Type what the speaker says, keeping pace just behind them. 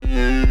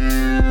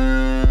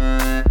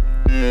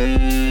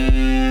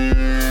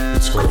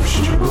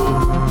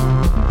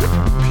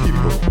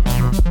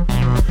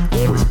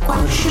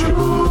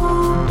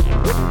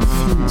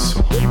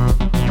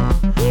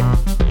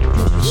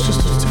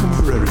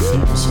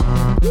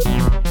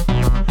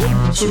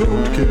So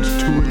don't get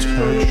too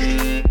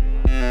attached.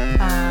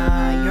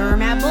 You're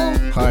Matt Bull.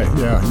 Hi,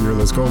 yeah, you're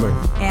Liz Golding.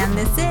 And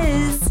this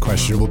is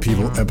Questionable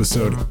People,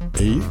 episode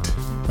 8,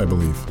 I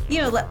believe.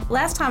 You know,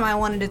 last time I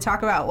wanted to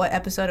talk about what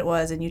episode it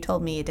was, and you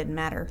told me it didn't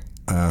matter.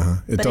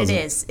 It doesn't.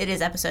 It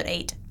is episode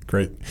 8.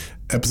 Great.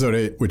 Episode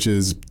 8, which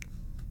is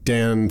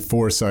Dan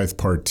Forsyth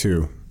Part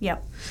 2.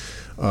 Yep.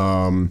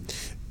 And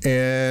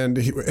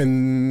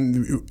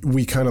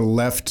we kind of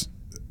left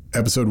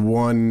episode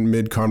 1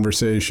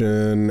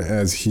 mid-conversation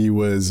as he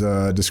was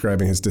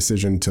describing his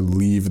decision to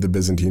leave the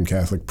Byzantine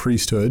Catholic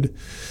priesthood.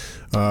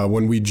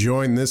 When we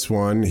join this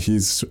one,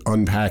 he's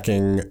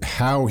unpacking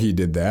how he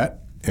did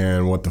that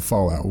and what the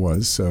fallout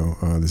was. So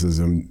this is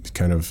a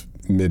kind of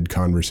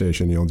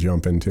mid-conversation you'll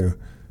jump into.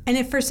 And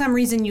if for some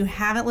reason you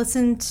haven't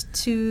listened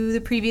to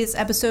the previous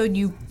episode,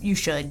 you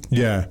should.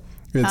 Yeah.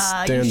 You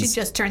should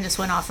just turn this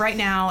one off right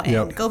now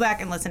and go back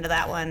and listen to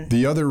that one.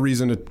 The other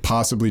reason to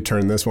possibly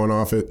turn this one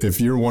off,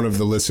 if you're one of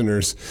the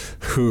listeners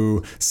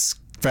who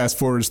fast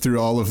forwards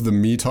through all of the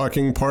me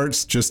talking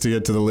parts just to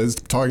get to the Liz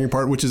talking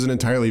part, which is an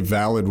entirely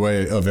valid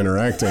way of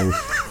interacting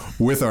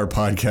with our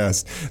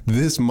podcast,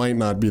 this might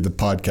not be the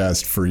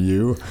podcast for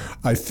you.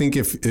 I think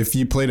if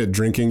you played a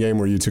drinking game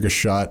where you took a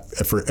shot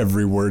for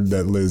every word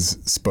that Liz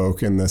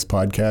spoke in this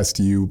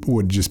podcast, you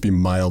would just be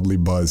mildly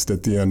buzzed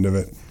at the end of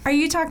it. Are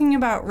you talking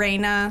about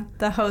Raina,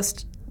 the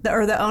host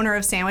or the owner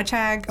of Sandwich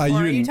Hag? Or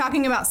are you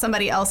talking about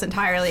somebody else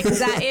entirely? Because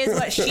that is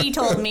what she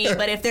told me.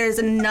 But if there's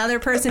another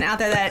person out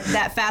there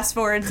that fast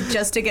forwards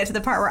just to get to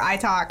the part where I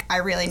talk, I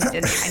need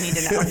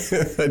to know.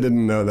 I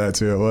didn't know that's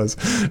who it was.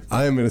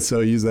 I am going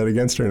to use that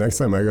against her next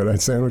time I go to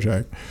Sandwich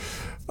Hag.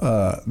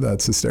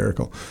 That's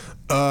hysterical.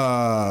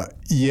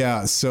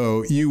 Yeah,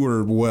 so you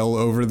were well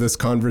over this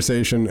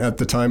conversation at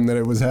the time that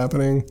it was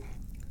happening?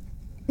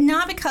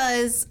 Not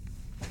because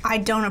I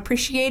don't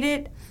appreciate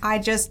it.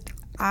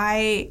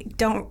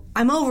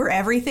 I'm over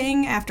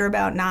everything after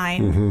about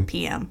 9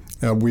 p.m.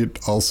 We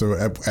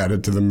also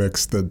added to the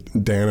mix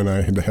that Dan and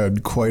I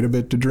had quite a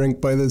bit to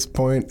drink by this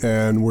point,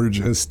 and we're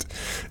just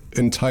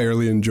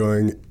entirely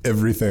enjoying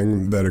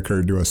everything that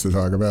occurred to us to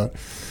talk about.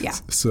 Yeah.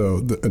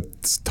 So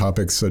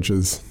topics such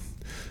as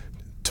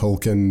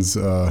Tolkien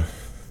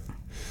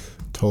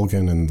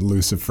and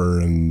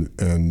Lucifer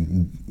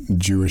and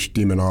Jewish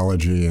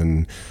demonology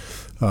and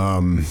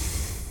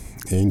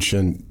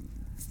ancient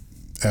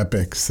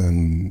epics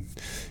and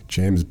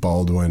James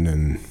Baldwin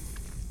and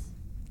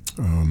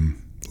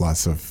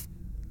lots of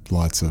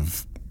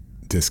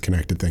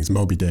disconnected things.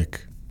 Moby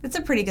Dick. It's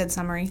a pretty good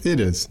summary.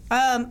 It is.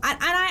 When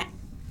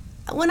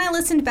I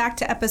listened back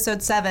to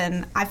episode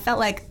 7, I felt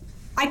like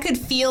I could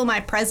feel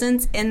my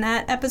presence in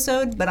that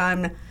episode, but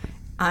I'm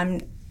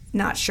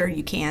not sure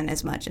you can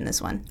as much in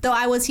this one. Though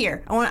I was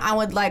here. I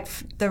would like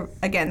the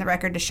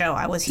record to show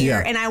I was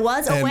here and I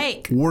was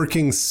awake.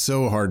 Working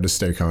so hard to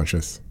stay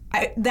conscious.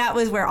 That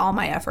was where all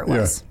my effort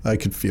was. Yeah, I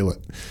could feel it.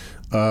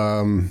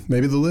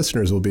 Maybe the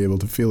listeners will be able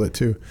to feel it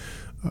too.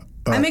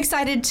 I'm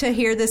excited to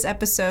hear this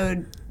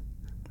episode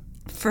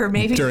for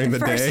maybe during the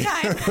day. First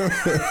time.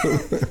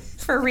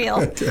 For real.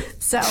 Okay.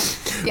 So,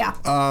 yeah.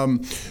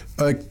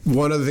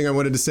 One other thing I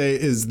wanted to say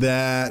is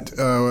that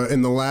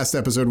in the last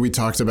episode we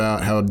talked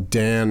about how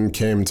Dan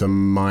came to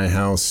my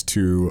house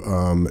to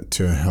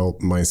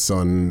help my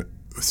son.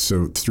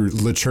 So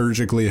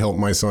liturgically help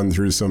my son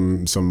through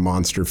some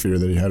monster fear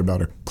that he had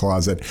about a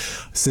closet.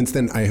 Since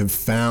then, I have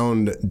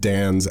found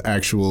Dan's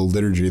actual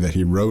liturgy that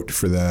he wrote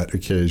for that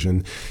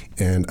occasion,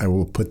 and I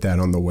will put that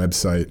on the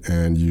website,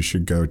 and you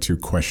should go to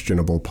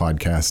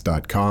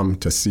questionablepodcast.com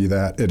to see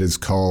that. It is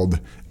called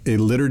A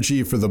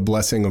Liturgy for the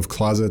Blessing of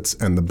Closets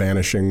and the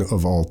Banishing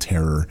of All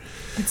Terror.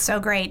 It's so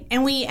great.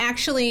 And we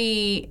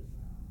actually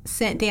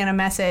sent Dan a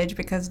message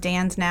because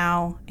Dan's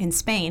now in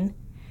Spain.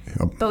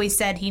 Yep. But we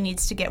said he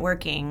needs to get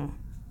working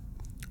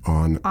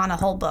on a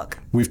whole book.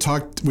 We've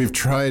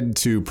tried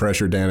to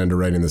pressure Dan into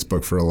writing this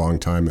book for a long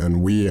time,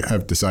 and we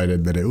have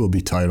decided that it will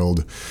be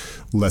titled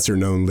Lesser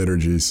Known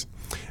Liturgies.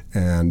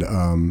 And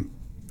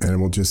it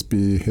will just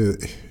be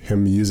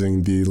him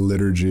using the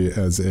liturgy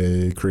as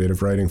a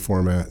creative writing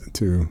format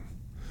to...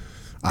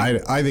 I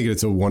think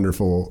it's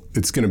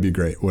it's going to be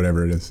great,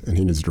 whatever it is, and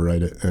he needs to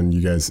write it. And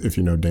you guys, if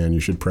you know Dan, you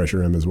should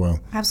pressure him as well.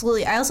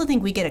 Absolutely. I also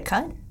think we get a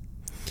cut.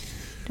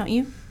 Don't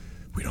you?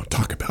 We don't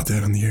talk about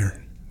that on the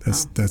air.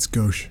 That's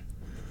gauche.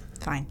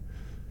 Fine.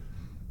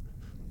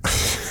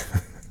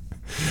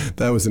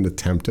 That was an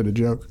attempt at a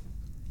joke.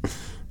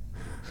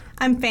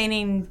 I'm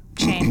feigning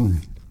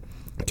shame.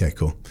 Okay,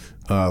 cool.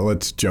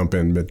 Let's jump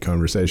in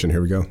mid-conversation.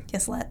 Here we go.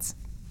 Yes, let's.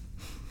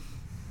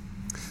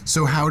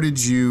 So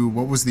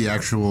what was the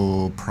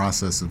actual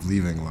process of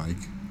leaving like?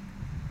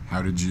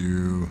 How did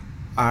you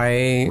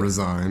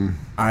resign?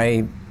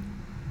 I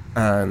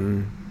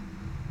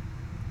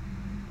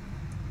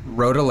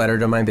wrote a letter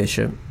to my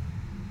bishop.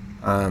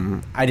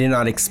 I did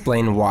not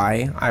explain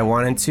why I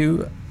wanted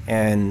to,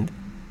 and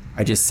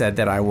I just said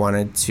that I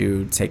wanted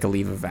to take a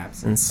leave of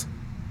absence.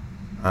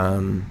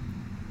 And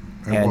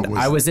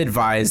I was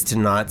advised to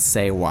not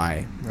say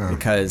why,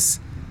 because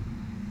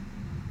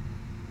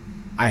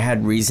I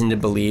had reason to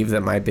believe that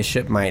my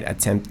bishop might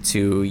attempt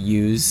to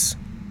use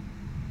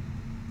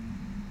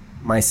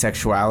my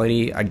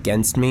sexuality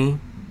against me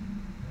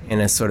in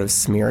a sort of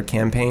smear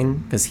campaign,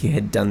 because he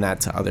had done that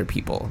to other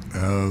people.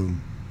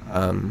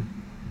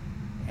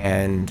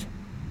 And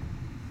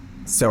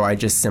so I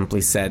just simply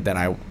said that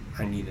I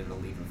needed a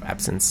leave of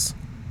absence.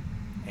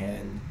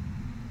 And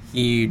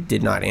he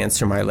did not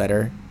answer my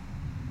letter.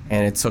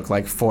 And it took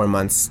like 4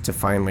 months to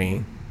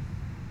finally,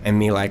 and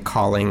me like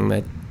calling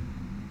the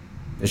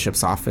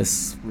bishop's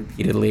office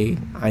repeatedly.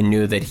 I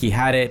knew that he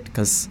had it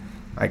because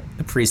like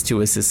the priest who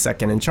was his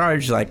second in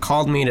charge like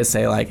called me to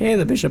say like, hey,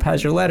 the bishop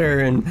has your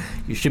letter and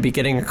you should be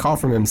getting a call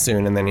from him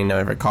soon. And then he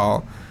never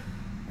called.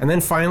 And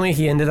then finally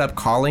he ended up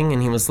calling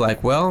and he was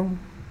like, well,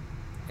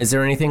 is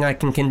there anything I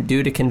can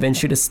do to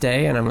convince you to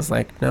stay? And I was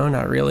like, no,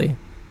 not really. And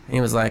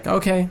he was like,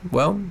 okay,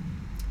 well,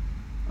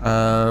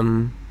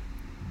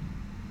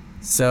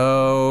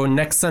 so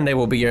this Sunday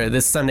will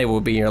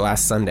be your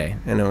last Sunday.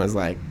 And it was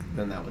like,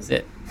 then that was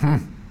it.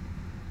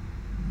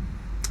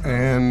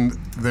 And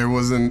there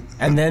wasn't...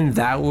 And then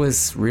that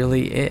was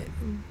really it.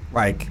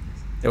 Like,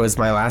 it was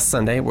my last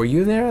Sunday. Were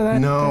you there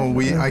that No,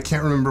 day? I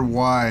can't remember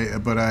why,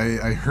 but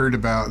I heard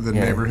about the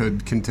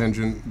neighborhood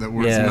contingent that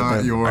was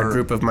not your... A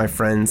group of my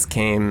friends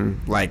came,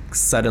 like,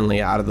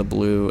 suddenly out of the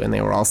blue, and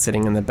they were all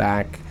sitting in the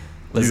back.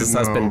 Liz's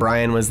husband,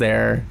 Brian, was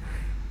there.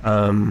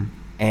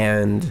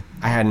 And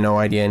I had no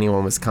idea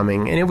anyone was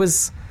coming. And it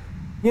was,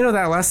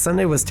 that last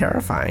Sunday was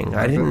terrifying.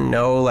 I didn't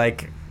know,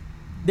 like...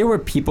 There were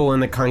people in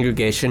the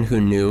congregation who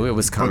knew it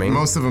was coming. But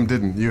most of them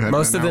didn't.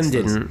 Most of them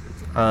didn't.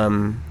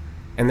 And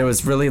there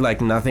was really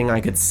like nothing I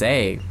could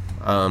say.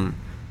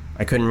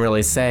 I couldn't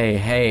really say,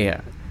 hey,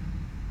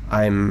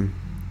 and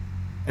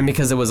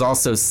because it was all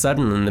so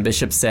sudden, and the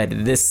bishop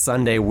said, this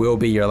Sunday will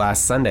be your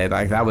last Sunday.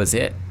 Like that was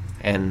it.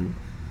 And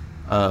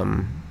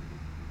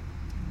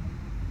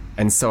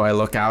so I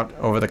look out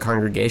over the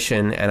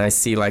congregation and I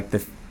see like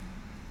the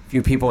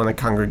few people in the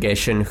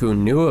congregation who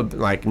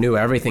knew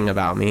everything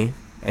about me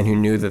and who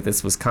knew that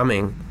this was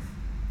coming.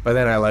 But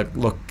then I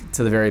look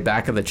to the very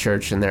back of the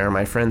church and there are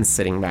my friends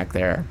sitting back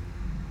there,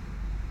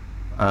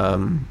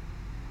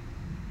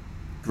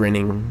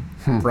 grinning.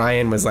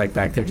 Brian was like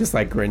back there just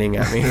like grinning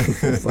at me.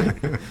 It was like,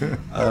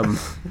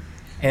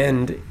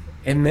 and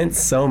it meant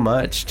so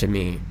much to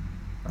me.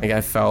 Like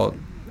I felt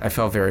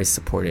very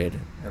supported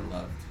and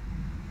loved.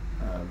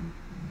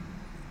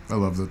 I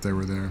love that they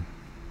were there.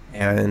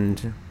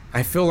 And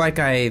I feel like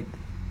I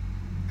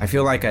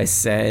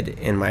said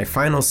in my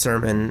final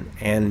sermon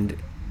and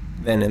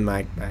then in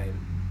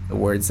the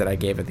words that I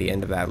gave at the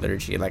end of that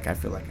liturgy, like I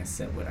feel like I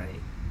said what I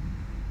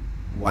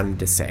wanted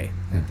to say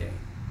that day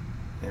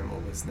and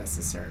what was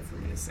necessary for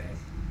me to say.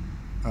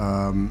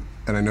 And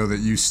I know that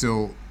you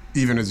still,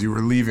 even as you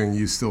were leaving,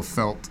 you still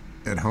felt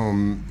at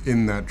home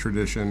in that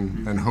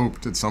tradition and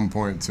hoped at some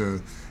point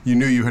you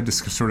knew you had to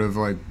sort of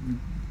like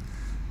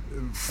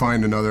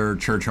find another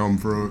church home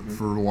for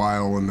a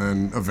while, and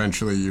then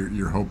eventually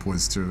your hope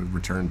was to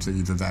return to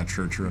either that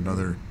church or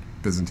another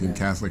Byzantine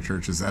Catholic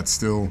church. Is that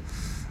still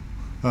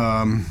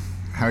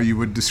how you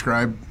would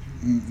describe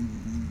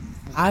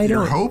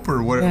your hope,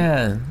 or what?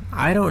 Yeah,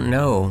 I don't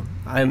know.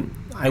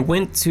 I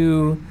went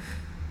to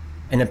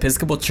an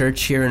Episcopal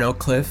church here in Oak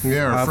Cliff.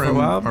 Yeah,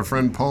 our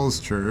friend Paul's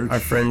church. Our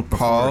friend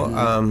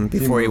Paul,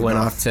 before he went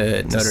off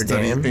to Notre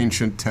Dame.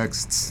 Ancient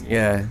texts.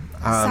 Yeah.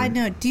 Side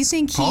note, do you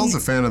think Paul's a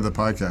fan of the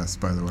podcast,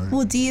 by the way?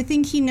 Well, do you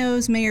think he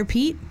knows Mayor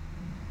Pete?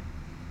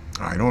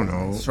 I don't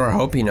know. Sure, I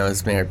hope he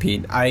knows Mayor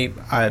Pete.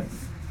 A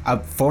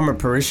former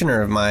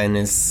parishioner of mine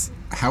is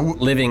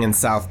living in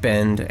South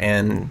Bend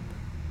and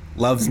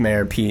loves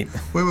Mayor Pete.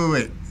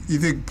 Wait. You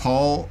think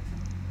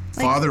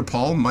Father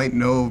Paul might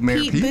know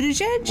Mayor Pete?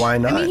 Buttigieg? Why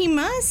not? I mean, he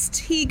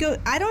must. I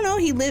don't know.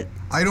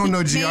 I don't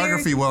know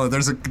geography well.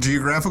 There's a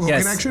geographical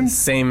connection?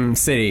 Same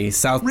city,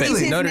 South Bend.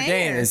 Really? Notre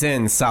Dame is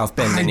in South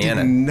Bend, I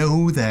Indiana. didn't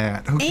know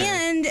that. Okay.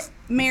 And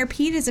Mayor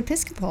Pete is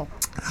Episcopal.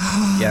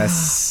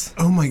 Yes.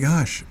 Oh my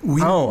gosh.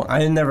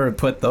 I never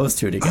put those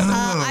two together.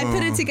 I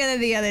put it together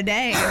the other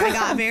day. I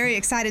got very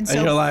excited.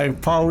 And you're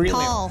like, Paul, really?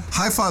 Paul.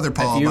 Hi, Father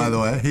Paul, by the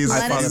way. He's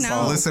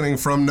listening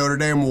from Notre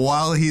Dame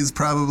while he's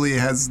probably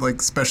has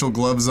like special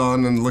gloves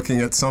on and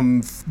looking at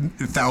some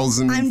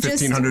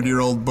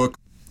 1,500-year-old book.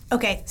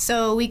 Okay,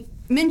 so we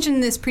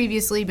mentioned this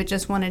previously, but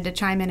just wanted to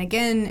chime in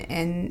again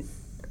and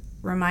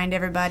remind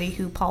everybody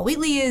who Paul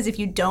Wheatley is. If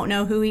you don't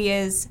know who he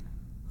is,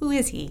 who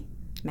is he,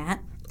 Matt?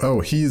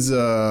 Oh, he's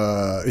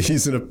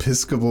an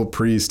Episcopal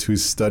priest who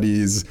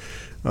studies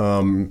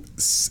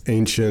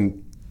ancient,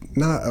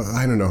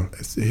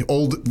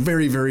 old,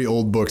 very, very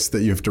old books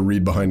that you have to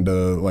read behind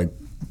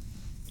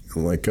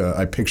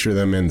I picture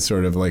them in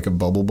sort of like a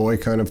Bubble Boy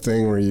kind of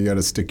thing where you got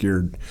to stick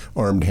your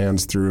armed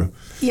hands through,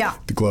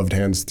 the gloved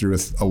hands through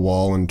a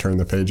wall and turn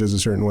the pages a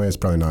certain way. It's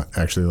probably not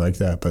actually like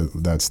that,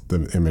 but that's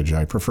the image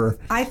I prefer.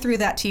 I threw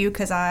that to you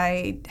because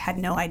I had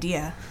no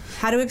idea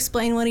how to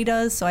explain what he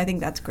does, so I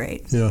think that's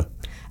great. Yeah.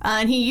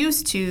 And he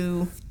used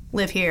to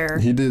live here.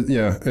 He did,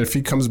 yeah. If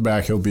he comes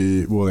back,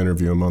 we'll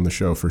interview him on the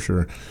show for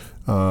sure.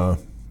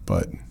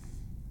 But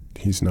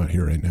he's not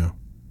here right now.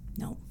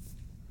 No.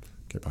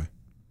 Okay, bye.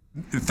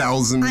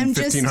 1,000, I'm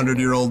just-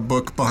 1,500-year-old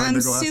book behind I'm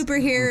the glass. super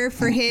here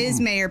for his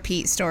Mayor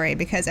Pete story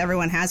because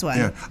everyone has one.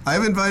 Yeah,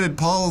 I've invited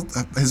Paul.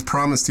 Has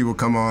promised he will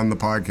come on the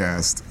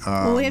podcast.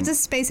 Well, we have to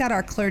space out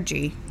our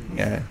clergy.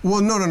 Yeah.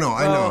 Well, no.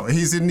 I know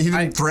he didn't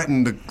I-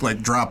 threaten to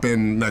like drop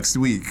in next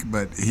week,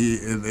 but he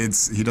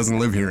doesn't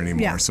live here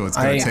anymore, Yeah. so it's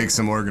gonna I- take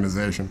some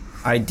organization.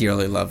 I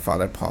dearly love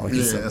Father Paul.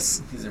 He's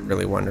Yes. he's a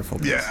really wonderful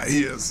person. Yeah,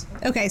 he is.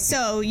 Okay,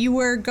 so you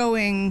were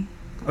going.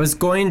 I was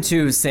going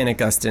to St.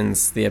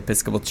 Augustine's, the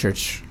Episcopal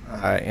Church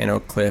in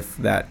Oak Cliff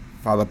that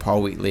Father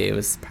Paul Wheatley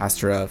was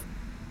pastor of.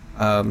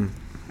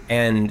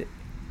 And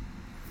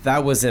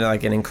that was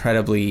like an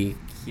incredibly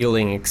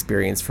healing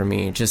experience for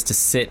me, just to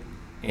sit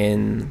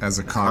in As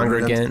a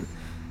congregant?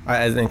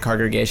 as in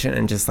congregation,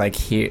 and just like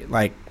hear,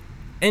 like,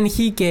 and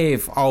he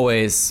gave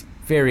always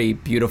very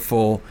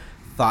beautiful,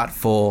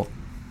 thoughtful,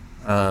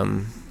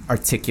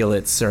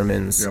 articulate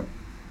sermons.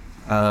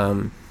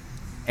 Yep.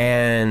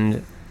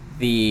 And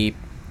the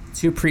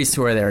two priests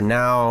who are there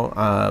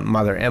now,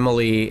 Mother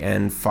Emily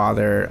and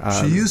Father.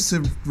 She used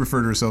to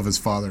refer to herself as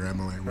Father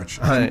Emily, which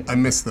I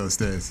miss those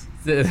days.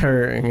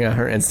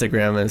 her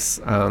Instagram is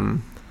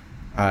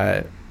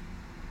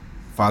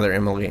Father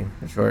Emily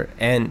for short,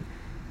 and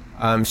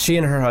she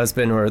and her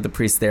husband, or the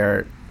priest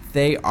there,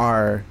 they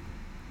are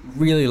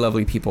really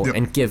lovely people. Yep.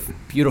 And give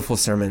beautiful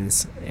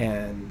sermons,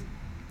 and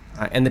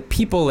the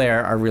people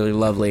there are really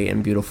lovely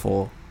and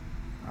beautiful.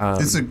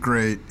 It's a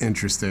great,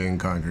 interesting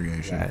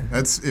congregation. Yeah.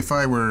 That's if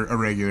I were a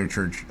regular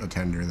church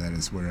attender, that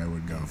is where I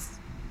would go.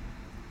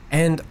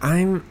 And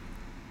I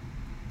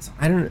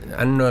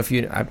don't know if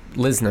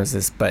Liz knows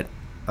this, but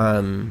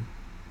I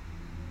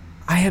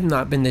have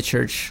not been to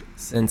church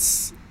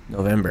since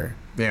November,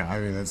 Yeah, I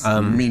mean that's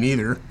me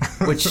neither.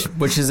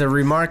 which is a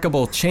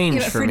remarkable change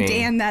Yeah, but for for me.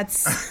 Dan,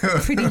 that's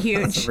pretty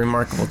huge.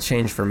 Remarkable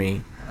change for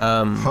me.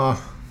 Huh?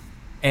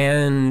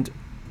 And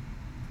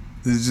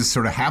Did it just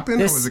sort of happen,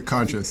 This- or was it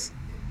conscious?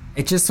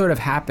 it just sort of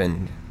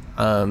happened.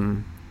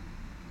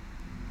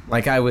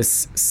 Like I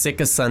was sick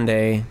a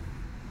Sunday,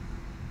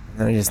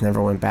 and I just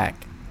never went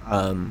back.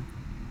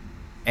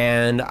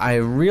 And I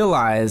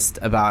realized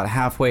about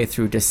halfway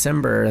through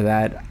December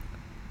that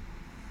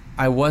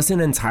I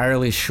wasn't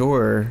entirely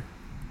sure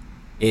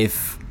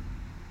if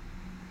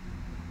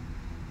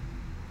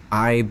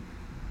I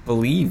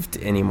believed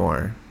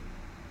anymore.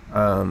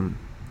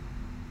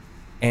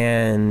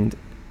 And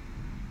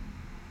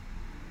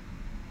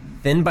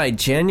then by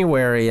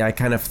January, I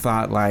kind of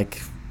thought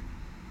like,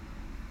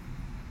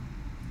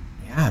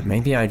 yeah,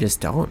 maybe I just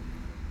don't.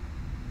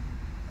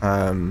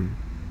 And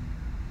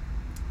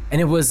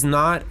it was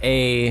not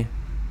I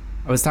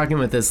was talking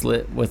with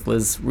with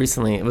Liz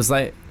recently. It was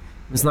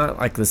not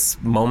like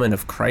this moment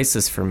of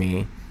crisis for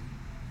me.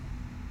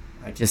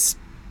 I just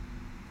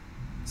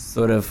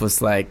sort of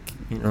was like,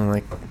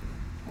 like,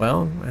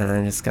 well, and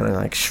I just kind of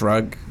like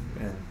shrug.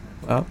 And,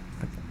 well,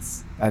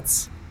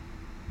 that's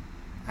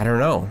I don't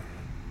know.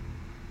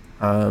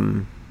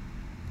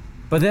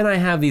 But then I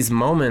have these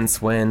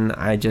moments when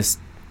I just,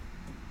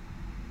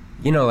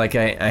 like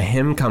a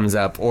hymn comes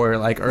up, or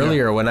like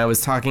earlier when I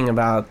was talking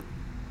about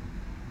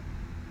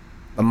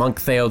the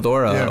monk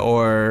Theodora,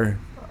 or,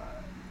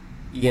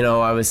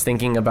 I was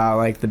thinking about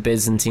like the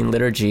Byzantine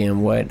liturgy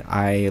and what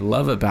I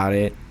love about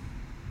it.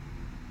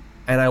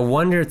 And I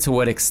wonder to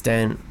what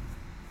extent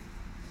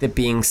that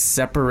being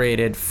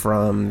separated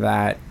from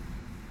that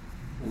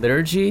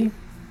liturgy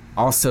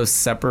also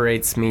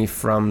separates me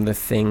from the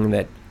thing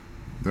that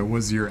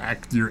was your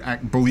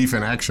belief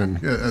in action.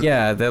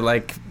 that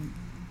like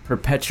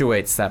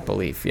perpetuates that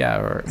belief,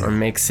 or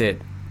makes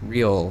it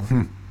real.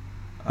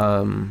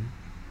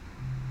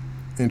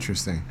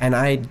 Interesting. And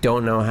I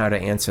don't know how to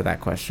answer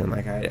that question.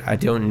 Like I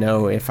don't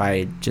know if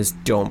I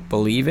just don't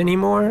believe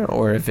anymore,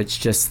 or if it's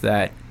just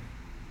that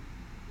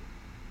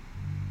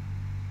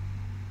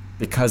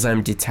because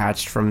I'm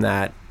detached from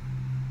that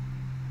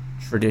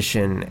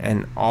tradition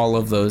and all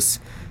of those,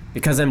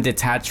 because I'm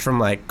detached from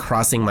like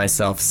crossing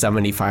myself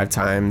 75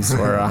 times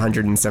or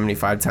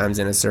 175 times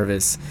in a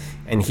service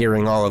and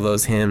hearing all of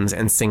those hymns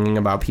and singing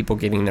about people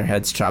getting their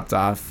heads chopped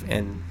off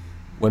and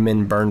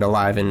women burned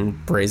alive in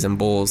brazen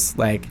bulls,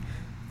 like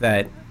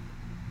that,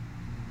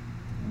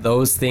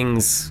 those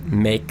things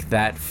make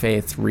that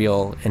faith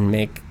real and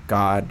make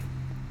God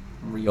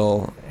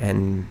real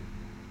and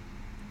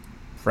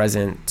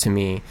present to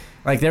me.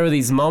 Like there were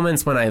these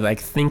moments when I like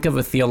think of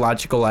a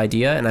theological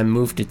idea and I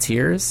move to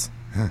tears.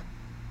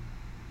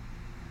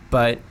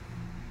 But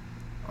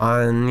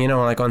on,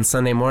 like on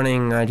Sunday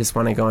morning, I just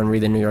want to go and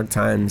read the New York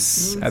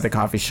Times at the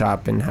coffee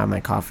shop and have my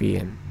coffee,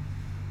 and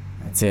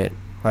that's it.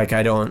 Like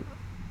I no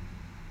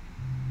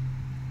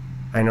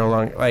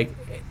longer like,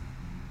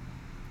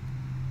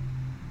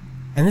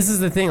 and this is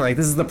the thing, like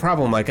this is the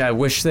problem. Like I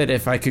wish that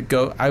if I could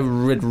go, I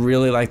would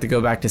really like to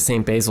go back to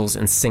St. Basil's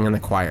and sing in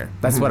the choir.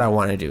 That's what I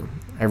want to do.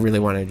 I really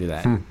want to do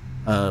that.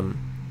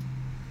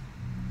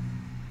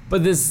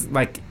 But this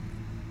like,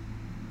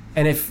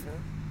 and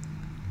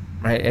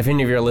right? If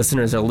any of your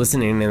listeners are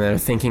listening and they're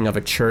thinking of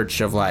a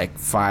church of like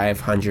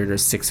 500 or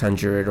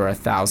 600 or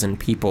 1,000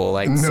 people,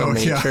 like so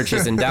many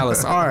churches in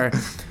Dallas are,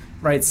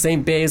 right?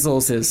 St.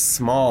 Basil's is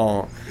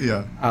small.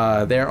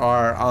 Yeah. There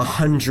are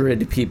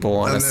 100 people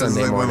on a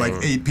Sunday morning.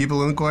 Like 8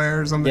 people in the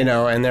choir or something? You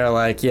know, and they're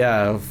like,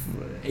 8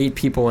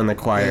 people in the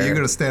choir. Yeah, you're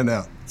going to stand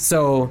out.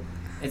 So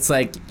it's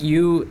like,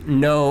 you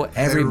know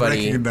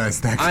everybody. I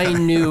recognize that guy. I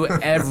knew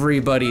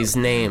everybody's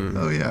name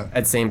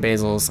at St.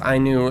 Basil's. I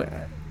knew,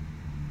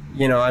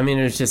 you know, I mean,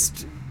 it was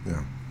just...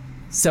 Yeah.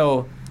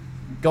 So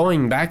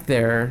going back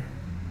there,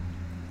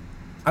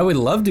 I would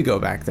love to go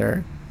back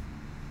there,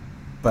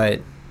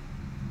 but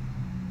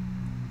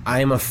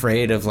I'm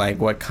afraid of like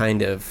what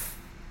kind of...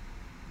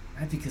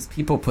 Because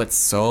people put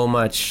so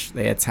much,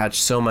 they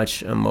attach so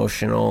much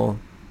emotional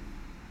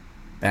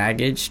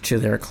baggage to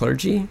their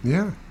clergy.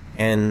 Yeah.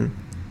 And...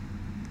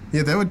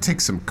 Yeah, that would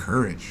take some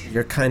courage.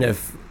 You're kind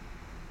of...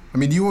 I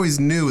mean, you always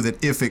knew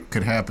that if it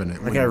could happen,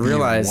 it would be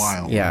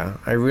wild. Yeah,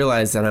 I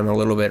realized that I'm a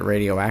little bit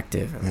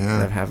radioactive.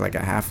 Yeah. I have like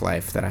a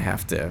half-life that I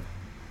have to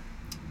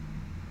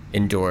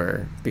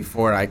endure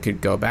before I could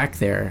go back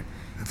there.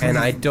 And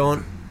I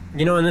don't...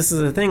 You know, and this is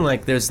the thing,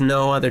 like, there's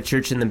no other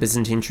church in the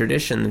Byzantine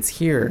tradition that's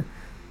here,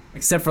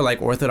 except for,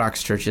 like,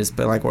 Orthodox churches,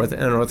 but, like,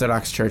 an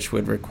Orthodox church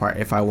would require...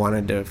 If I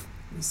wanted to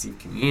receive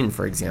communion,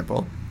 for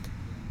example,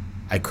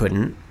 I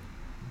couldn't.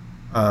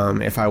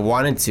 If I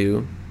wanted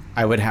to,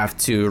 I would have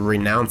to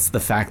renounce the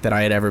fact that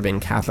I had ever been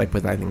Catholic,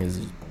 which I think is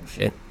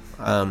bullshit.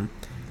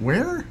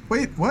 Where?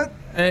 Wait, what?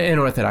 An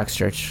Orthodox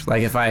church.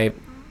 Like, if I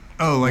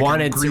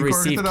wanted to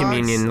receive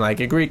communion, like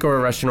a Greek or a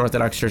Russian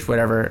Orthodox church,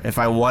 whatever, if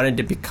I wanted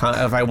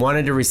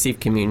to receive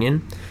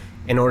communion,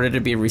 in order to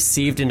be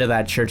received into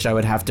that church, I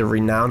would have to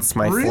renounce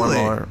my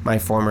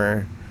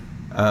former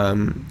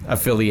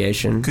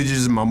affiliation. Could you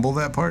just mumble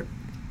that part?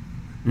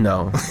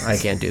 No, I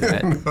can't do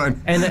that.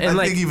 and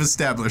I think you've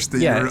established that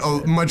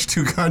you're much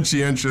too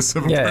conscientious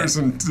of a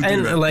person to do that.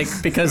 And like,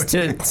 because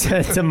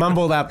to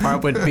mumble that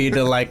part would be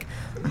to like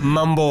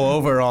mumble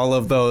over all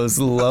of those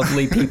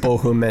lovely people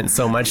who meant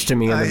so much to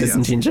me in the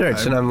Byzantine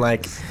Church, and I'm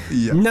like,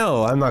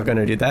 no, I'm not going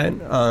to do that.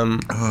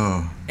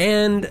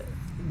 And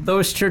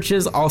those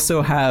churches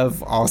also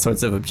have all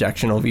sorts of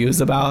objectionable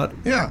views about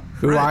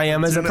who I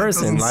am as a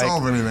person. That doesn't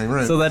solve anything,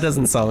 right? So that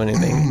doesn't solve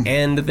anything.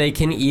 And they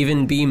can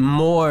even be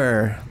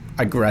more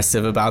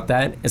aggressive about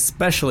that,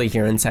 especially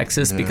here in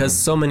Texas, because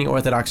so many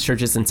Orthodox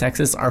churches in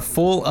Texas are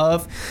full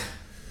of...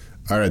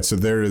 All right, so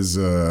there is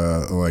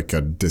like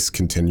a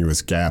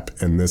discontinuous gap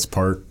in this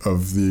part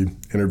of the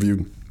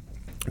interview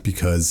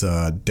because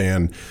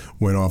Dan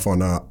went off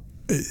on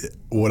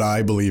what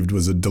I believed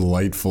was a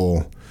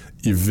delightful,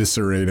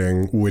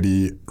 eviscerating,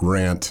 witty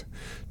rant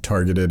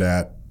targeted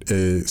at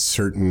a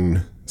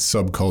certain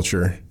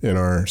subculture in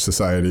our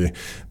society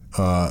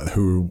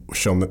who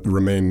shall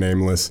remain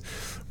nameless,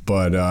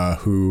 but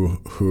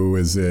who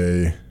is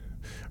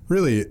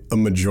really a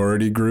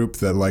majority group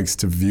that likes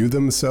to view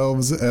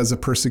themselves as a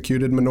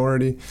persecuted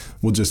minority.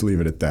 We'll just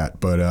leave it at that.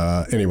 But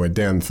anyway,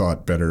 Dan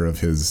thought better of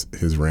his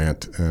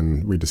rant,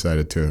 and we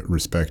decided to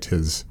respect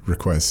his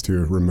request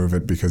to remove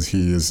it because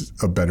he is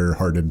a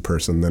better-hearted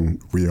person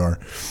than we are.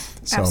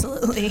 So,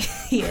 absolutely,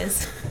 he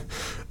is.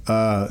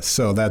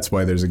 So that's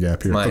why there's a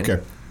gap here. Okay.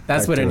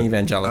 That's what an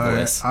evangelical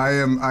is.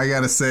 I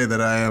gotta say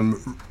that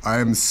I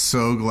am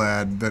so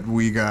glad that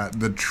we got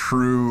the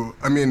true.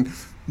 I mean,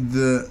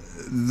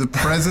 the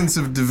presence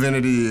of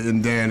divinity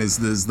in Dan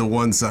is the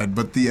one side,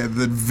 but the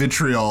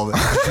vitriol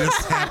that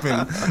just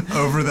happened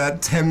over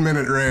that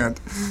 10-minute rant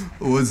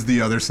was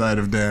the other side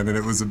of Dan, and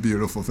it was a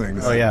beautiful thing.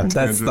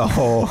 That's the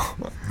whole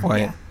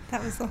point. Yeah,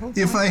 that was the whole point.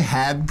 If I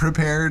had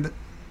prepared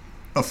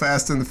a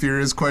Fast and the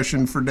Furious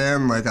question for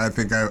Dan, like I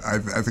think I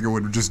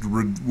would have just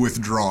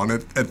withdrawn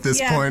it at this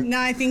point. No,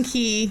 I think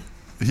he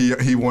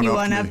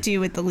one-upped you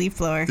with the leaf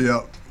blower.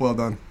 Yeah, well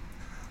done.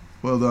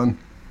 No.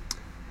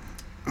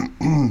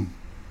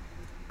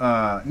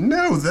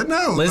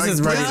 Liz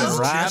is ready to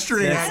wrap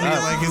gesturing at me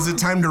like, is it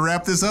time to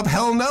wrap this up?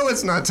 Hell no,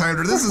 it's not time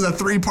to. This is a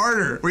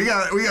 3-parter. We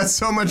got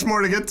so much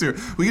more to get to.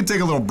 We could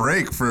take a little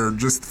break for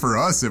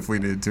us if we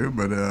need to,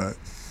 but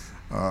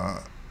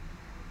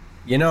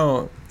you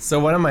know, so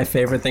one of my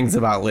favorite things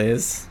about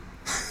Liz.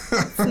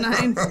 It's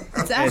 9.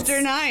 It's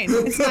after 9.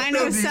 It's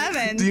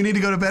 9:07. Do you need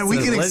to go to bed? We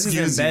can Liz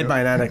excuse is in bed you.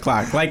 by 9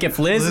 o'clock. Like if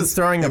Liz is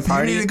throwing a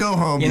party, you need to go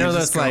home. You know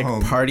those like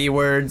party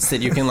words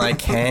that you can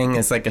like hang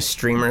as like a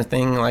streamer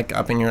thing, like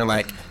up in your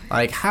like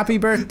happy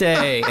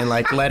birthday and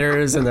like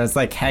letters, and that's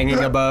like hanging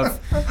above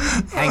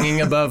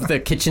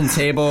the kitchen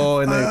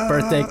table and the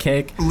birthday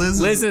cake.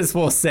 Liz's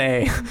will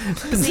say,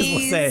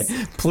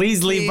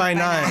 please leave by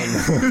 9.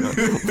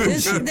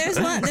 There's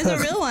a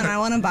real one. I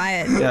want to buy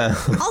it. Yeah.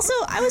 Also,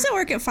 I was at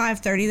work at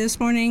 5:30 this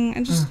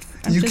morning.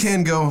 You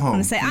can go home. I'm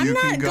gonna say I'm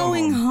not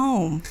going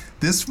home.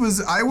 This was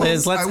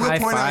Liz, I will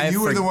point out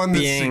you were the one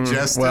that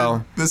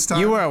suggested this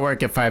time. You were at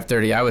work at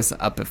 5:30. I was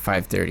up at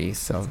 5:30,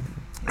 so.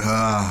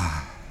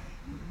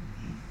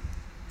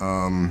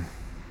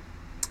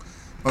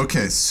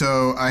 Okay,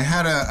 so I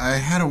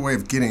had a way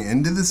of getting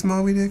into this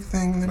Moby Dick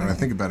thing. When I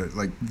think about it,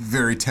 like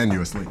very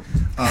tenuously,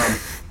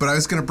 but I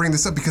was going to bring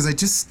this up because I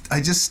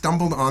just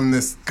stumbled on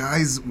this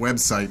guy's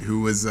website who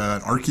was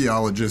an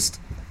archaeologist,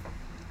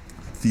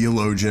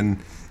 theologian,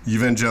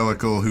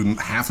 evangelical. Who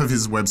half of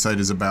his website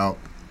is about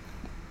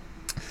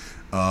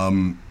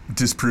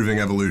disproving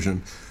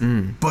evolution.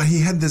 But he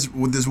had this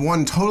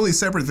one totally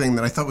separate thing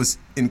that I thought was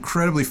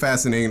incredibly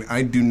fascinating.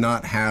 I do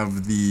not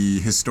have the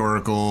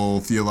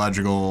historical,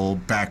 theological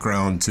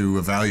background to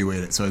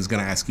evaluate it, so I was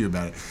going to ask you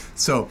about it.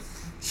 So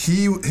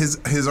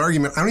his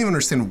argument, I don't even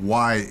understand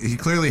why. He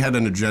clearly had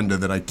an agenda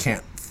that I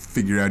can't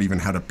figure out even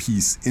how to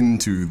piece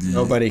into the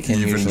Nobody can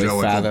usually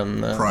evangelical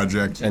fathom the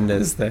project.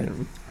 agendas that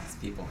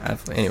people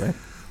have. Anyway.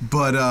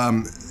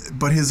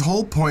 But his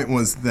whole point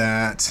was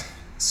that,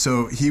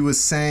 so he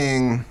was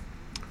saying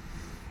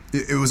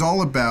it was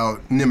all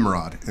about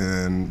Nimrod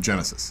in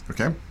Genesis,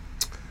 okay?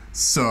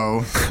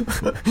 So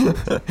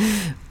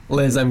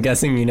Liz, I'm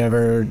guessing you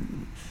never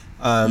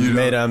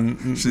made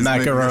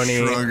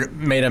shrug.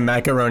 made a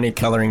macaroni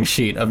coloring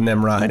sheet of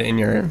Nimrod in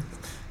your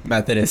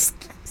Methodist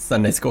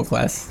Sunday school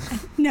class.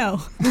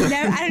 No,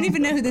 I don't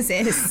even know who this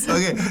is.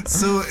 Okay,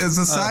 so as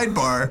a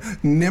sidebar,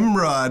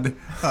 Nimrod,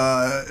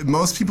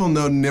 most people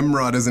know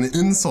Nimrod as an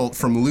insult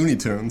from Looney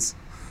Tunes.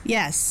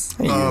 Yes.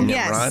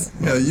 Yes.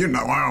 Yeah, you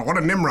know, wow, what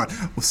a Nimrod.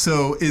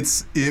 So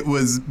it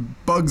was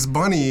Bugs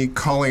Bunny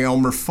calling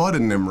Elmer Fudd a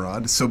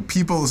Nimrod. So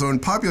in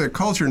popular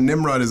culture,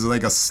 Nimrod is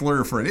like a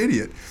slur for an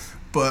idiot.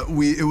 But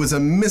it was a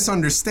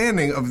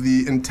misunderstanding of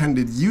the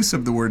intended use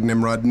of the word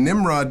Nimrod.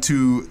 Nimrod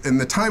in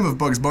the time of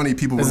Bugs Bunny,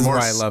 people were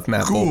more This is why I love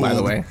Matt Bull, by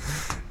the way.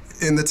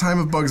 In the time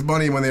of Bugs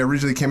Bunny, when they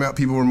originally came out,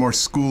 people were more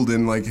schooled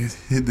in like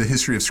the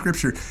history of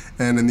Scripture,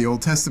 and in the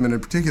Old Testament in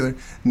particular.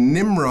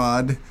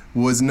 Nimrod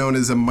was known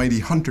as a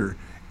mighty hunter.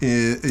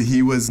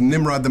 He was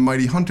Nimrod the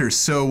mighty hunter.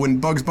 So when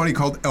Bugs Bunny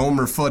called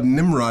Elmer Fudd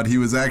Nimrod, he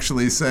was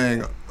actually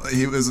saying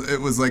it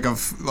was like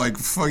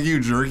fuck you,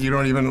 jerk. You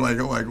don't even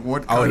like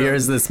what. Oh,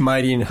 here's this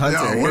mighty hunter.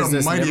 Yeah, here's what a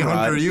this mighty Nimrod.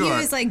 hunter you He are.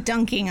 was like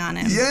dunking on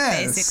him.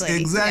 Yes, basically.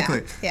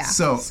 exactly. Yeah.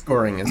 So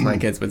Scoring, as my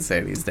kids would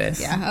say these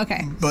days. Yeah.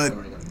 Okay.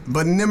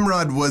 But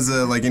Nimrod was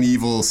like an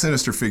evil,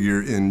 sinister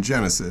figure in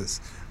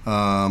Genesis.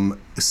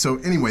 So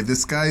anyway,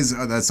 this guy's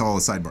that's all a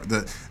sidebar.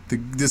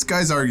 This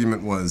guy's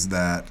argument was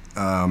that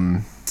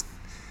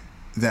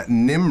that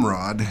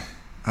Nimrod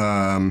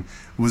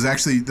was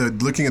actually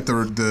looking at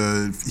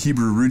the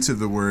Hebrew roots of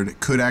the word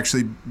could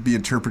actually be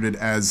interpreted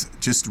as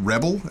just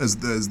rebel, as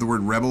the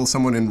word rebel,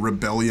 someone in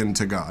rebellion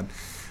to God.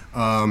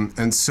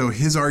 And so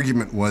his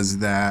argument was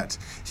that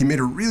he made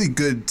a really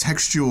good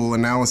textual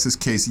analysis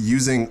case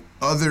using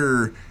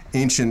other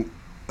ancient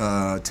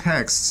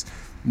texts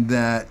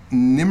that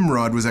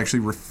Nimrod was actually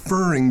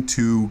referring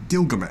to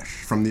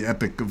Gilgamesh from the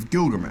Epic of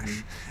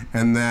Gilgamesh.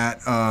 And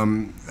that,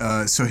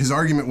 so his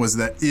argument was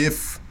that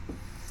if,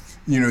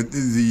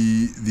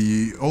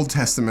 the Old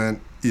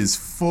Testament is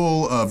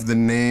full of the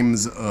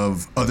names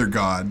of other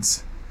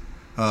gods,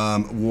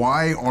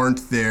 why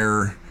aren't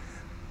there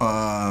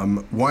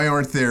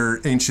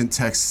ancient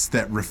texts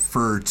that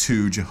refer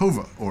to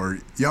Jehovah or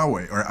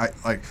Yahweh? Or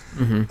I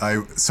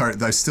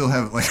still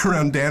have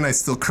around Dan. I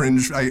still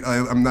cringe.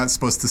 I'm not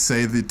supposed to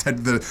say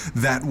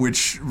that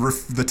which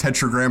the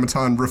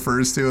Tetragrammaton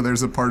refers to.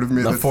 There's a part of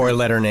me The that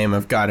four-letter name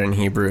of God in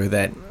Hebrew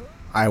that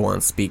I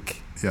won't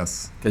speak.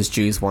 Yes. Because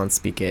Jews won't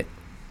speak it.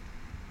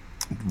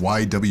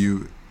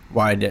 YW.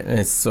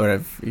 It's sort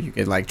of, you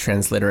could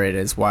transliterate it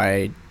as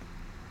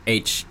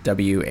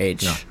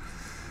YHWH. Yeah.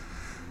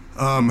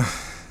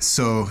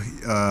 So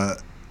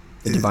the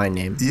divine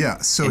name. Yeah.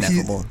 So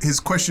Ineffable. his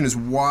question is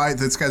why.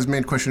 This guy's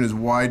main question is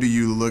why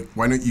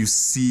don't you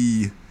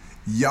see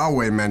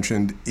Yahweh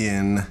mentioned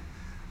in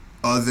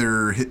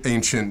other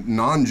ancient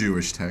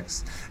non-Jewish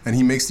texts? And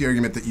he makes the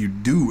argument that you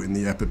do in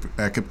the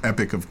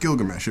Epic of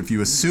Gilgamesh. If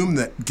you assume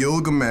that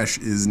Gilgamesh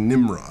is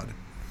Nimrod,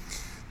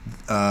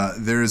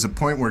 there is a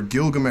point where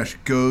Gilgamesh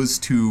goes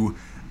to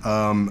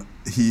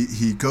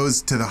he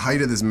goes to the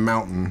height of this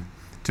mountain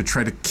to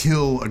try to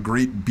kill a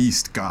great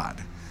beast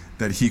god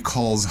that he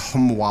calls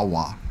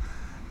Humwawa.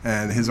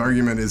 And his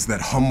argument is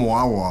that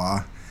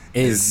Humwawa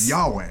is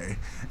Yahweh.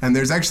 And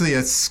there's actually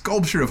a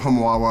sculpture of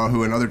Humwawa,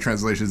 who in other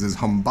translations is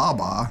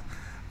Humbaba,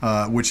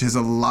 which is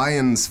a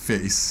lion's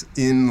face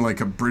in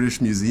a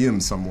British museum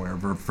somewhere.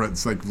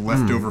 It's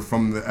left over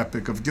from the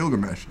Epic of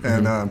Gilgamesh.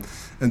 Mm-hmm.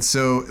 And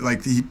so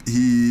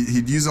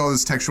he'd use all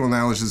this textual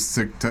analysis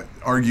to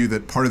argue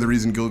that part of the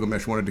reason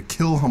Gilgamesh wanted to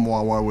kill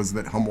Humwawa was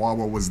that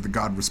Humwawa was the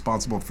god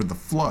responsible for the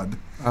flood.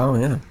 Oh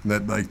yeah.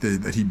 That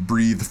that he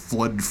breathed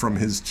flood from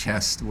his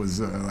chest was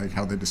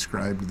how they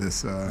described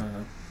this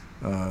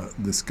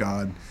this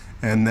god.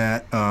 And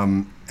that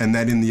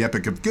in the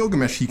Epic of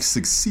Gilgamesh he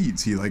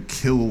succeeds. He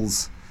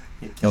kills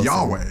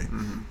Yahweh.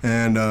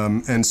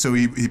 Mm-hmm. And so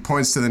he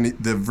points to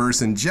the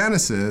verse in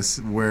Genesis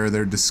where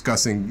they're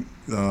discussing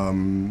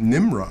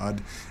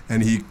Nimrod,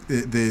 and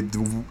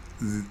the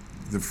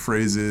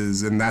phrase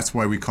is, and that's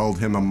why we called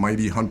him a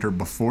mighty hunter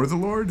before the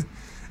Lord.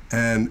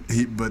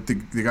 But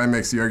the guy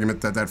makes the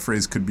argument that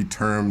phrase could be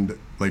termed,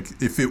 like,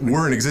 if it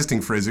were an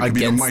existing phrase, it could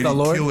be the Against mighty the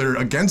Lord? killer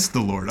against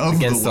the Lord, of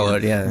Against the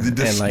Lord. the Lord, yeah.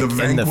 The And, like, in the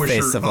vanquisher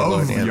face of the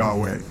Lord, yeah.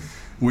 Yahweh,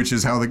 which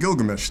is how the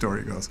Gilgamesh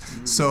story goes.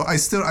 So I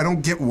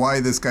don't get why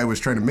this guy was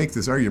trying to make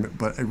this argument,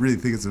 but I really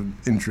think it's an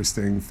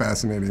interesting,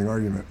 fascinating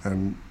argument,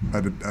 and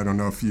I don't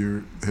know if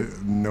you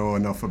know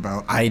enough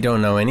about. I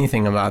don't know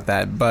anything about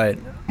that, but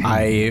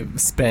I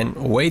spent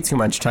way too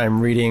much time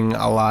reading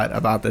a lot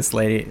about this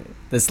lady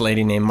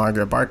named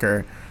Margaret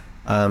Barker,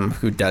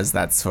 who does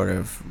that sort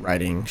of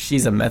writing.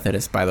 She's a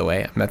Methodist, by the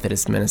way, a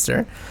Methodist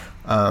minister.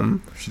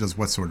 She does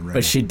what sort of writing?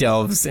 But she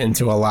delves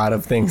into a lot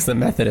of things that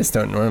Methodists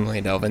don't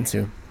normally delve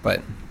into.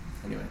 But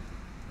anyway.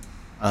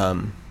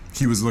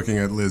 He was looking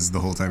at Liz the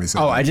whole time he said.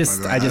 Oh, that,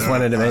 I just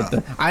wanted to make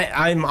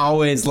I'm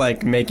always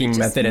like making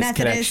Methodist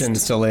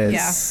connections to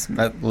Liz.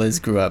 Yeah. Liz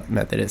grew up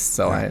Methodist,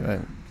 so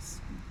I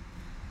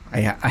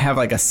have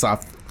like a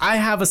soft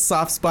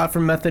spot for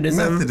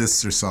Methodism.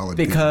 Methodists are solid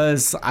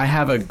because I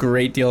have a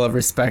great deal of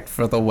respect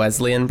for the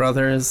Wesleyan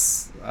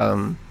brothers.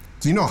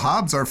 Do you know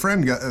Hobbes, our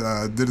friend,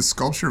 did a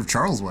sculpture of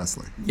Charles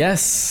Wesley?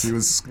 Yes. He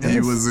was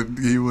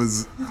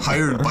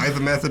hired by the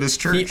Methodist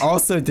Church. He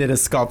also did a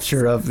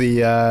sculpture of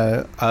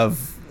the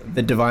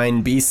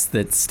divine beasts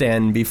that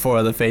stand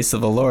before the face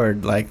of the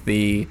Lord, like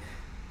the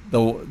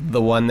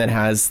one that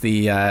has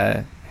the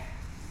head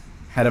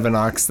of an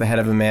ox, the head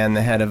of a man,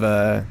 the head of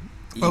a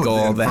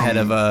eagle, head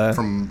of a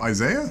from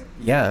Isaiah.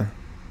 Yeah.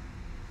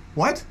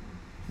 What?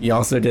 He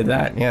also did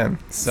that. Yeah.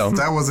 So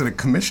that wasn't a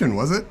commission,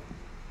 was it?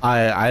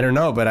 I don't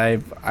know, but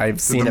I've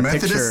seen a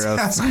picture of.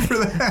 Ask for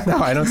that? No,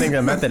 I don't think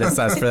the Methodists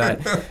asked for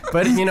that.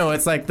 But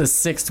it's like the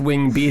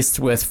 6-winged beast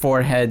with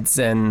 4 heads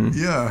and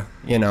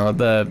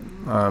the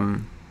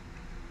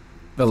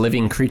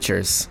living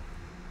creatures.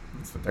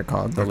 That's what they're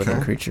called, the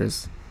living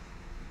creatures.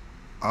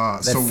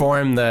 That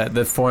form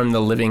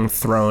the living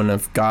throne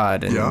of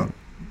God and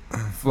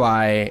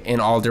fly in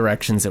all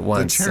directions at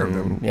once. The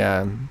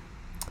cherubim.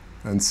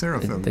 And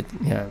seraphim.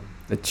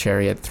 The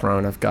chariot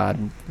throne of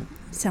God.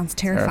 Sounds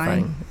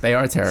terrifying. They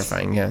are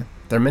terrifying, yeah.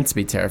 They're meant to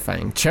be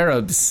terrifying.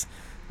 Cherubs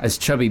as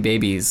chubby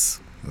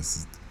babies.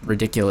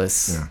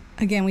 Ridiculous. Yeah.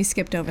 Again, we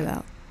skipped over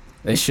that.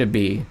 They should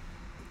be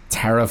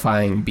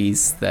terrifying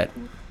beasts that,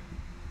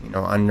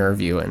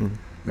 unnerve you and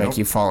make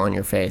you fall on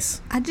your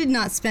face. I did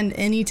not spend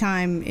any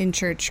time in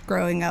church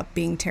growing up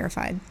being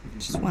terrified.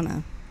 Just want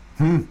to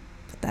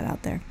put that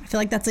out there. I feel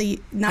like that's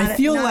not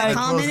a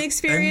common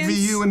experience. Envy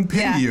you and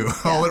pity you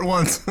all at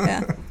once.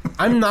 Yeah.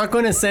 I'm not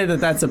going to say that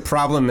that's a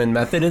problem in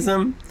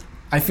Methodism.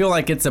 I feel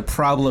like it's a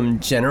problem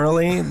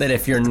generally that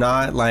if you're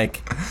not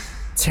like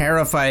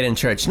terrified in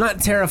church, not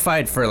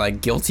terrified for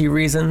like guilty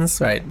reasons,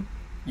 right?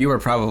 You were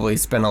probably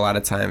spent a lot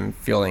of time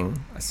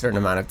feeling a certain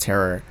amount of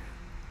terror,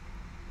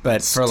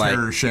 but for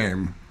like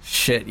shame,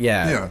 shit,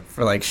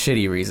 for like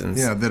shitty reasons.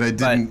 Yeah,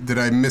 that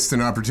I missed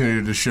an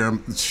opportunity to share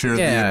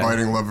the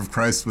abiding love of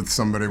Christ with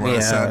somebody when I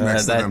sat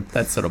next to them.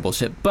 That's sort of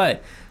bullshit.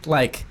 But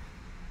like,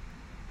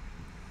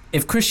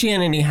 if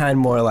Christianity had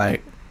more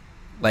like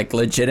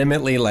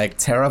legitimately like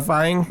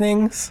terrifying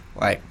things,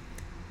 like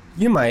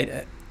you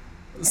might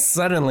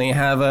suddenly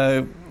have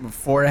a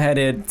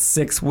 4-headed,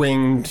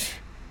 6-winged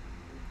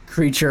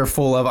creature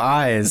full of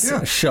eyes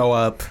show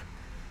up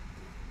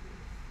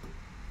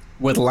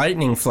with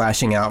lightning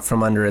flashing out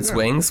from under its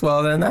wings.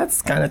 Well, then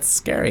that's kind of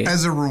scary.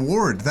 As a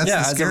reward. That's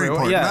the scary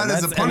part. Not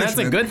as a punishment. And that's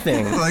a good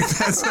thing. Like,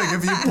 that's like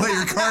if you play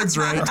your cards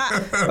right.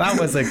 That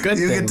was a good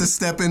thing. You get to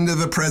step into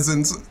the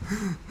presence of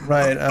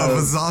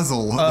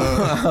Azazel.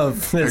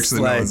 Of this,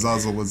 actually, no,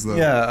 Azazel was the...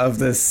 Yeah, of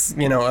this,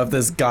 of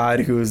this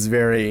god who's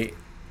very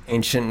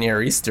ancient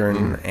Near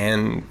Eastern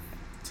and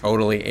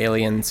totally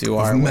alien to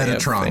our Metatron.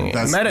 way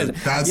of thinking.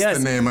 That's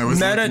the name I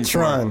was looking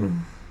for.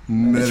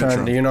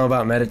 Metatron. Do you know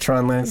about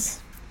Metatron, Liz?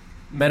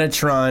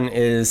 Metatron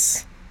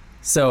is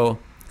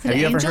have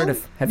you ever heard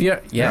of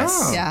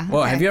yes. Yeah.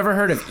 Well, okay. have you ever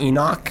heard of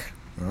Enoch?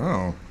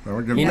 Oh, that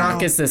would give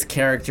Enoch is this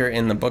character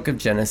in the book of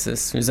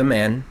Genesis who's a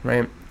man,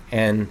 right?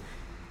 And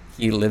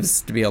he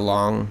lives to be a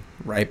long,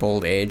 ripe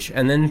old age.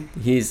 And then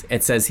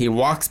it says he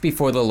walks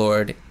before the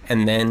Lord,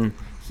 and then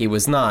he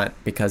was not,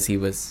 because he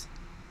was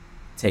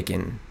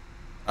taken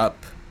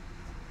up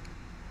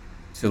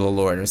to the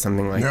Lord or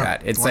something like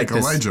that. It's like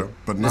Elijah,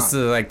 but not. This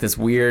is like this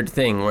weird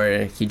thing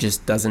where he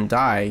just doesn't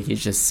die.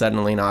 He's just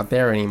suddenly not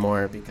there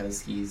anymore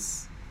because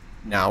he's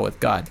now with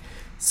God.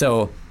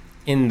 So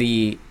in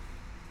the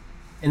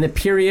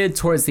period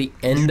towards the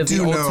end of the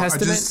Old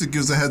Testament, just to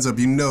give us a heads up,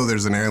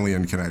 there's an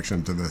alien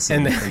connection to this.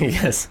 And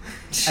yes,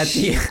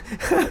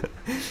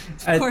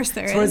 of course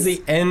there is. Towards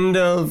the end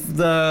of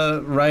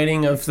the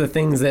writing of the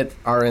things that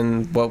are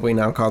in what we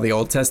now call the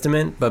Old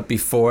Testament, but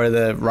before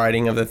the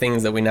writing of the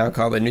things that we now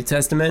call the New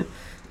Testament,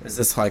 there's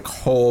this like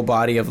whole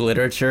body of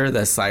literature,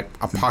 this like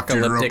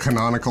apocalyptic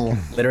canonical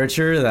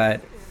literature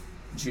that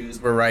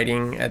Jews were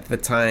writing at the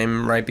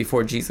time right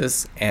before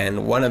Jesus,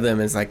 and one of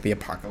them is like the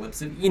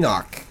Apocalypse of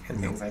Enoch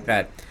and things like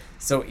that.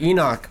 So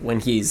Enoch,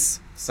 when he's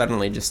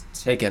suddenly just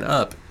taken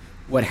up,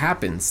 what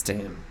happens to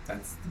him?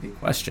 That's the big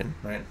question,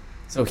 right?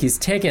 So he's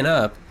taken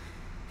up,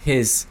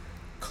 his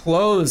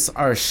clothes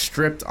are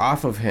stripped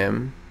off of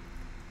him,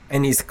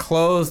 and he's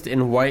clothed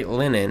in white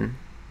linen,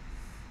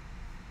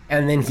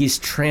 and then he's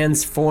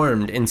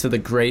transformed into the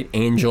great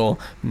angel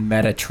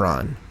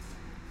Metatron.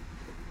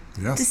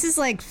 Yes. This is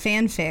like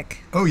fanfic.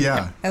 Oh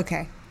yeah,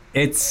 Okay.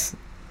 It's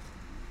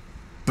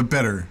but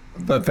better.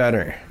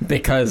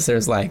 because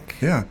there's like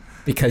Yeah.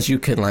 because you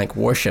can like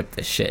worship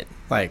this shit.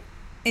 Like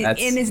And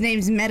his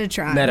name's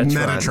Metatron.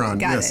 Metatron.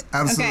 Got Yes, it.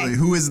 absolutely.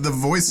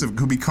 Okay.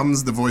 Who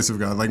becomes the voice of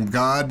God? Like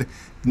God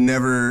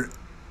never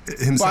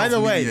himself. By the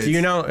way, mediates. do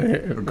you know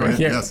Go ahead.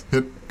 here, Yes.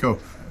 Go.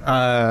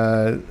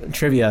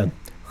 trivia,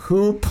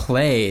 who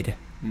played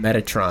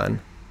Metatron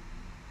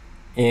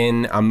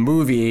in a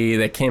movie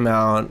that came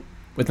out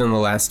within the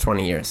last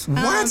 20 years?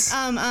 What?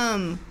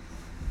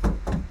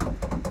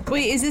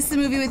 Wait, is this the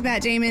movie with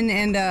Matt Damon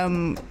and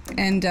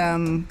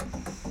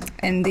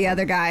the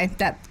other guy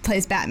that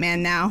plays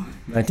Batman now?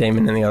 Matt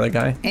Damon and the other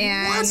guy?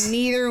 And What?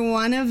 neither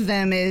one of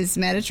them is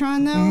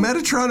Metatron, though.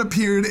 Metatron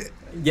appeared.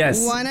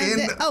 Yes. One of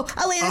in-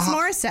 Alanis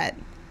Morissette.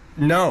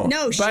 No.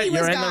 No, she but was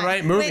you're God. in the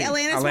right movie. Wait,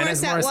 Alanis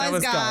Morissette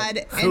was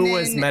God. Who and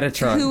was then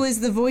Metatron? Who was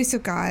the voice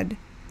of God?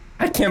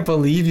 I can't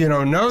believe you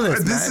don't know this.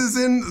 This Matt. is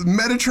in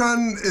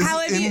Metatron How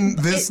have is in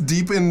this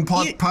deep in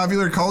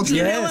popular culture. Do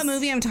you Yes. know what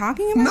movie I'm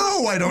talking about?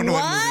 No, I don't know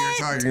what movie you're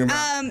talking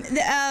about.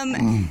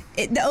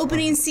 The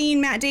opening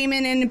scene, Matt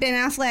Damon and Ben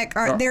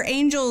Affleck they're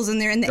angels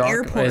and they're in the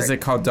airport. Is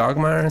it called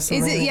Dogma or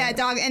something? Is it? Yeah,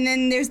 dog. And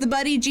then there's the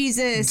buddy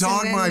Jesus. and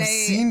Dogma, then I've they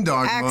seen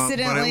Dogma, but it was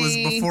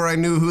accidentally- before I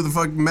knew who the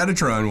fuck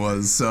Metatron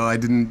was, so I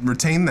didn't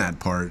retain that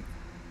part.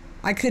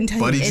 I couldn't tell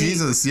Buddy you.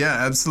 Jesus, yeah,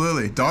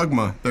 absolutely.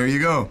 Dogma, there you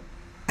go.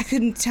 I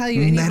couldn't tell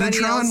you anybody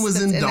Metatron else was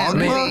that's in that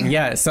Dogma? movie.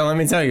 Yeah, so let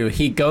me tell you,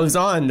 he goes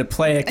on to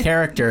play a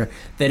character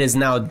that is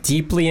now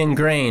deeply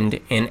ingrained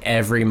in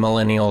every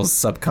millennial's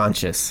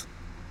subconscious.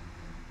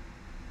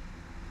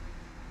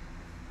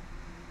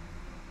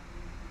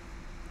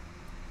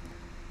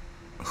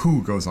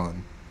 Who goes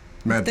on?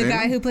 Matt The Damon?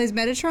 guy who plays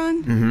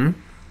Metatron. Mm-hmm.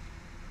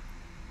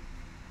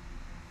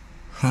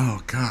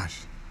 Oh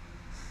gosh.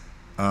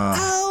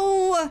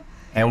 Oh,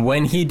 And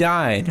when he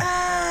died,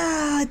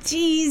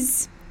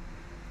 jeez.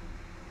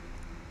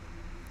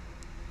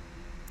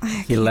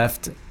 he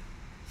left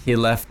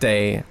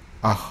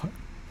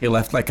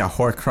like a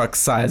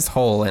Horcrux-sized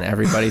hole in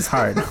everybody's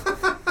heart.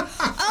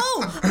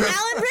 Oh,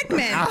 Alan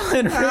Rickman.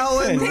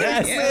 Alan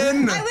yes.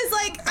 Rickman. I was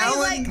like,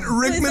 Alan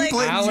Rickman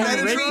played Alan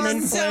Metatron.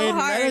 Rickman so played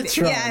hard.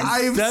 Metatron. Yes.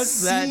 I've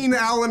Does that- seen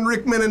Alan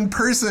Rickman in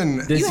person.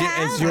 Is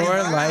have? your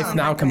Wow. life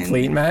now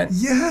complete, Matt?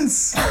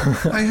 Yes.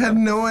 I had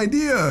no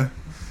idea.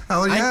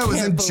 Oh, yeah, I was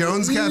in can't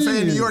Jones Cafe in New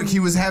believe- York. He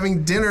was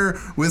having dinner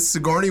with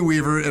Sigourney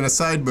Weaver in a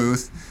side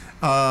booth.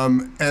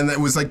 And it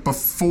was like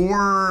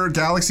before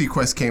Galaxy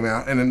Quest came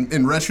out. And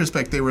in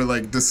retrospect, they were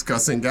like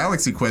discussing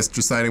Galaxy Quest,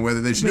 deciding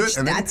whether they should do Which, it.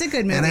 And that's a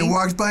good And I movie.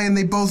 walked by and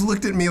they both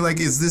looked at me like,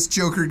 is this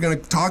Joker going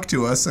to talk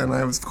to us? And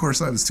I was, of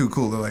course, I was too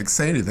cool to like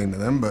say anything to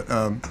them.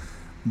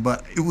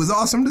 But it was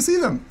awesome to see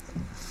them.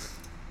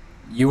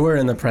 You were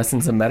in the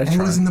presence of I was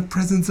Metatron. in the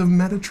presence of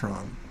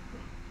Metatron.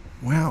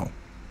 Wow.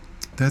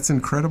 That's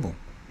incredible.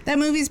 That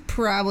movie's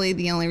probably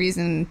the only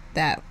reason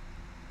that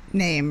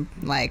name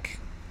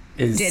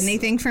did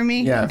anything for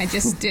me. Yeah. I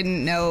just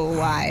didn't know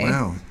why.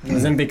 Wow. It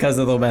wasn't because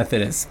of the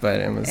Methodists, but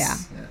it was. Yeah.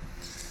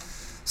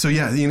 So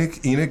yeah,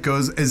 Enoch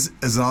goes is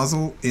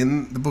Azazel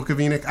in the Book of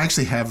Enoch. I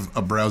actually have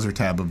a browser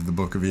tab of the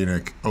Book of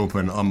Enoch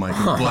open on my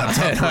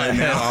laptop right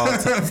now.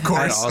 Of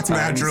course,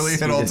 naturally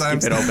at all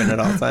times. Keep it open at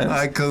all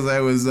times. Because I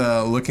was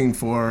looking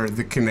for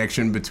the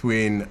connection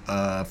between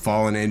a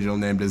fallen angel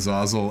named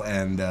Azazel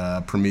and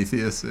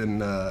Prometheus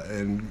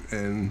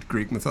in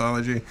Greek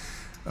mythology,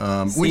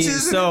 which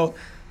is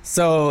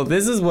So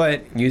this is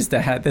what used to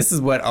happen. This is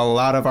what a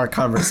lot of our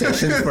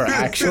conversations were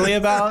actually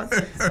about.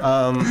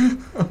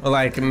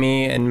 Like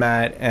me and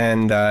Matt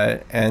and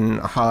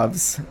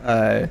Hobbs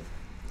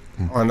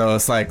on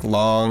those like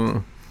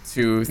long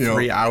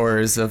 2-3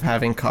 hours of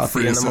having coffee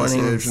free in the morning.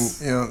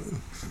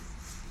 association.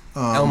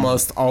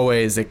 Almost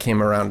always it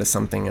came around to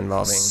something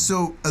involving.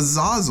 So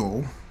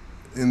Azazel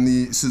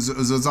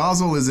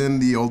Azazel is in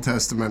the Old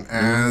Testament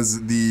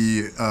as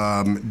the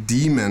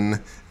demon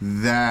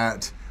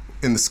that.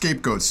 In the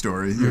scapegoat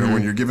story, you know,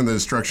 when you're given the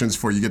instructions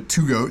for, you get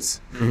 2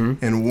 goats,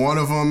 and one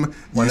of them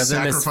you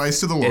sacrifice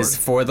to the Lord. Is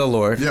for the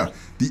Lord. Yeah.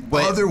 The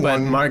other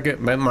one.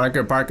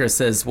 Margaret Barker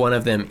says one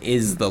of them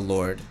is the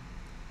Lord.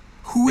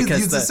 Who is?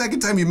 because It's the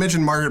second time you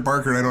mentioned Margaret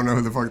Barker, and I don't know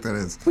who the fuck that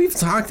is. We've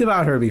talked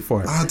about her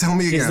before. Tell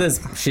me again.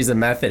 She's a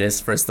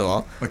Methodist, first of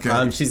all.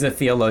 Okay. She's a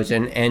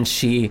theologian, and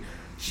she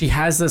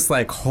has this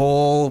like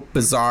whole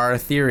bizarre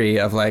theory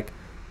of like,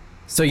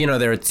 so you know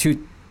there are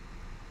 2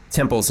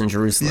 temples in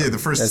Jerusalem. Yeah, the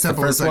first There's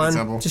temple, the the first second one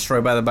temple.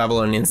 destroyed by the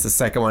Babylonians, the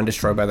second one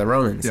destroyed by the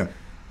Romans. Yeah.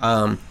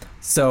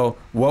 So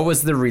what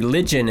was the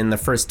religion in the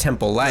first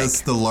temple like?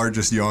 That's the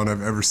largest yawn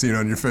I've ever seen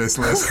on your face,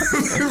 Liz.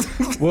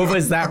 What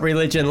was that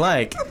religion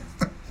like?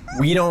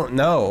 We don't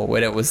know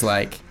what it was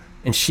like.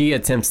 and she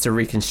attempts to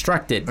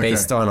reconstruct it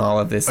based on all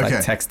of this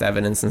like text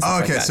evidence and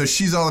stuff like that. So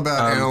she's all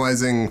about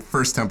analyzing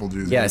First Temple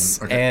Judaism. Yes,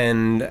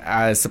 and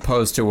as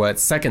opposed to what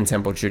Second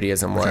Temple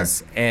Judaism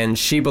was. And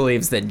she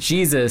believes that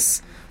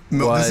Jesus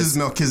this is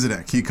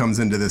Melchizedek. He comes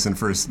into this in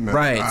first.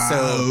 Right.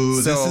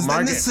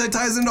 This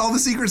ties into all the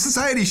secret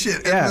society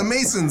shit and the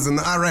Masons and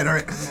all right.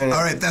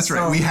 That's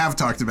right. We have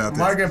talked about this.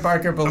 Margaret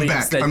Barker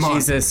believes that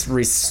Jesus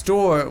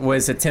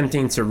was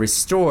attempting to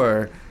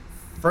restore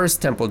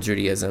First Temple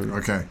Judaism.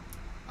 Okay.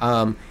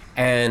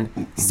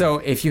 And so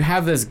if you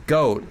have this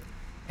goat,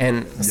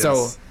 and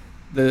so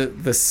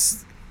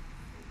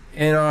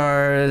in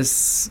our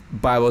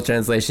Bible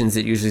translations,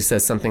 it usually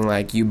says something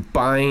like you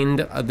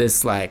bind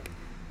this like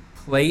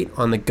plate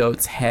on the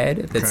goat's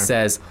head that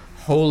says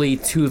 "Holy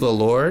to the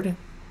Lord,"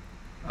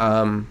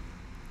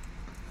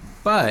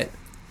 but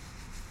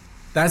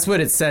that's what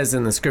it says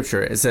in the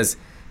scripture. It says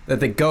that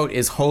the goat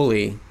is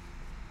holy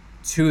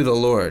to the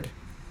Lord,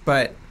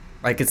 but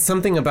like it's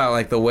something about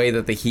like the way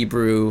that the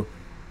Hebrew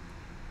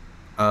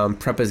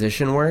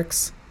preposition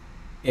works.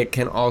 It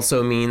can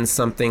also mean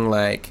something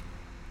like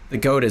the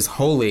goat is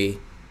holy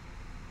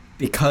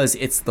because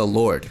it's the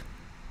Lord.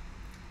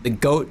 The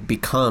goat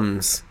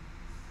becomes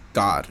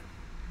God.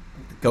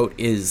 The goat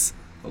is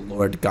the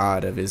Lord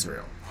God of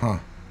Israel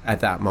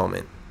at that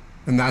moment.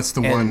 And that's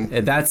the one.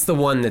 That's the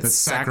one that's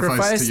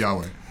sacrificed to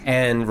Yahweh.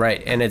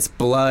 And its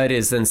blood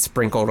is then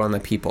sprinkled on the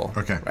people.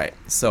 Okay. Right.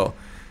 So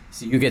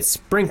you get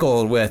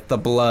sprinkled with the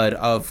blood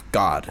of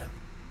God.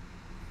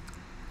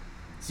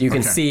 So you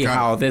can see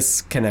how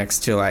this connects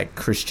to like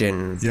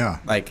Christian. Yeah.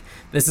 Like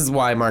this is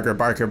why Margaret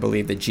Barker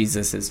believed that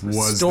Jesus is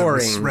restoring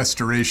was the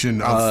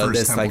restoration of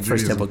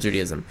First Temple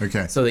Judaism.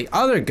 Okay. So the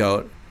other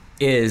goat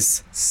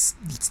is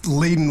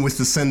laden with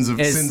the sins of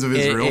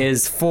Israel. It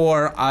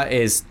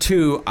is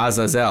to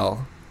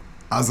Azazel.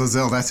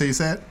 Azazel. That's how you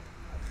say it.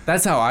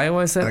 That's how I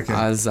always said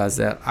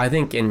Azazel. I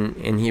think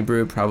in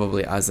Hebrew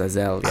probably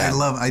Azazel.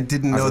 Yeah. I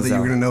didn't know that you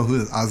were going to know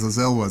who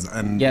Azazel was,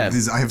 and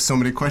I have so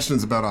many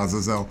questions about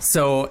Azazel.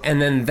 So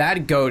and then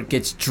that goat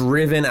gets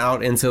driven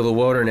out into the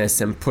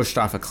wilderness and pushed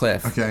off a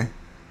cliff. Okay.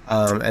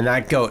 And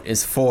that goat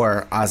is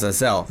for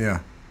Azazel. Yeah.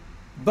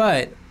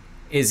 But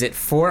is it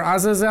for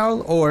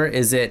Azazel, or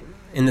is it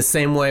in the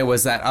same way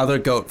was that other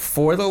goat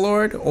for the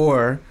Lord,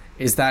 or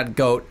is that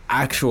goat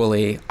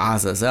actually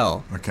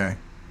Azazel? Okay.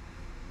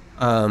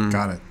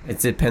 Got it. It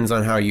depends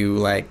on how you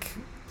like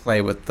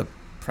play with the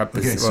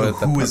preposition. Okay,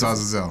 so who is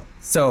Azazel?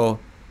 So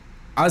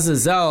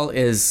Azazel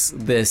is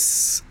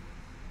this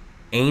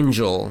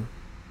angel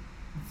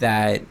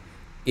that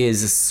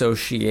is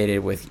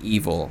associated with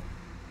evil.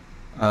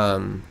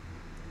 And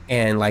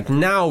like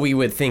now we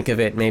would think of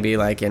it maybe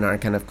like in our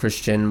kind of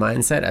Christian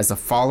mindset as a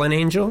fallen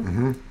angel.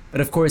 Mm-hmm.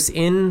 But of course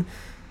in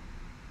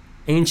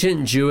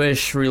ancient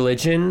Jewish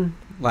religion,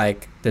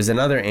 like there's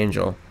another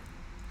angel,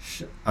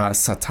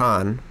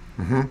 Satan,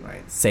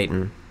 right?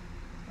 Satan.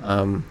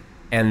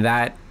 And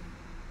that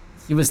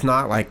he was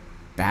not like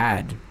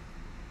bad.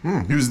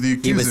 He was the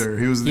accuser.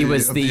 He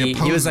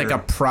was like a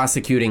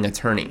prosecuting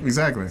attorney.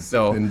 Exactly.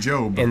 So in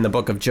Job, in the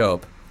book of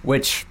Job,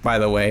 which by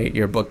the way,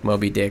 your book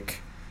Moby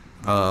Dick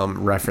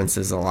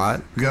references a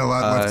lot. We got a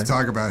lot left to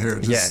talk about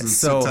here.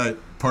 So tight.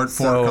 Part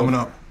 4 coming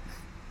up.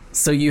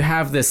 So you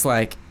have this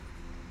like.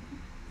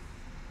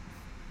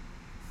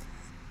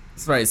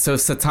 Right, so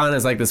Satan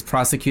is like this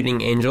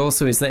prosecuting angel.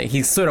 So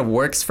he sort of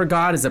works for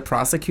God as a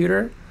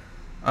prosecutor.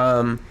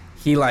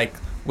 He like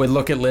would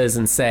look at Liz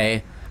and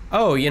say,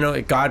 "Oh,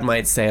 God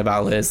might say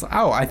about Liz,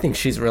 oh, I think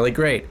she's really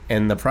great."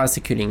 And the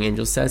prosecuting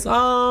angel says,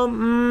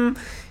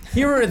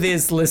 here are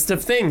this list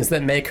of things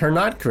that make her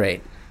not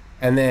great.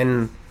 And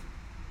then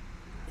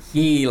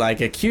he like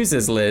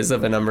accuses Liz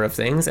of a number of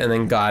things, and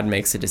then God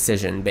makes a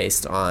decision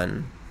based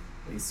on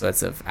these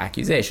sorts of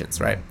accusations,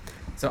 right?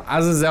 So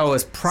Azazel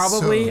was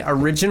probably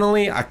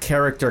originally a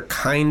character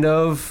kind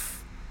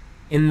of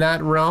in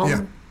that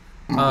realm.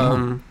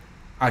 Yeah.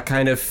 A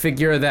kind of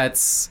figure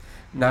that's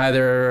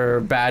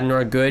neither bad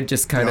nor good,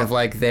 just kind of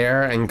like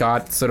there, and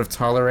God sort of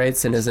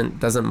tolerates and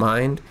doesn't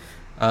mind.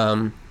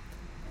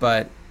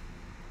 But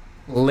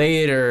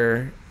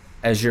later,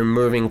 as you're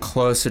moving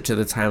closer to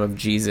the time of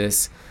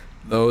Jesus,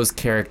 those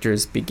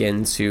characters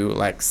begin to,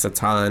 like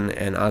Satan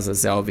and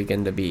Azazel,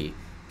 begin to be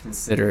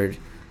considered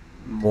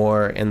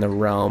more in the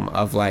realm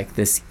of like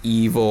this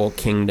evil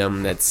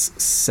kingdom that's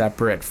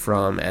separate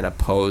from and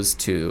opposed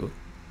to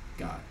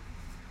God.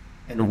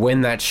 And when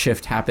that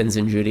shift happens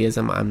in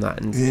Judaism, I'm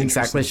not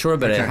exactly sure,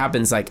 but it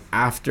happens like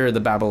after the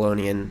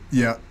Babylonian.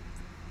 Yeah.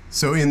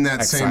 So in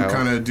that exile. Same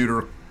kind of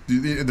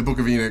the Book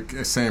of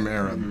Enoch, same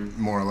era,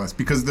 more or less,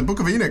 because the Book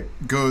of Enoch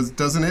goes,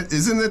 doesn't it?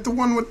 Isn't it the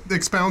one that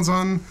expounds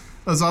on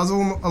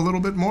Azazel a little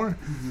bit more?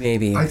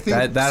 Maybe. I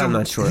think that I'm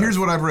not sure. Here's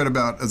what I've read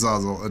about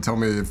Azazel. Tell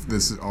me if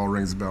this all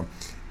rings a bell.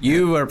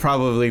 You are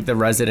probably the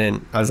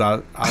resident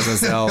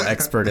Azazel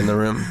expert in the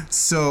room.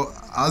 So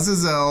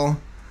Azazel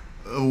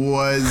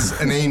was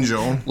an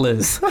angel,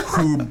 Liz,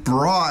 who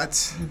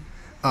brought,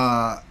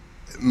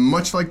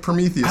 much like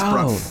Prometheus,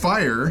 brought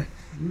fire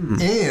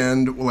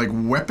and like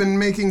weapon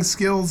making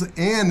skills,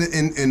 and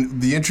in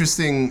the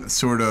interesting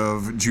sort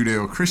of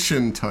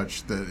Judeo-Christian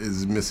touch that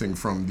is missing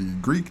from the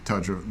Greek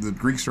touch of the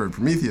Greek story of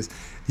Prometheus.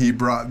 He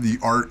brought the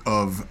art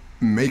of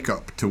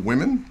makeup to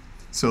women.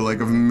 So like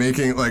of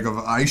making like of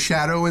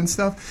eyeshadow and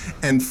stuff.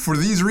 And for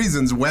these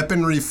reasons,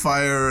 weaponry,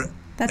 fire,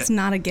 that's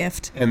not a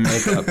gift. And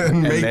makeup.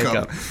 and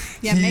makeup.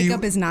 Yeah,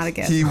 makeup is not a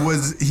gift. He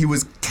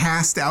was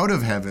cast out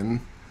of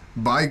heaven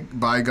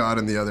by God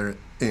and the other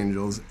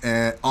angels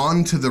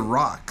onto the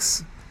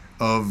rocks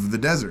of the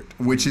desert,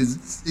 which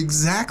is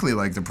exactly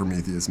like the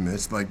Prometheus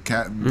myth. Like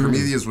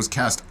Prometheus was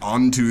cast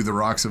onto the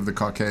rocks of the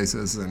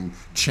Caucasus and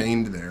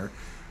chained there.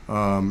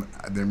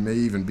 There may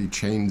even be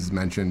chains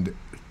mentioned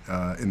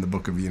in the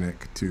Book of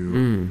Enoch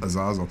to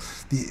Azazel.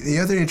 The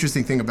other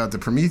interesting thing about the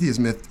Prometheus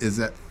myth is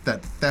that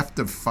theft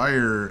of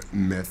fire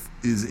myth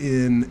is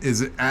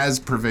as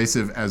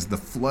pervasive as the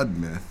flood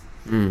myth,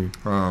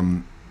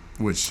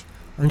 which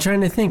I'm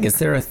trying to think. Is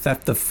there a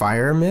theft of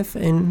fire myth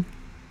in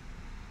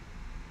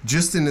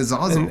just in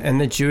Azazel and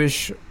the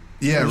Jewish?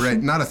 Yeah,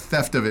 right. Not a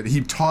theft of it.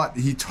 He taught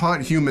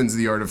humans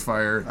the art of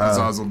fire.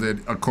 Azazel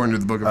did, according to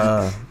the Book of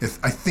Enoch.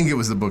 I think it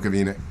was the Book of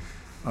Enoch.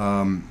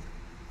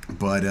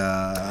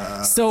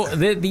 So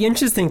the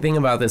interesting thing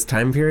about this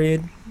time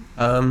period,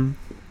 in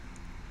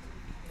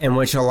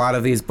which a lot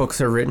of these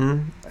books are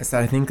written, is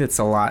that I think it's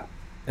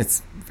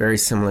very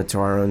similar to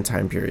our own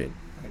time period.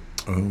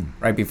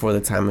 Right before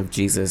the time of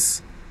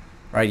Jesus,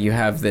 right? You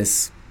have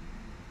this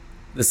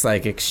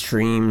like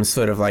extreme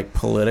sort of like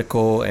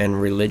political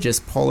and religious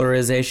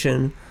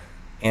polarization,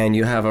 and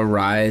you have a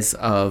rise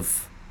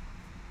of,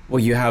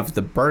 you have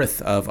the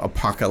birth of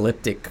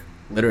apocalyptic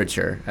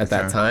literature at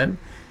that time.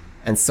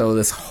 And so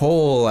this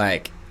whole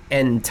like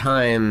end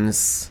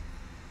times,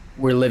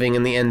 we're living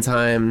in the end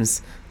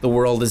times, the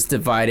world is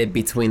divided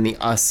between the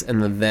us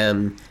and the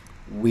them.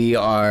 We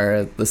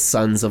are the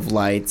sons of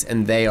light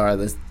and they are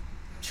the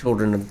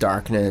children of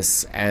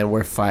darkness, and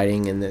we're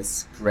fighting in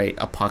this great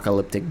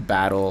apocalyptic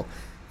battle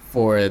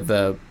for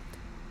the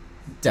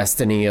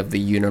destiny of the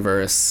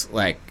universe.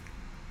 Like,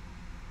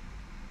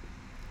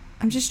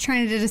 I'm just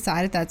trying to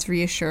decide if that's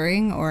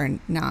reassuring or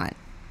not.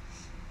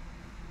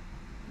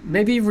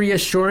 Maybe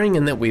reassuring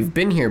in that we've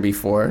been here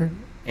before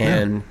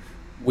and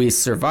we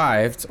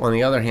survived. On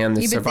the other hand,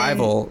 the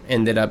survival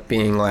ended up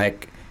being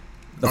like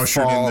the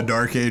fall in the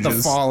Dark Ages,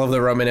 the fall of the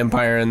Roman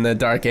Empire in the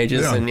Dark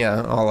Ages, and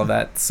all of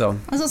that. So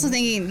I was also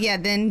thinking,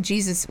 then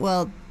Jesus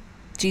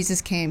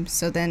came.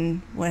 So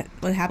then what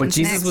happened? But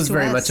Jesus was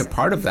very much a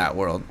part of that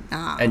world,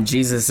 and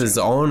Jesus's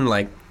own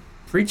like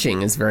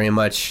preaching is very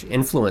much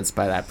influenced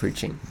by that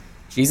preaching.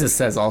 Jesus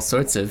says all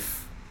sorts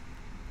of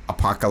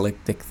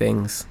apocalyptic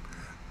things.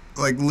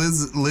 Like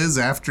Liz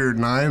after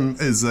 9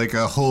 is like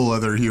a whole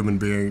other human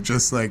being.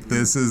 Just like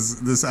this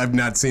I've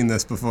not seen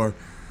this before.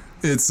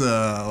 It's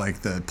like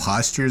the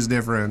posture's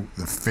different,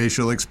 the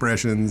facial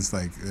expressions,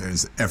 like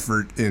there's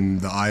effort in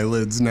the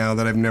eyelids now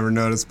that I've never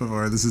noticed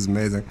before. This is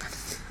amazing.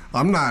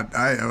 I'm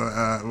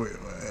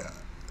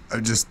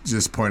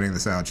just pointing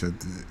this out to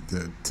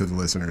the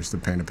listeners to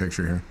paint a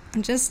picture here.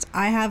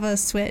 I have a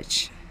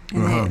switch.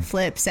 And it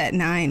flips at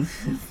 9.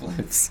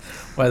 Flips.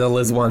 Whether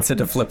Liz wants it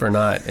to flip or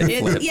not,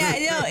 it flips. Yeah,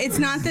 no, it's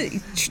not that.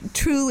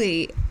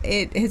 Truly,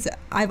 it has.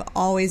 I've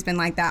always been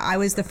like that. I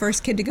was the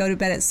first kid to go to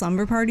bed at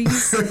slumber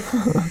parties,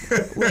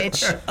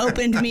 which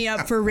opened me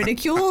up for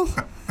ridicule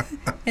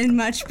and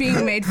much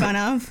being made fun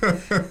of.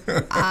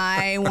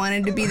 I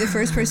wanted to be the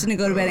first person to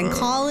go to bed in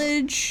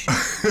college.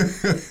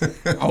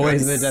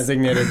 Always the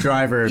designated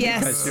driver.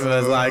 Yes. Because she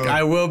was like,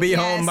 I will be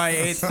home by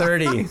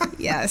 8:30.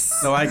 Yes.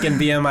 So I can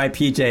be in my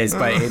PJs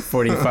by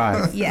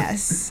 8:45.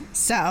 Yes.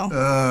 So.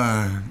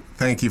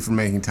 Thank you for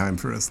making time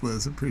for us,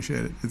 Liz.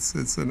 Appreciate it.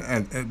 It's an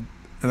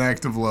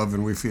act of love,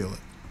 and we feel it.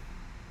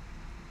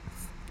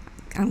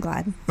 I'm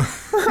glad.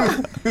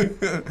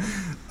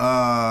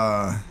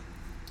 I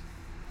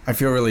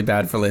feel really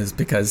bad for Liz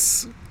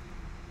because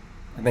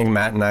I think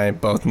Matt and I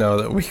both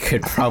know that we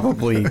could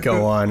probably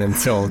go on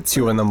until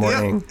 2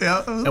 a.m.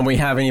 Yeah. And we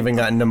haven't even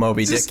gotten to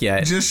Moby Dick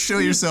yet. Just show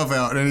yourself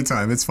out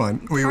anytime. It's fun.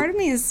 Part of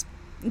me is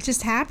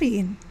just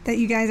happy that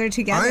you guys are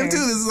together. I am too.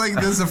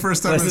 This is the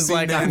first time This I've is seen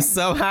like, Dan. I'm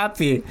so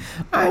happy.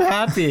 I'm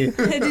happy.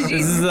 This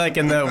is like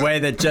in the way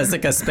that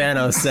Jessica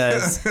Spano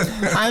says,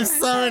 I'm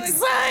so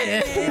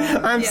excited.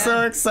 I'm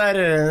so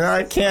excited. And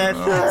I can't.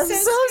 I'm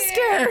so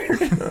scared.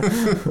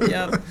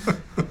 Yep.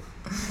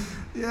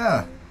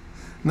 Yeah.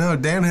 No,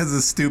 Dan has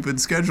a stupid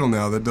schedule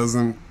now that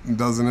doesn't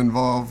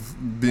involve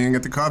being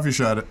at the coffee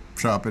shop at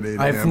 8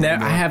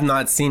 a.m. I have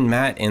not seen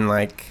Matt in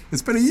like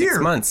it's been a year.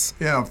 6 months.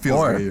 Yeah, it feels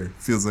like a year.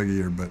 Feels like a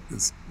year, but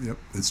it's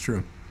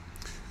true.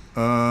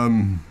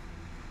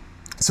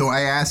 So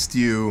I asked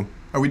you,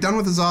 are we done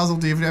with Azazel?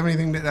 Do you have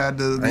anything to add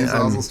to the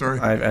Azazel story?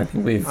 I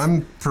think we've.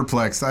 I'm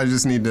perplexed. I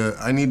need to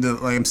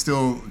like, I'm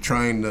still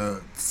trying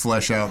to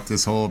flesh out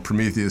this whole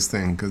Prometheus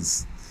thing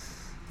because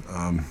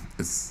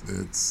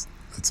it's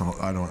all,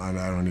 I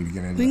don't need to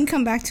get into. We can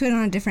come back to it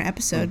on a different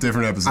episode.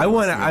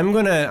 I'm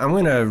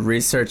gonna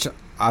research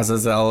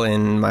Azazel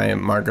in my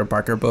Margaret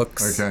Barker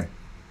books. Okay.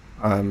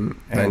 and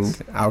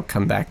Thanks. I'll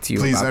come back to you.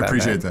 Please, about I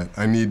appreciate that.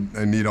 I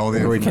need all the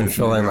information. We can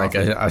fill in you're like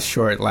offering. a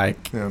short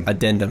Yeah.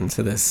 addendum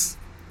to this.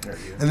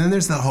 And then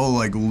there's the whole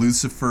like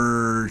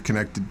Lucifer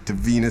connected to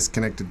Venus,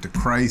 connected to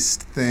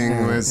Christ thing.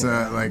 It's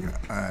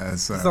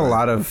There's a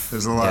lot of.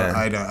 There's a lot. yeah.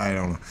 I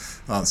don't know.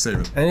 I'll save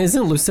it. And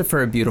isn't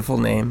Lucifer a beautiful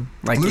name?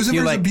 Like if Lucifer's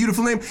you like a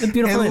beautiful name. a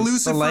beautiful and name. The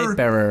Lucifer light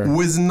bearer.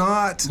 was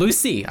not.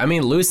 Lucy. I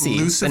mean Lucy.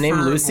 Lucifer, the name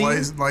Lucy.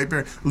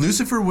 Lightbearer.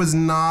 Lucifer was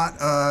not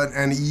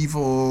an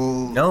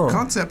evil No.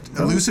 concept.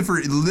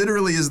 Lucifer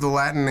literally is the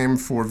Latin name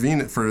for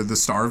Venus, for the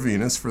star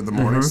Venus, for the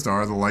morning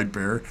star, the light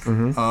bearer,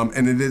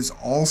 and it is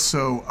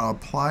also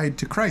applied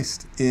to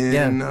Christ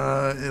in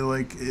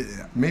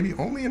maybe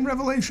only in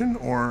Revelation,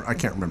 or I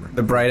can't remember.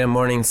 The bright and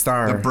morning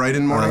star. The bright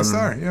and morning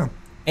star. Yeah.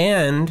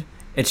 And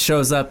it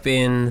shows up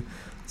in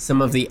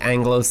some of the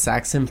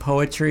Anglo-Saxon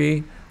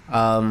poetry.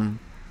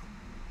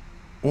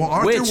 Well,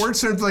 aren't Which there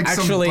words like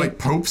actually- some like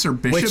popes or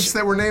bishops which-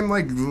 that were named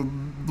like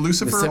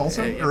Lucifer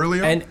also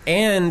earlier?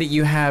 And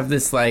you have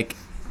this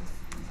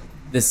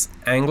this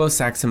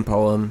Anglo-Saxon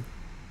poem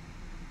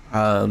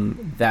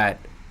that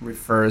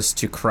refers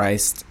to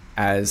Christ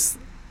as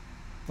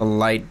the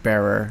light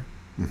bearer,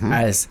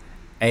 as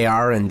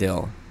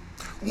Earendil.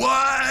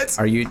 What?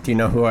 Do you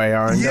know who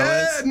Earendil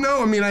Yeah, is?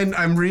 no, I mean,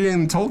 I'm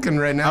reading Tolkien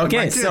right now. with my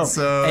Okay, kids,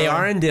 so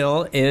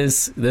Earendil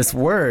is this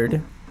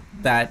word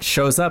that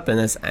shows up in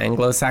this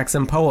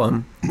Anglo-Saxon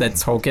poem that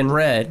Tolkien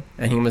read,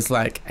 and he was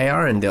like,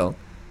 Earendil.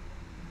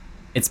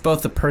 It's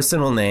both a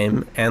personal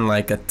name and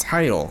like a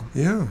title,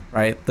 Yeah.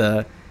 right?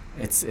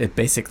 It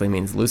basically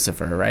means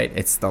Lucifer, right?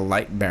 It's the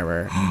light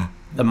bearer,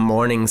 the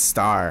morning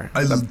star.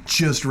 I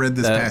just read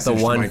this passage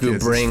the one to my who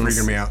kids. brings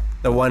It's freaking me out.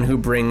 the one who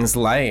brings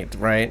light,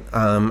 right?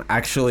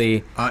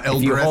 Actually,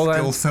 if you hold Eldreth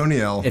on,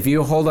 Gilthoniel. if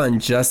you hold on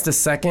just a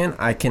second,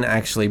 I can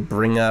actually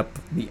bring up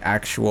the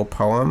actual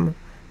poem,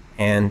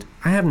 and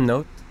I have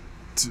notes.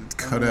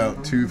 Cut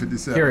out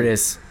 257. Here it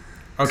is.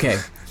 Okay,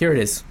 here it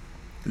is.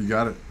 You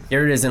got it.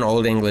 Here it is in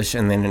Old English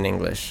and then in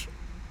English.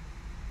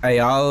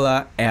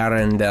 Eala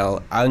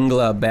Earendel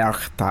Angla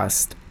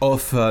Berchtast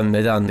offer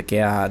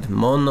Midandgard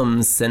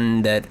Monum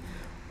sendet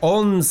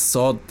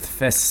Onsod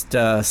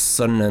festa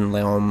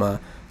Sonnenleoma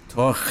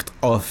Tocht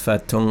offer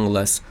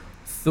Tungles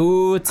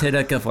Thu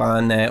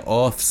Tidakavane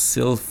of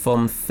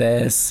Silfum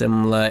The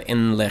Simla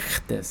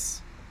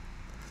Inlechtes.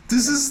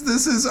 This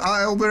is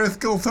Eldreth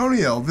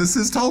Gilthoniel. This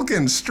is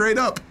Tolkien, straight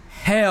up.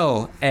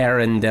 Hail,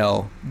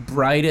 Earendel,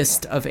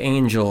 brightest of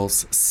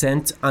angels,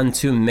 sent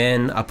unto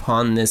men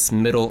upon this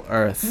middle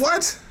earth.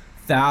 What?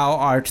 Thou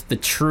art the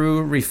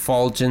true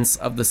refulgence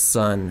of the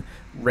sun,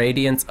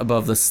 radiant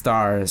above the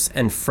stars,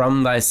 and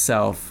from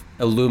thyself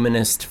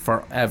illuminest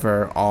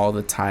forever all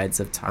the tides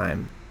of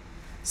time.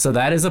 So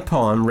that is a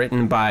poem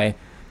written by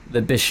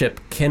the Bishop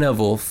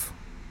Kennewulf,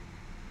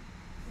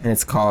 and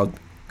it's called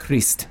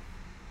Christ.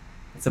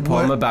 It's a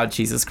poem What? about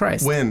Jesus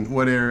Christ. When?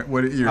 What years?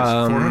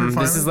 400?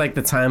 This is like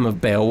the time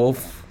of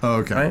Beowulf. Oh,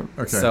 okay. Right?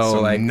 Okay.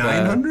 So, like,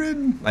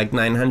 900? Like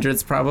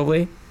 900s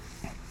probably.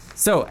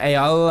 So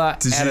Eala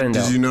Earendel.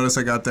 Did you notice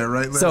I got that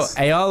right, Liz? So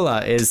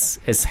Eala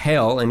is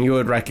hail, and you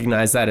would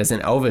recognize that as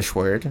an Elvish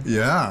word,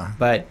 yeah.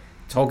 but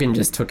Tolkien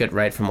just took it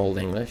right from Old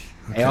English.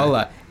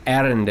 Eala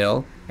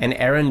Earendil, and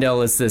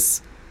Earendil is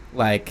this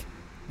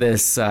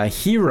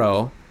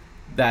hero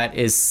that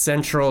is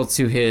central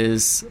to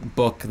his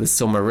book, The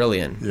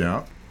Silmarillion.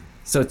 Yeah.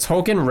 So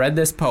Tolkien read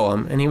this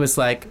poem, and he was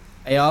like,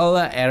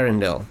 Eala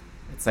Earendil.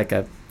 It's like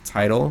a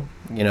title,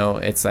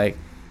 it's like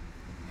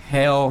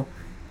hail,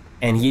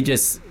 and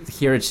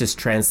here it's just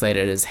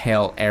translated as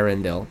hail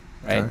Earendil,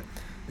 right?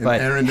 Okay.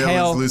 And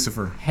Earendil is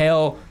Lucifer.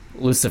 Hail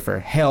Lucifer,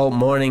 hail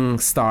morning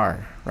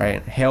star,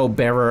 right? Hail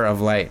bearer of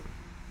light.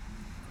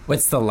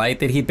 What's the light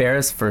that he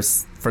bears for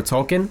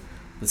Tolkien?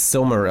 The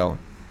Silmaril.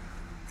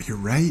 You're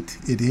right.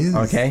 It is.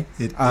 Okay.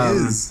 It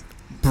is.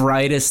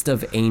 Brightest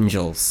of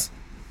angels,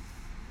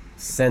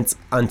 sent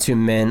unto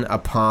men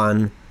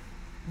upon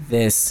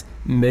this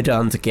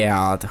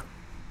Midgard,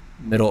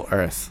 Middle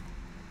Earth.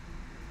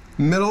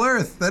 Middle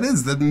Earth. That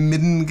is. The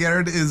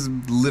Midgard is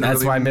literally.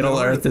 That's why Middle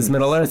Earth is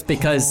Middle Earth,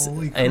 because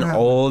Holy in crap.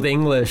 Old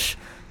English,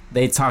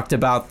 they talked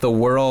about the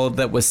world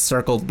that was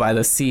circled by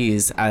the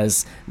seas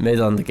as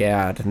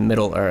Midgard,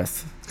 Middle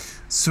Earth.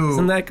 So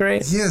Isn't that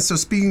great? Yeah. So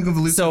speaking of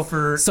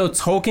Lucifer. So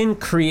Tolkien,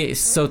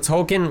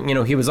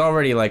 he was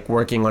already like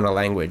working on a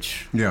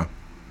language, Yeah.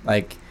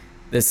 like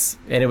this,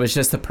 and it was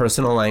just a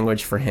personal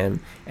language for him,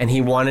 and he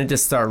wanted to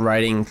start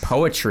writing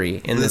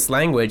poetry in this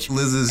language.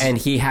 And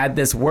he had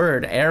this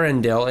word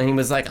Earendil, and he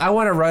was like, I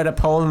want to write a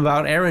poem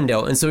about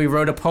Earendil, and so he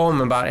wrote a poem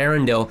about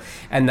Earendil,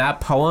 and that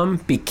poem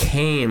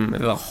became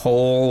the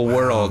whole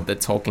world that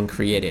Tolkien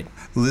created.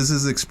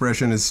 Liz's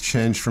expression has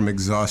changed from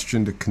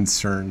exhaustion to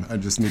concern. I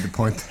just need to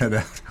point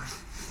that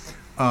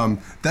out.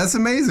 That's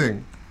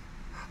amazing.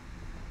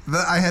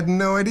 I had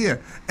no idea.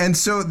 And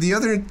so the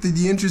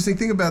interesting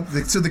thing about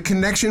the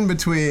connection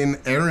between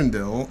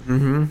Arendelle,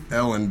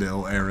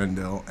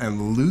 Arendelle,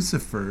 and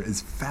Lucifer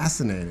is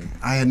fascinating.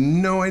 I had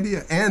no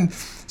idea. And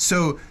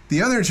so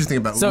the other interesting thing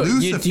about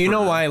Lucifer. Do you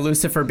know why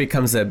Lucifer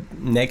becomes a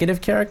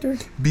negative character?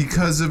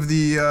 Because of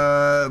the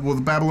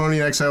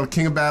Babylonian exile,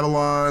 King of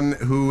Babylon,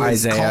 who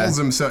calls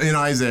himself in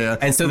Isaiah.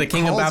 And so the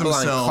King of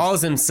Babylon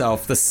calls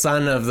himself the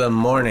son of the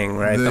morning,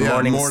 right? The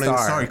morning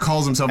star. He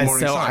calls himself and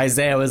morning star. And so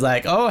Isaiah was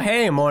like, "Oh,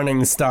 hey,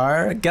 morning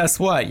star, guess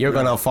what? You're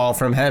going to fall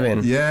from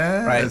heaven."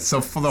 Yeah. Right. So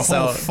for the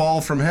whole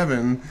fall from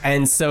heaven.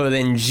 And so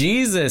then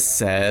Jesus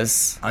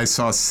says, I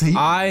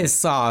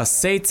saw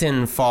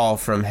Satan fall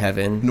from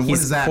heaven. Now, what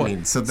does that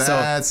mean? So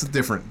that's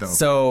different, though.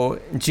 So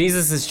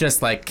Jesus is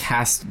just like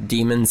cast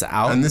demons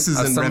out. And this is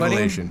in somebody.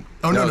 Revelation.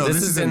 Oh, no,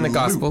 this is in the Luke.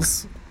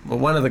 Gospels. Well,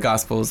 one of the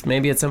Gospels.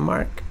 Maybe it's in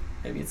Mark.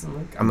 Maybe it's in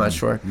Luke. I'm not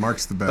sure.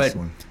 Mark's the best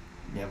one.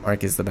 Yeah,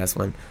 Mark is the best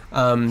one.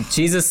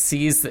 Jesus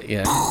sees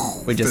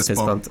we just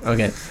fist bumped.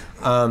 Okay.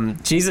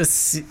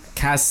 Jesus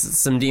casts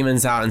some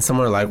demons out, and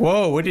someone were like,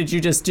 "Whoa, what did you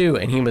just do?"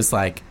 And he was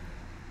like,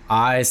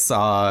 "I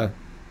saw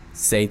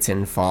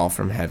Satan fall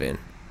from heaven."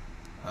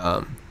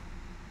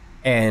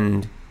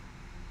 And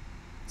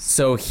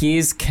so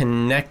he's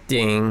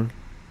connecting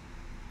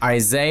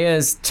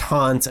Isaiah's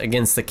taunt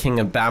against the king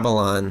of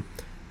Babylon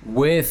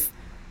with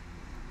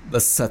the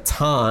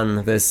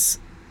Satan, this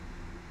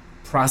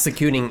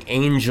prosecuting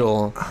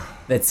angel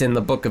that's in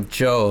the book of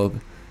Job.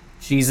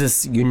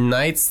 Jesus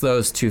unites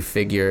those two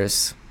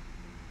figures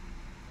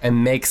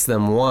and makes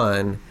them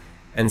one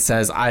and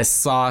says, "I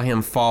saw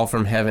him fall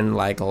from heaven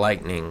like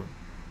lightning."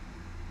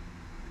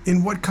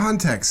 In what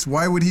context?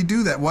 Why would he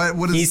do that?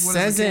 He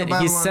says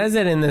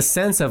it in the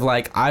sense of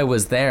like, I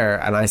was there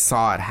and I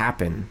saw it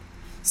happen.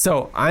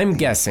 So I'm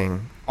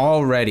guessing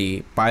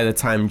already by the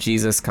time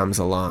Jesus comes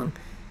along,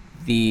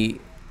 a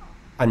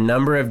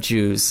number of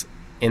Jews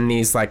in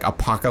these like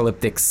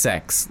apocalyptic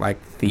sects,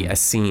 like the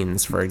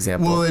Essenes, for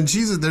example. Well, and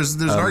Jesus, there's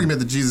an argument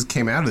that Jesus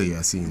came out of the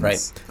Essenes.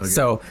 Right. Okay.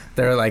 So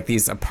there are like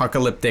these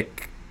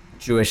apocalyptic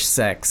Jewish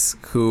sects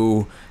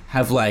who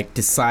have like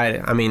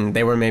decided, I mean,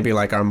 they were maybe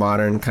like our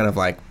modern kind of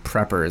like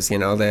preppers, you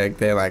know,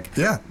 they like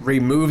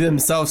remove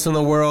themselves from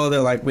the world.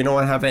 They're like, we don't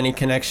want to have any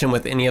connection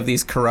with any of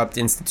these corrupt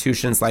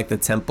institutions like the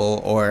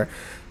temple or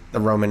the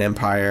Roman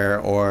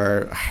Empire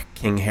or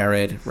King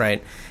Herod,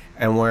 right?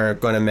 And we're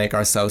going to make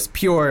ourselves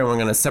pure and we're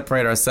going to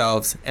separate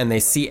ourselves. And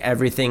they see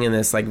everything in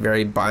this like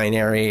very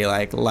binary,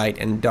 like light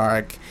and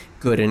dark,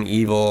 good and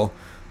evil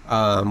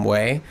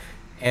way.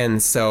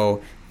 And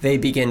so they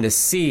begin to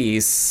see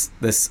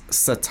this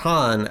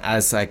Satan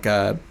as like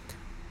a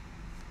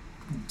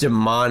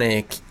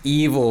demonic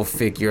evil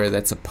figure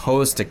that's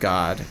opposed to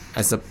God,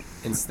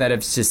 instead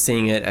of just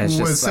seeing it as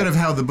instead of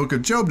how the book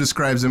of Job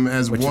describes him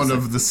as one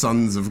of the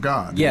sons of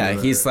God. Yeah,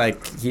 he's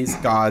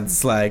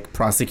God's like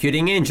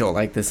prosecuting angel.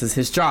 Like this is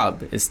his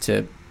job, is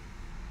to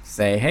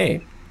say,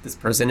 hey, this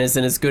person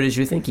isn't as good as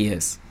you think he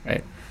is,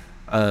 right?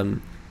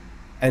 And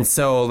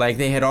so like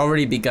they had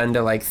already begun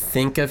to like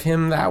think of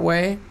him that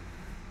way.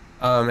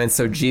 And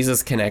so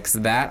Jesus connects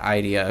that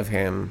idea of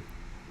him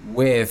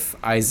with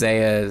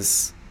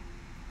Isaiah's,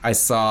 "I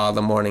saw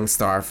the morning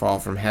star fall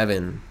from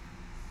heaven,"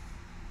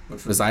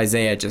 which was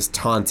Isaiah just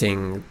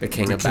taunting the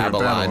king of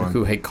Babylon,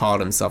 who had called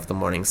himself the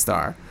morning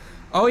star.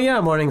 "Oh yeah,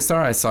 morning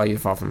star, I saw you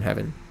fall from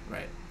heaven."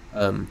 Right.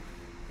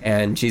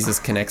 And Jesus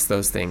connects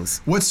those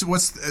things.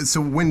 So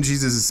when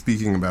Jesus is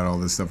speaking about all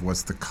this stuff,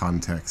 what's the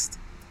context?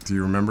 Do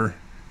you remember?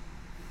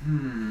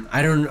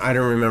 I don't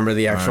remember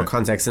the actual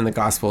context in the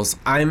Gospels.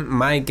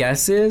 My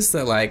guess is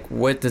that like,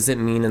 what does it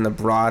mean in the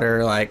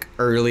broader like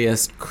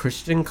earliest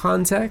Christian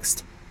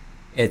context?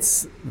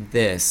 It's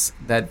this,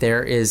 that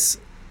there is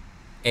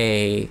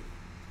a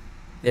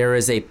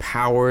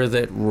power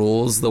that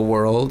rules the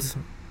world,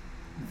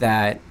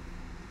 that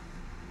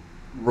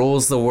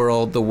rules the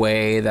world the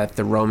way that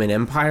the Roman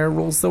Empire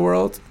rules the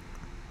world.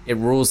 It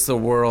rules the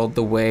world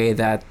the way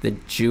that the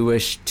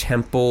Jewish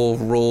temple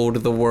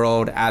ruled the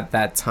world at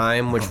that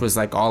time, which was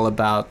like all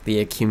about the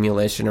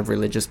accumulation of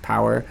religious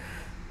power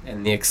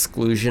and the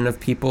exclusion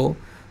of people,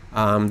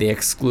 the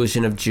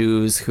exclusion of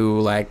Jews who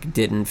like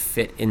didn't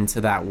fit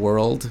into that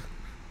world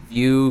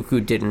view,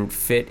 who didn't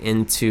fit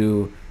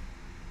into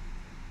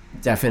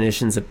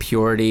definitions of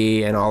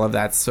purity and all of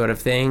that sort of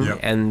thing. Yep.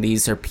 And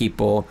these are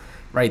people,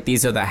 right?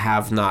 These are the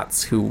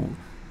have-nots who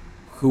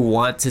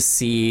want to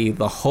see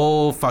the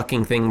whole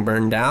fucking thing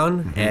burn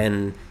down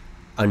and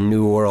a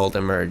new world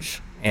emerge.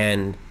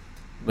 And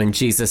when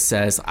Jesus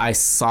says, I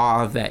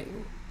saw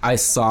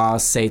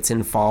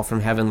Satan fall from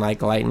heaven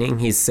like lightning,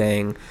 he's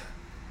saying,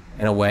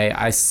 in a way,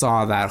 I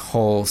saw that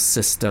whole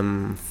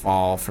system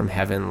fall from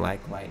heaven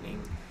like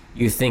lightning.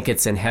 You think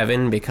it's in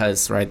heaven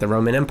because, right, the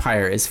Roman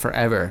Empire is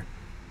forever.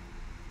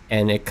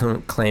 And it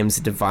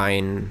claims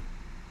divine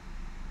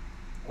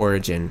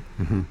origin.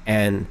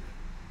 And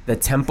the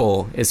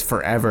temple is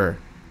forever,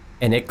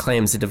 and it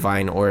claims a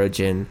divine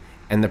origin.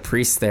 And the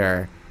priests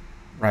there,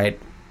 right,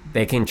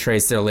 they can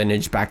trace their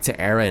lineage back to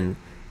Aaron,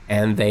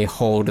 and they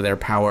hold their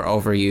power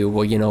over you.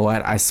 Well, you know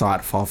what? I saw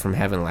it fall from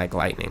heaven like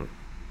lightning.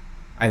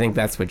 I think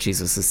that's what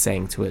Jesus is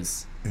saying to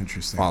his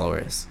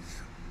followers.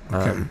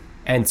 Okay.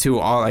 And to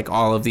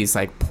all of these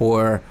like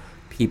poor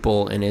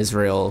people in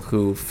Israel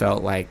who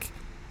felt like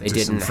they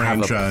didn't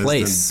have a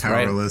place, and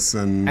powerless,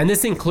 right? And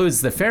this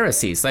includes the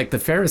Pharisees, like the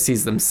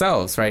Pharisees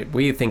themselves, right?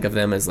 We think of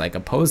them as like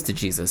opposed to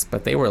Jesus,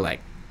 but they were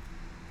like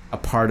a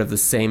part of the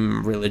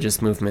same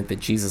religious movement that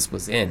Jesus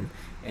was in.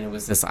 And it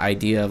was this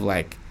idea of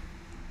like,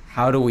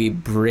 how do we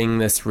bring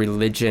this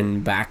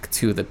religion back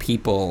to the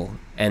people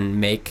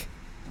and make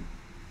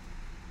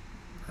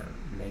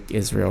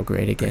Israel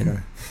great again? Okay.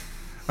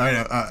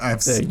 I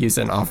use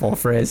an awful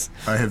phrase.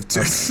 I have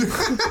just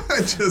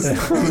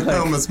I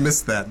almost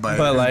missed that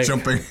by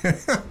jumping.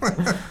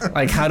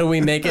 Like, how do we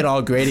make it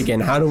all great again?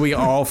 How do we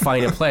all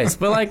find a place?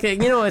 But like,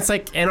 it's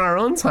like in our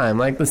own time,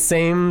 like the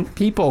same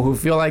people who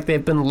feel like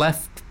they've been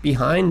left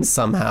behind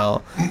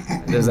somehow.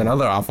 There's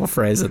another awful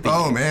phrase that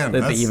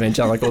the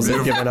evangelicals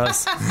have given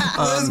us.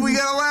 Liz, we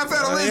gotta laugh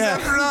at Liz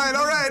after 9.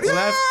 All right.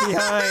 Left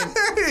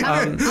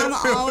behind. I'm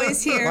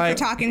always here for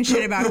talking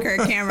shit about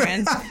Kirk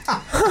Cameron.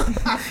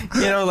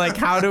 Like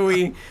how do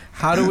we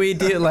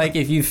do, like,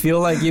 if you feel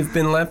like you've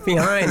been left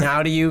behind,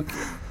 how do you,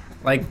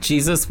 like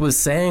Jesus was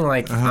saying,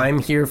 like, I'm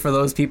here for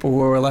those people who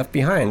were left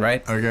behind,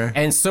 right? Okay.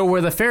 And so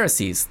were the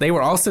Pharisees. They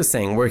were also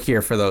saying, we're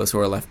here for those who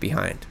are left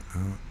behind.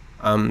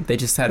 They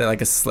just had it like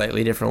a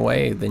slightly different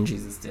way than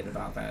Jesus did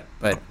about that.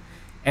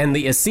 And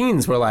the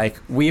Essenes were like,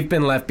 we've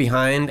been left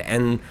behind,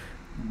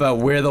 but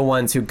we're the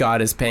ones who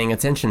God is paying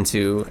attention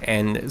to,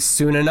 and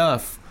soon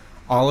enough,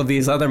 all of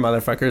these other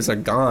motherfuckers are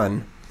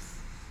gone.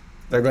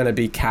 They're going to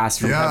be cast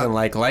from heaven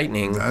like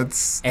lightning. That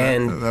was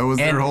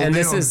their whole deal.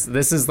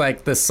 This is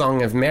like the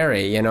Song of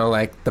Mary,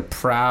 like the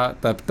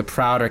proud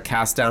are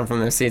cast down from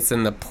their seats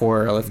and the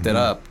poor are lifted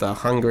up. The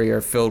hungry are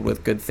filled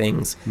with good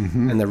things,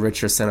 and the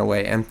rich are sent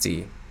away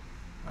empty.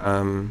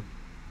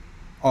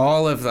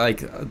 All of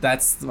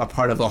that's a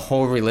part of the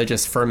whole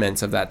religious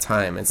ferment of that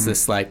time. It's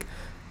this like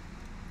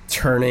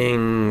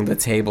turning the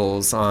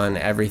tables on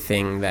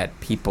everything that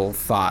people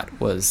thought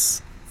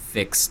was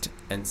fixed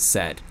and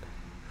set.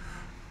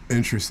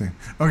 Interesting.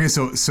 Okay,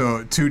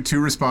 so two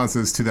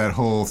responses to that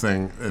whole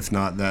thing, if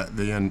not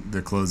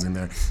the closing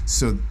there.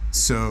 So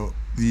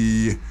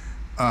the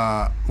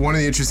one of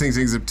the interesting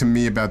things to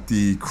me about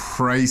the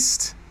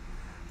Christ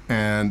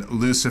and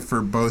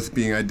Lucifer both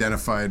being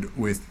identified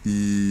with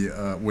the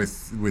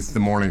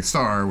morning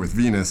star, with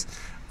Venus.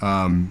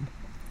 Are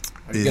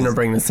you gonna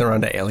bring this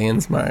around to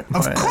aliens, Mark?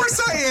 Of course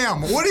I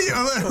am.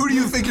 Who do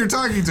you think you're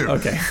talking to?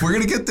 Okay, we're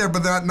gonna get there,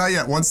 but not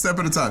yet. One step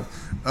at a time.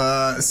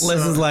 Liz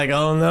is like,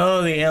 oh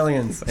no, the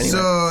aliens. Anyway.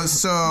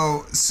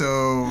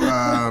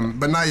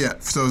 But not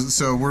yet. So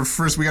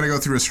we got to go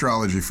through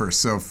astrology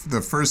first. So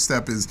the first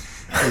step is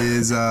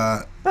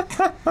so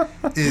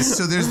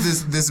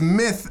there's this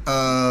myth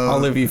of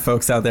all of you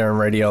folks out there in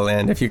Radio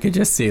Land, if you could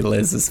just see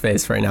Liz's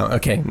face right now.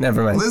 Okay,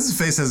 never mind. Liz's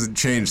face hasn't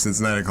changed since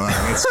 9 o'clock.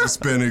 It's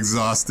just been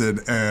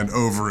exhausted and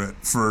over it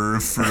for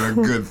a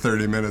good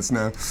 30 minutes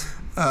now.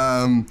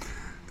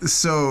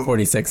 So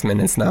 46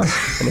 minutes now.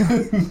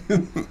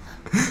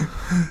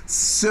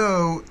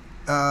 So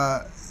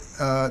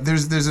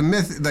there's a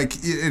myth,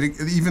 like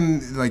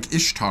even like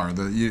Ishtar,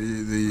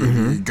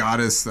 the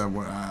goddess.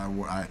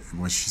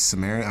 Was she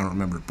Sumerian? I don't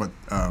remember, but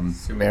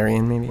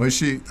Sumerian maybe. Was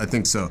she? I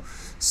think so.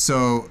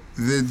 So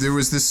there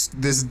was this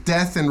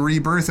death and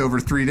rebirth over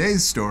 3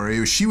 days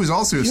story. She was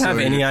also. Do you have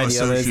any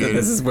idea, Liz, that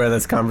this is where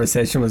this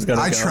conversation was going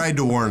to go? I tried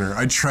to warn her.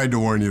 I tried to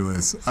warn you,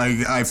 Liz.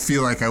 I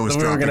feel like I was. So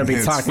we were going to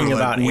be talking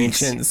about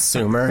weeks. ancient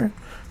Sumer.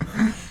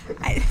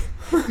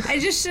 I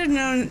just should have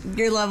known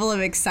your level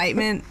of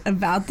excitement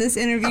about this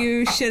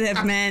interview should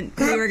have meant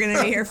we were going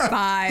to be here 5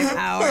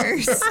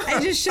 hours. I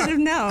just should have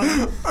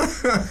known.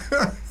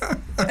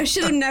 I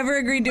should have never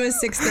agreed to a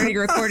 6:30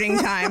 recording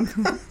time.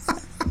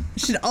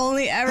 Should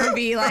only ever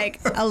be like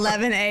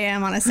 11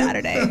 a.m. on a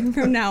Saturday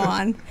from now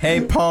on.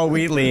 Hey, Paul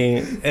Wheatley,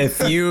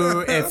 if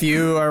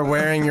you are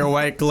wearing your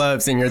white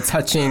gloves and you're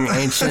touching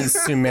ancient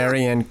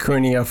Sumerian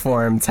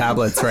cuneiform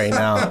tablets right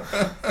now,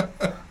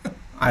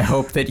 I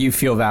hope that you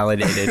feel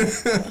validated.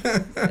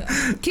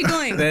 Keep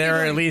going.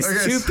 There are at least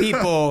 2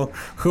 people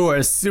who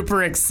are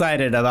super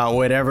excited about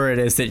whatever it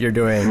is that you're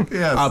doing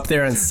up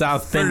there in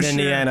South Bend,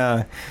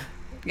 Indiana,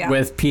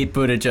 with Pete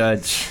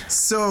Buttigieg.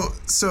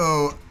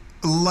 So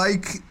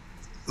like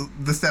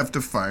the theft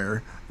of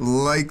fire,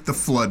 like the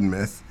flood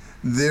myth,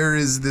 there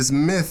is this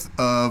myth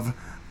of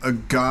a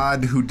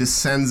god who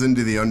descends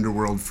into the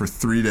underworld for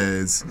 3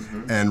 days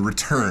and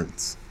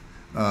returns.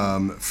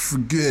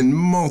 In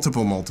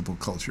multiple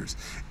cultures,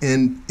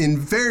 and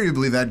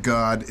invariably that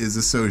god is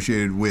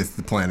associated with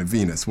the planet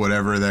Venus,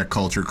 whatever that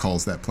culture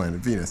calls that planet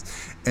Venus,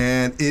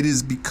 and it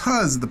is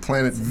because the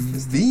planet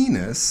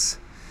Venus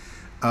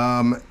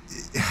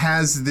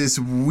has this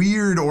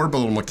weird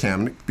orbital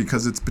mechanic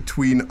because it's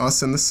between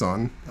us and the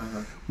sun,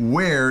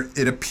 where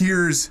it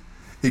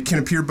can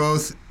appear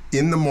both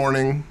in the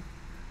morning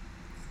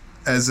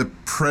as a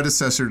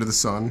predecessor to the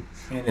sun,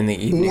 and in the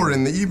evening. or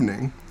in the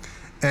evening.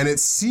 And it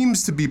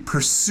seems to be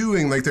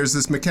pursuing, like there's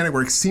this mechanic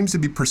where it seems to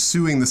be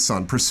pursuing the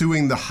sun,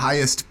 pursuing the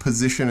highest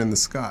position in the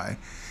sky.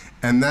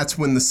 And that's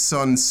when the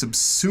sun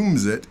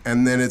subsumes it,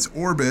 and then its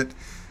orbit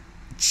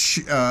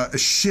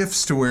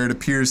shifts to where it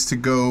appears to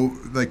go,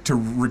 like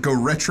go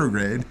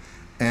retrograde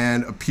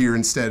and appear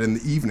instead in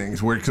the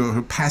evenings, where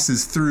it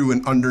passes through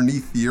and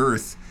underneath the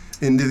earth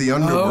into the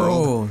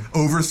underworld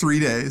over 3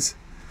 days.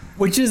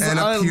 Which is an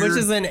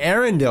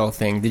Arendelle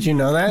thing. Did you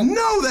know that?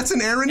 No, that's an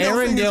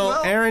Arendelle thing as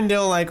well.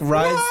 Arendelle like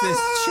rides this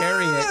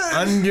chariot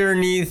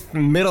underneath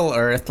Middle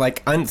Earth,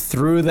 like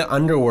through the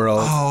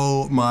underworld.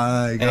 Oh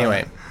my god.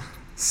 Anyway,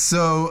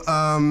 so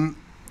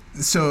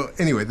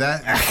anyway,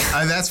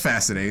 that's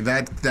fascinating.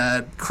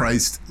 That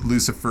Christ,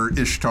 Lucifer,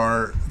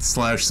 Ishtar /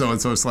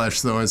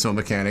 so-and-so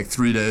mechanic,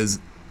 3 days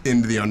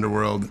into the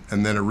underworld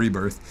and then a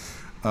rebirth.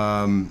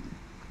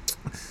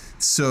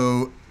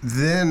 So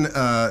then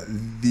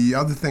the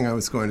other thing I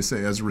was going to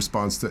say as a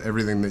response to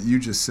everything that you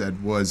just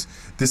said was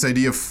this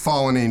idea of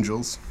fallen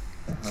angels.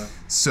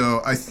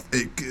 So I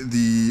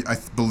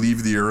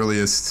believe the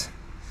earliest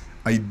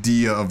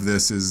idea of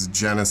this is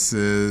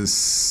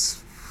Genesis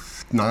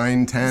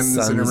 9, 10.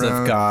 Sons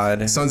of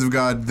God. Sons of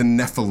God, the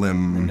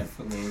Nephilim.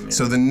 Yeah.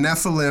 So the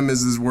Nephilim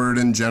is this word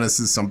in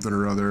Genesis something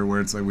or other where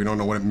it's like we don't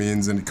know what it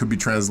means, and it could be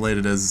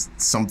translated as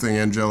something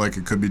angelic.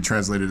 It could be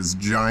translated as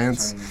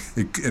giants.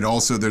 It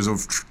also, there's a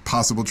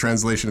possible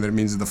translation that it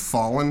means the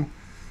fallen.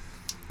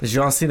 Did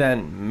you all see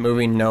that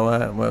movie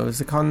Noah? What was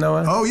it called,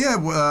 Noah? Oh, yeah.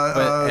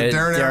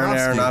 Darren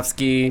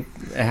Aronofsky.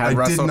 It had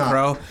Russell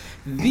Crowe.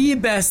 The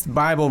best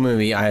Bible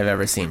movie I have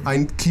ever seen.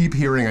 I keep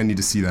hearing I need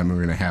to see that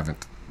movie, and I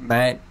haven't.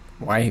 Matt,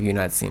 why have you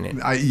not seen it?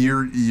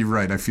 You're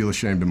right. I feel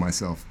ashamed of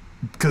myself.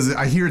 Because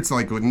I hear it's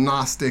like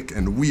Gnostic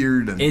and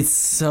weird. And it's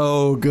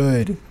so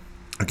good.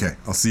 Okay,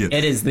 I'll see it.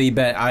 It is the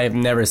best. I have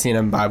never seen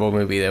a Bible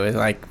movie that was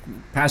like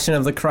Passion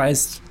of the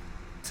Christ,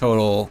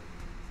 total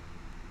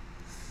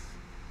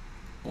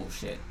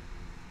bullshit.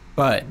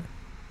 But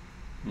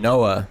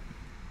Noah,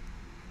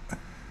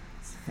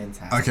 it's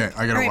fantastic. Okay,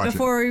 I gotta watch it.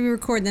 Before we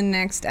record the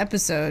next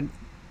episode,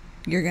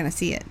 you're gonna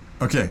see it.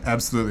 Okay,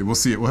 absolutely. We'll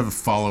see it. We'll have a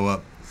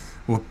follow-up.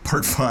 Well,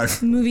 part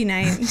 5. Movie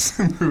night.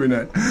 Movie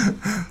night.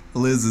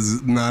 Liz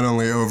is not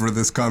only over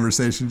this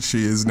conversation,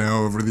 she is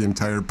now over the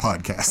entire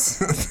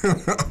podcast.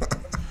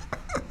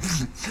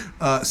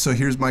 So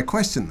here's my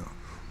question, though.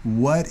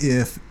 What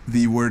if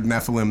the word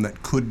Nephilim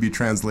that could be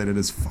translated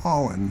as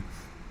fallen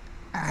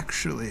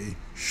actually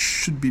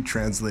should be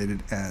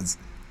translated as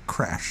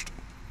crashed?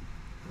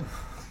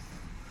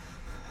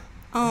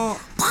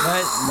 Oh.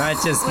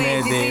 Not just Wait,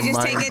 made did we the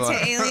just take mind it to blow.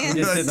 aliens?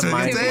 Just did the Took it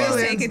mind to blow.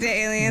 aliens. Take it to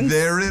aliens.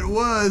 There it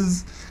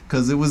was.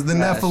 Because it was the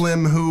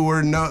Nephilim who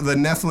were the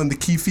Nephilim. The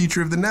key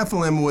feature of the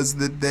Nephilim was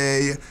that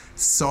they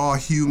saw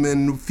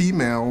human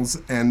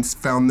females and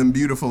found them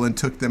beautiful and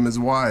took them as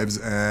wives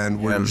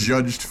and were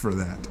judged for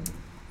that.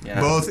 Yeah.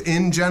 Both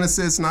in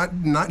Genesis, not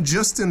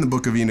just in the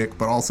Book of Enoch,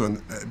 but also in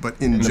Genesis, the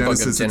Book of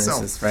Genesis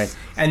itself. Right.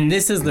 And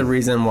this is the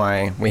reason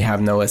why we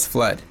have Noah's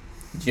flood.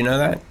 Did you know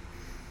that?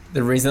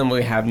 The reason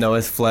we have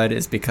Noah's flood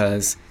is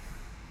because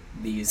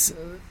these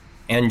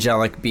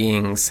angelic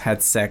beings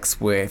had sex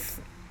with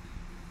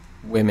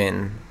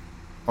women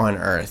on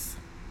Earth.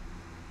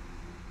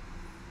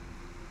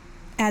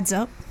 Adds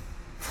up.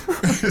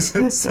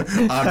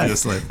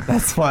 Obviously.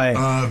 That's why.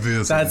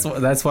 Obviously.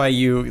 That's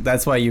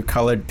why you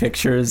colored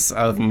pictures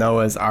of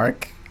Noah's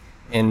Ark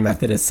in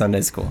Methodist Sunday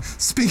school.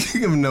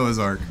 Speaking of Noah's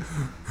Ark.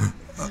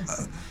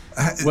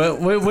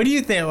 What do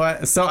you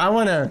think? So I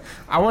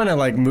wanna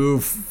like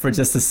move for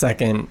just a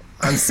second.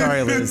 I'm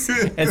sorry, Liz.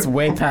 It's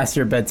way past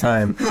your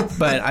bedtime,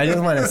 but I just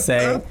want to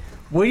say,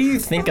 what do you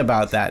think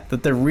about that?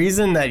 That the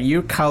reason that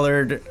you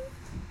colored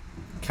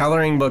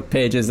coloring book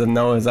pages of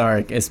Noah's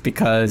Ark is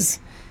because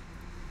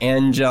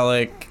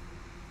angelic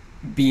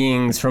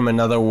beings from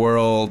another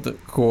world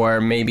who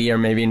are maybe or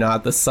maybe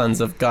not the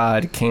sons of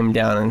God came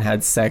down and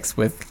had sex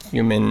with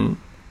human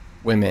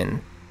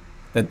women.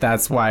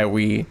 That's why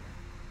we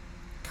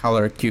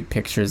color cute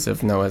pictures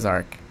of Noah's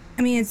Ark.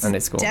 I mean,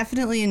 it's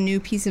definitely a new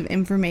piece of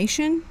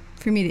information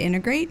for me to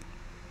integrate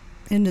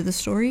into the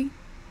story.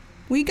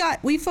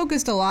 We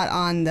focused a lot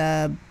on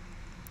the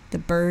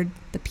bird,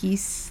 the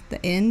peace,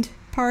 the end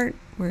part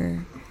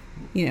where,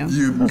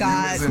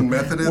 God in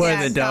Methodist?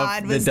 Where the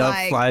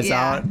dove flies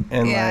out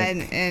and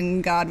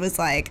and God was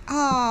like,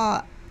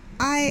 I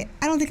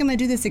don't think I'm gonna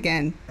do this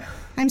again.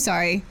 I'm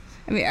sorry.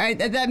 I mean,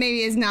 that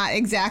maybe is not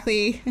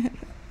exactly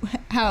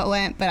how it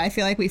went, but I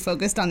feel like we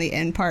focused on the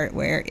end part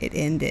where it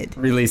ended.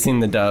 Releasing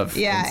the dove.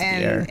 Yeah,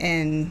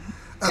 and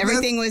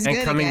everything was good.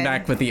 And coming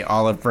back with the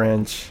olive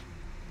branch.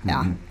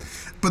 Yeah. Mm-hmm.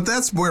 But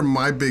that's where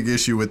my big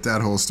issue with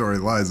that whole story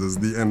lies, is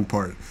the end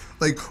part.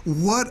 Like,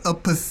 what a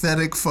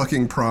pathetic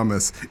fucking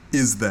promise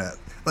is that?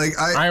 Like,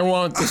 I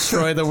won't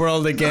destroy the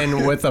world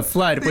again with a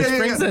flood, which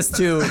brings us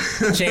to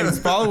James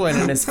Baldwin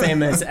and his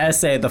famous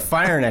essay, The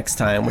Fire Next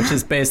Time, which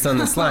is based on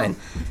this line.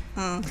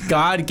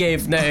 God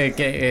gave,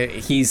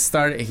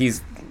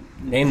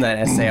 name that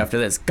essay after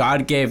this.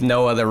 God gave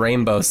Noah the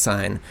rainbow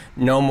sign.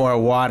 No more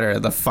water,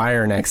 the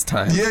fire next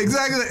time. Yeah,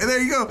 exactly.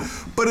 There you go.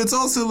 But it's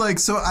also like,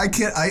 so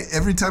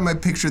every time I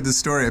picture this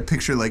story, I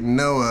picture like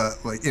Noah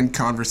like in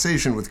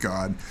conversation with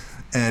God,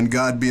 and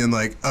God being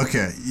like,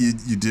 okay, you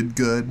did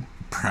good.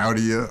 Proud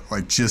of you.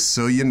 Like, just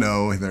so you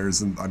know,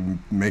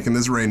 I'm making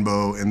this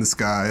rainbow in the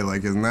sky.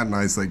 Like, isn't that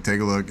nice? Like, take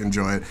a look,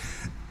 enjoy it.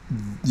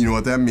 You know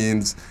what that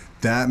means?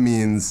 That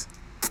means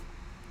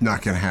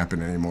not gonna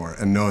happen anymore.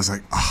 And Noah's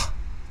like, oh,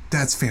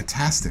 that's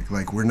fantastic.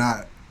 Like, we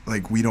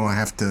don't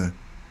have to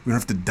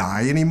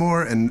die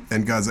anymore.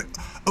 And God's like,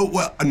 oh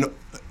well, no,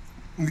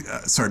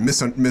 sorry,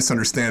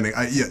 misunderstanding.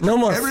 No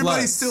more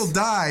everybody floods. still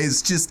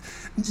dies, just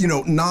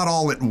not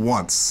all at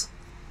once.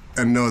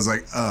 And Noah's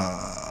like,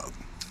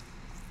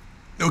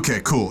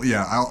 okay, cool,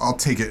 yeah, I'll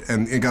take it.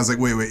 And God's like,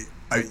 wait,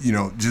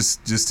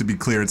 just to be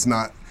clear, it's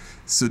not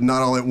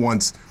all at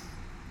once,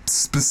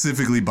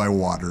 specifically by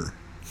water.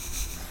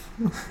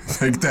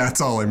 Like, that's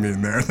all I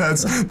mean there.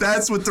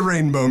 That's what the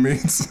rainbow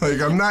means.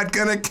 Like, I'm not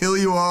gonna kill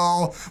you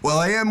all. Well,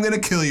 I am gonna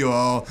kill you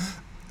all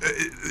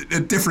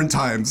at different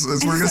times.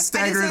 As we're gonna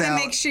stagger it out.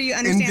 Make sure you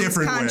understand in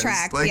different this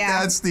contract. ways. Like, yeah.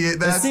 that's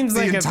the seems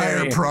like a entire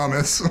very-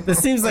 promise. This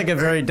seems like a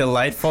very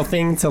delightful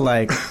thing to,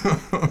 like,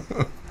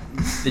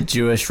 the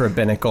Jewish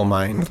rabbinical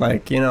mind.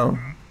 Like, there's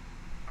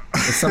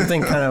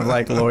something kind of,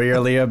 like,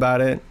 lawyerly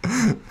about it.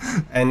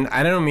 And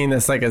I don't mean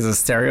this, like, as a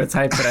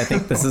stereotype, but I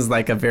think this is,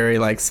 like, a very,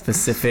 like,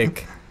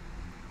 specific...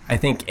 I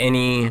think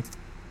any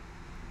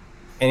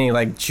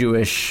like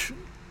Jewish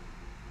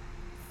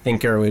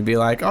thinker would be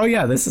like, oh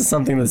yeah, this is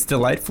something that's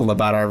delightful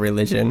about our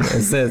religion.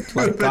 Is that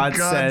like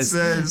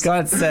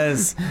God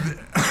says,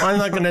 I'm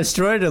not going to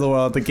destroy the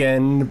world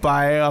again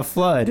by a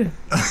flood.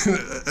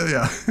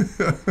 Yeah.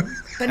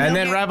 And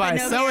then Rabbi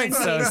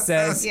so-and-so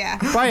says, Yeah.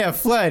 by a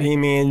flood he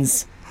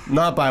means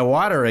not by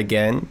water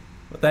again.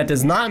 But that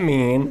does not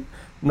mean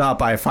not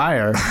by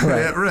fire.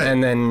 Right. Right.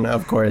 And then,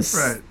 of course,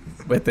 Right.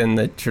 within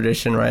the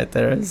tradition, right,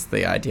 there is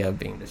the idea of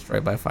being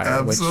destroyed by fire.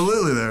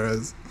 Absolutely, there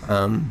is.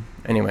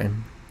 Anyway,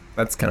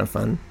 that's kind of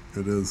fun.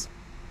 It is.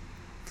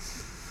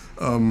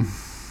 Thank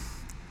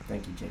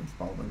you, James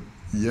Baldwin.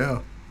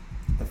 Yeah.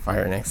 The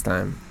fire next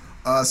time.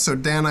 So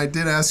Dan, I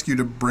did ask you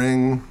to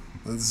bring.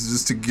 This is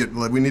just to get.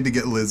 Like, we need to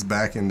get Liz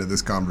back into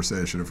this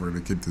conversation if we're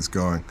going to keep this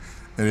going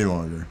any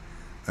longer,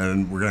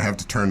 and we're going to have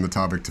to turn the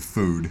topic to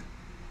food.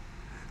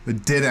 I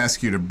did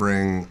ask you to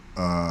bring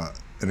an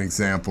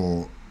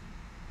example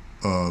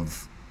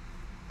of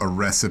a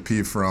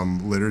recipe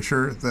from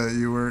literature that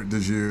you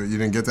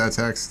didn't get that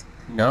text?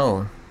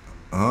 No.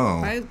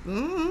 Oh.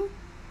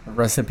 A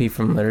recipe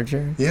from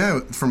literature?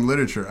 Yeah, from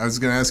literature. I was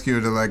going to ask you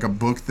to, like, a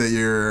book that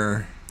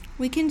you're...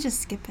 We can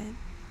just skip it.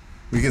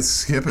 We can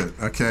skip it.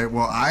 Okay.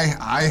 Well,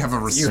 I have a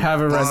response. You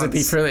have a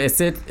recipe for...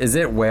 Is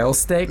it whale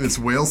steak? It's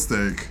whale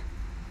steak.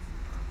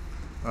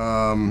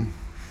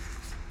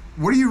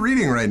 What are you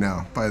reading right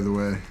now, by the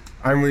way?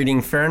 I'm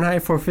reading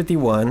Fahrenheit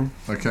 451.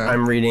 Okay.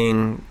 I'm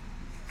reading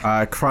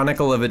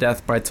Chronicle of a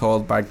Death by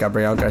Told by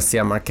Gabriel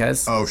Garcia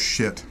Marquez Oh,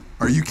 shit.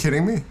 Are you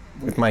kidding me?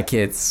 with my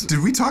kids.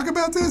 Did we talk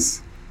about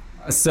this?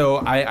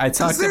 So I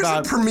talked There's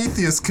about... a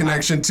Prometheus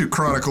connection to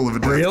Chronicle of a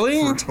Death.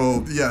 Really?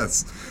 Foretold.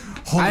 Yes.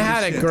 Holy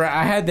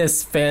I had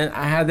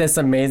this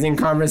amazing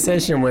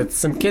conversation with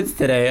some kids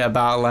today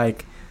about,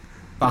 like,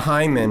 the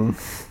hymen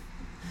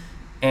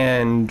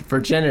and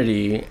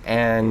virginity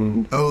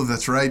and Oh,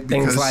 that's right.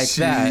 things Because like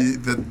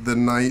that. The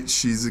night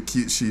she's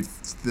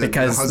accused, the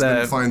Because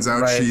husband finds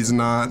out right. she's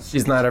not.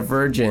 she's not a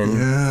virgin.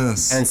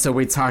 Yes. And so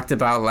we talked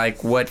about,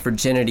 like, what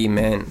virginity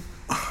meant,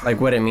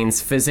 like what it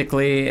means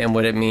physically and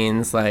what it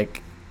means,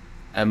 like,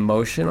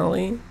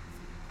 emotionally.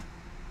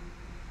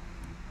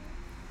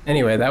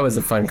 Anyway, that was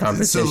a fun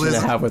conversation Liz, to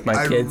have with my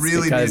I kids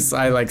really because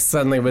I, like,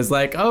 suddenly was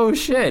like, oh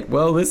shit,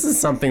 well, this is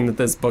something that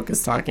this book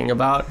is talking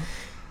about,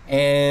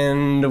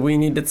 and we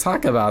need to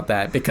talk about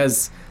that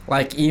because,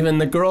 like, even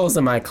the girls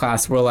in my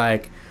class were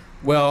like,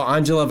 well,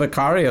 Angela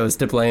Vicario is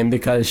to blame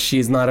because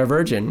she's not a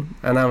virgin.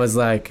 And I was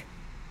like,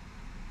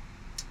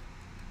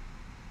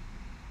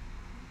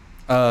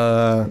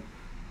 what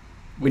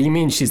do you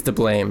mean she's to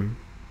blame?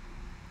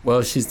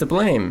 Well, she's to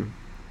blame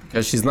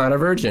because she's not a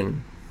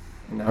virgin.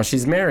 And now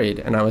she's married.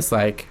 And I was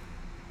like,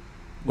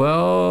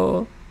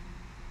 well,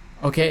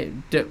 okay.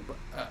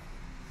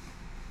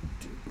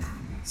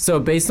 So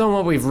based on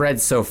what we've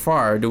read so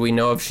far, do we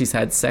know if she's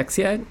had sex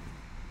yet?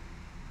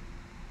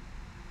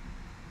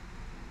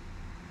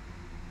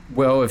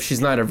 Well, if she's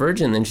not a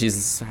virgin, then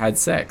she's had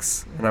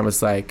sex. And I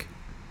was like,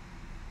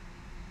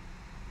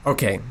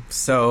 okay,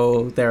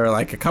 so there are,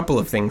 like, a couple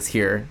of things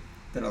here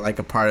that are, like,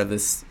 a part of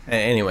this.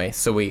 Anyway,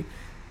 so we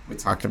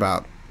talked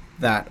about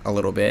that a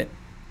little bit.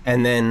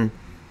 And then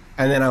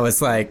I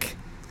was like,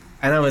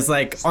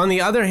 on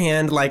the other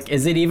hand, like,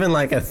 is it even,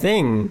 like, a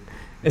thing?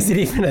 Is it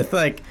even a,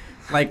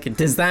 like,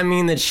 does that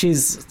mean that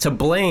she's to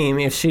blame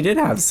if she did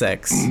have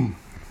sex?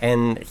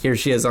 And here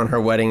she is on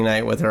her wedding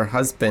night with her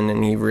husband,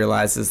 and he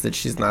realizes that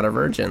she's not a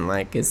virgin.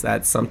 Like, is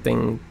that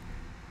something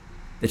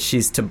that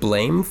she's to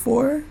blame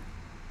for?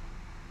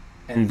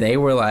 And they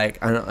were like,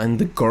 and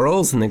the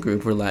girls in the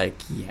group were like,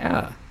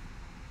 yeah,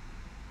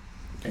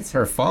 it's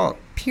her fault.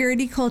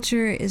 Purity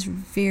culture is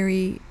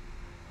very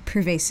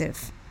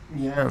pervasive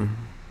Yeah.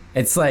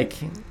 It's like,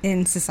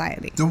 in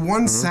society. The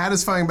one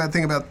satisfying bad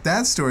thing about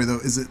that story, though,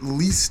 is at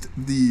least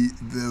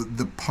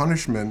the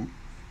punishment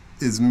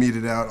is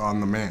meted out on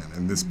the man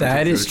in this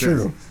particular that is case.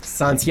 true.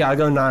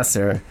 Santiago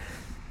Nasser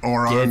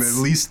Or on Gets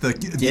at least the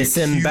accused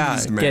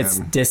man. gets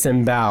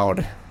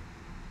disemboweled.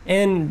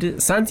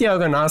 And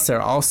Santiago Nasser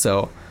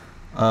also,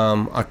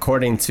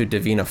 according to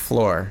Davina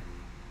Floor,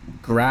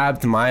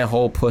 grabbed my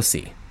whole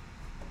pussy.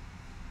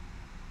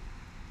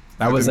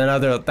 That was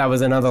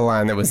another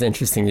line that was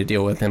interesting to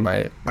deal with in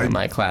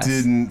my class.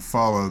 Didn't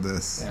follow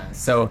this. Yeah,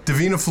 so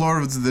Davina Floor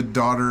was the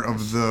daughter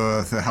of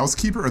the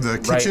housekeeper or the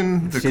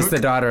kitchen. right, The she's cook? the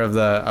daughter of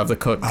the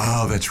cook.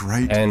 Oh, that's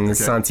right. And Okay.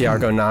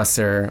 Santiago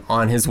Nasser,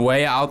 on his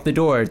way out the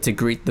door to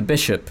greet the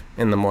bishop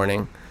in the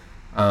morning,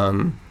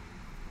 and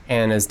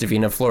as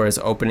Davina Floor is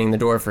opening the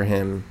door for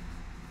him,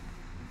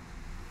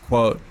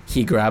 quote,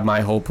 he grabbed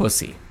my whole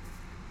pussy.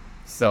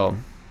 So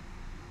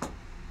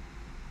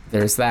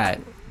there's that.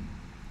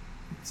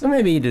 So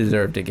maybe he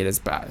deserved to get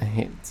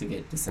to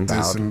get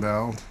disemboweled.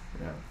 Disemboweled.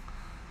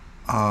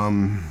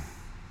 Yeah.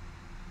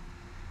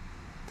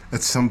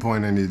 At some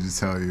point, I need to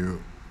tell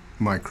you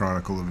my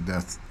Chronicle of a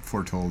Death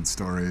foretold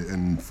story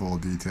in full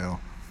detail.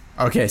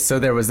 Okay, so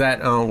there was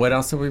that. What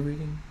else are we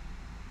reading?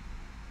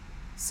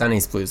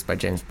 Sonny's Blues by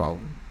James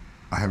Baldwin.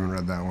 I haven't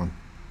read that one.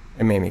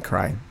 It made me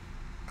cry.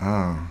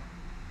 Oh.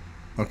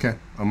 Okay,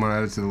 I'm gonna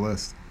add it to the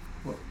list.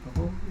 What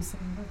were we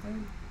saying about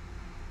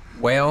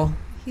that? Whale.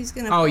 He's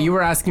gonna. Oh, you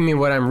were asking me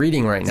what I'm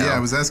reading right now. Yeah, I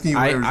was asking you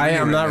what I was I reading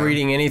am right not now.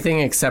 reading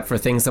anything except for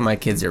things that my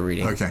kids are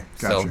reading. Okay,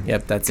 gotcha. So,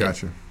 yep, that's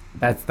Gotcha.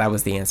 it. That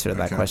was the answer to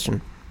that Okay.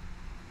 question.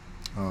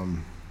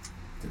 Um,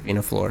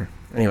 Davina Floor.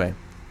 Anyway,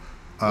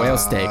 whale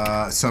steak.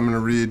 So I'm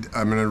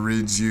gonna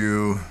read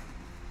you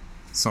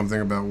something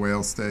about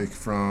whale steak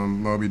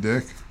from Moby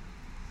Dick.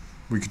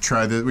 We could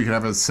try this. We could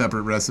have a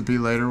separate recipe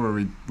later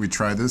where we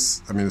try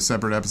this. I mean, a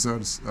separate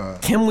episode.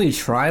 Can we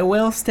try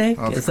whale steak?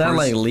 Of Is that course.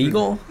 like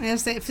legal? I have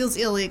to say it feels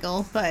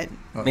illegal, but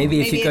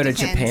Maybe if maybe you go it to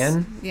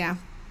depends. Japan. Yeah,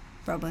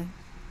 probably.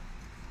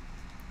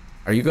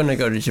 Are you going to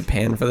go to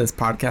Japan for this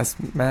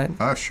podcast, Matt?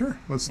 Sure.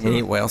 Let's And do eat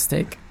it. whale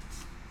steak?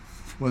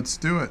 Let's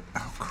do it.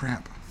 Oh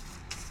crap!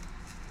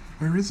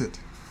 Where is it?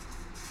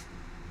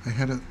 I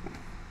had it.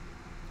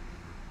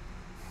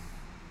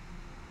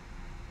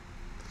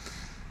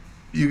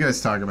 You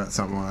guys talk about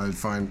something while I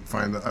find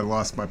that I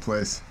lost my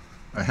place.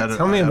 I had it.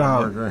 Tell me I had it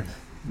about- marked right.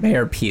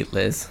 Mayor Pete,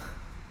 Liz.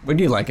 What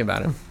do you like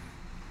about him?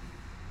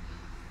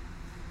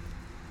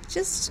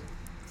 Just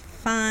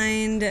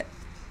find.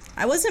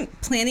 I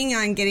wasn't planning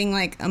on getting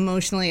like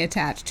emotionally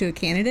attached to a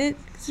candidate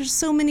because there's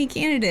so many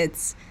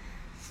candidates.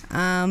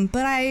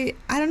 But I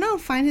don't know.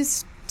 Find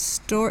his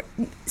story.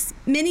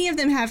 Many of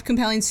them have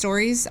compelling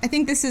stories. I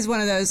think this is one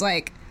of those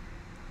like.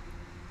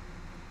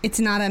 It's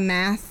not a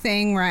math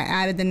thing where I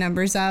added the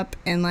numbers up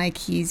and like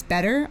he's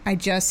better. I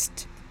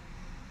just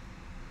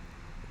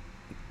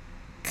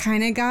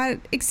kind of got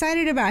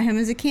excited about him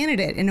as a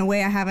candidate in a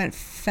way I haven't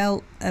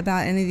felt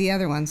about any of the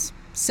other ones.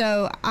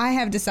 So I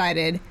have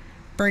decided,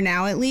 for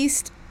now at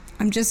least,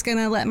 I'm just going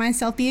to let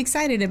myself be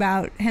excited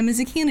about him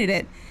as a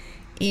candidate.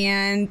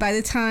 And by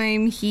the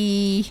time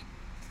he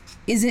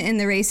isn't in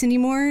the race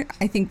anymore,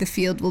 I think the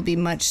field will be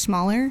much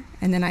smaller.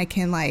 And then I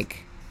can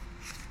like,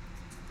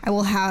 I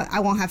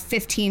won't have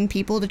 15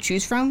 people to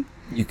choose from.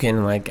 You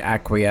can like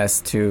acquiesce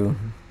to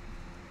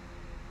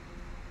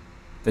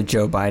the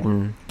Joe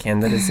Biden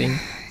candidacy.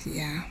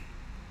 Yeah.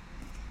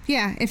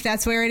 Yeah, if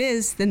that's where it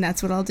is, then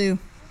that's what I'll do.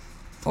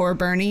 Or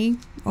Bernie,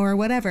 or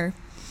whatever.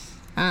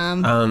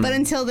 But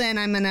until then,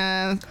 I'm going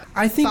to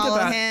I think follow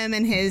about him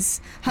and his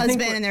I think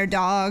husband what- and their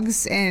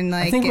dogs and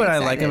like I think get what I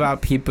like excited.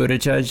 about Pete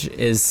Buttigieg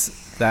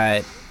is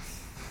that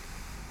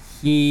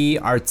he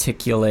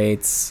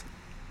articulates.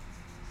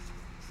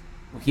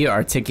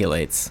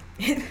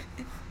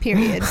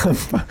 Period.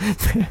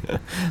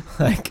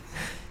 Like,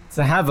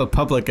 to have a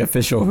public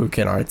official who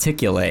can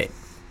articulate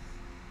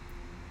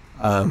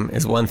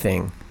is one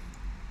thing,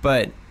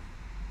 but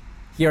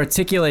he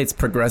articulates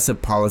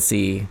progressive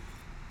policy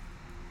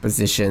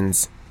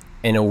positions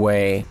in a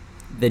way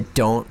that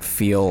don't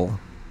feel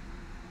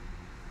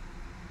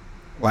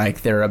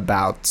like they're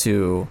about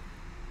to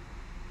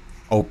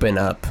open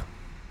up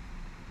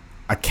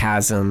a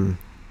chasm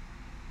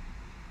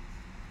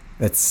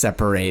that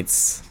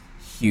separates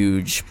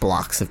huge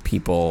blocks of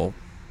people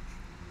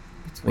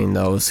between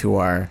those who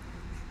are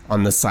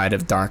on the side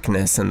of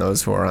darkness and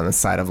those who are on the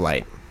side of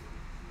light,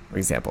 for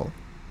example.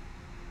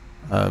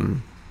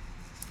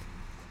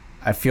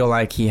 I feel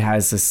like he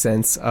has a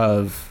sense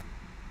of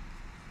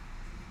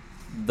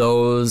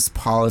those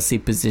policy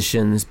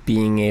positions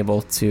being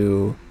able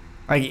to,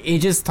 like, he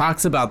just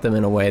talks about them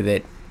in a way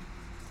that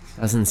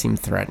doesn't seem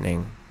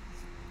threatening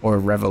or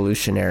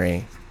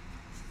revolutionary.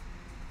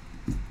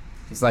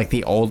 It's like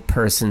the old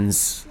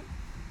person's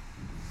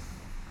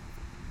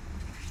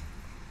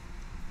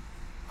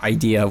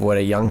idea of what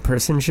a young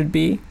person should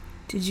be.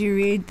 Did you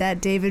read that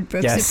David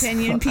Brooks Yes,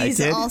 opinion I piece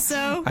did.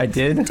 also? I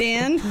did.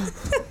 Dan?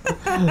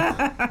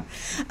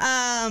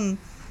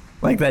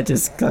 Like that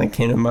just kind of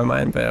came to my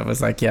mind, but I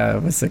was like, yeah,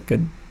 it was a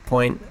good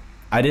point.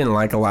 I didn't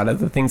like a lot of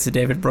the things that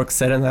David Brooks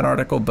said in that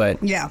article,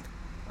 but Yeah.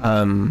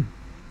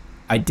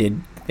 I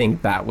did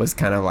think that was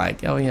kind of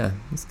like, oh yeah,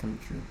 it's kind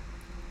of true.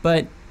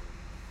 But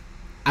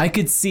I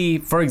could see,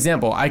 for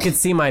example, I could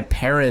see my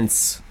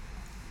parents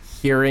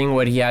hearing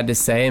what he had to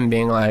say and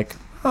being like,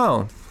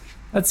 oh,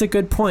 that's a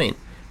good point.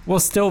 We'll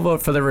still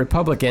vote for the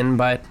Republican,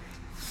 but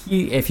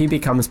if he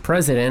becomes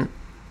president,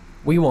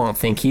 we won't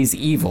think he's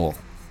evil.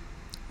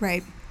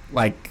 Right.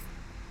 Like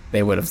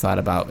they would have thought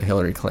about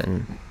Hillary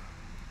Clinton.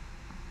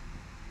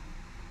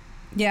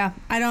 Yeah,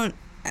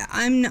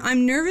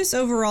 I'm nervous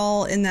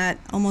overall in that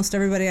almost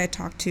everybody I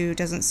talk to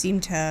doesn't seem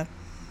to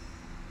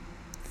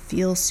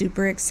feel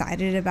super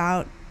excited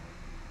about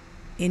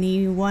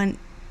any one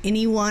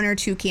or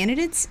two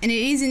candidates. And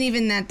it isn't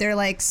even that they're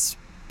like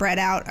spread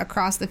out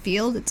across the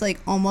field. It's like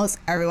almost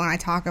everyone I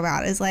talk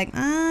about is like,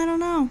 I don't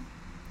know.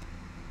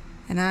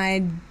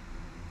 And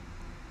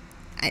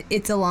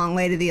it's a long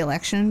way to the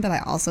election, but I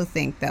also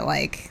think that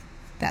like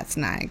that's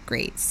not a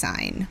great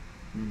sign.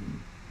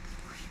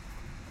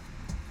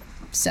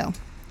 So,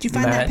 did you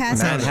find that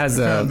passage?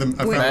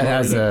 Matt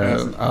has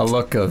a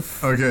look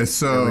of. Okay,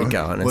 so There we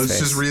go, on his let's face.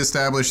 just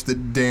reestablish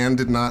that Dan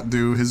did not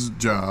do his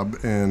job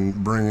in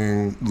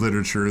bringing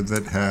literature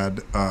that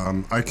had.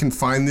 I can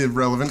find the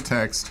relevant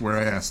text where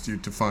I asked you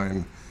to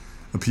find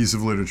a piece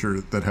of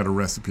literature that had a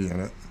recipe in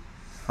it.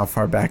 How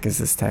far back is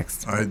this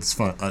text? It's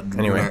fine.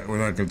 Anyway. we're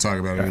not going to talk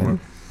about it Go anymore.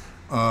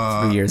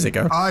 3 years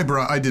ago.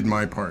 I did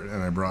my part,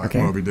 and I brought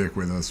Okay. Moby Dick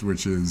with us,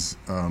 which is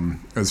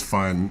as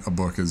fine a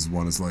book as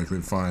one is likely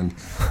to find.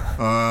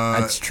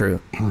 That's true.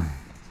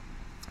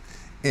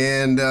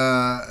 And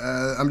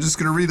I'm just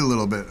going to read a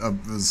little bit of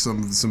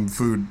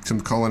some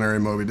culinary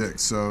Moby Dick.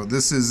 So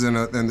this is in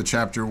the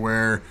chapter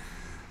where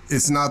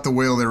it's not the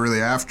whale they're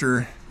really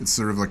after. It's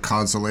sort of like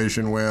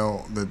consolation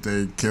whale that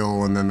they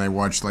kill, and then they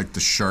watch like the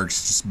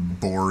sharks just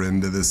bore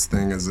into this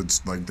thing as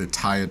it's like they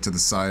tie it to the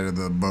side of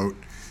the boat,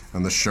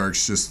 and the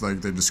sharks just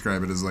like they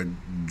describe it as like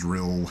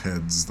drill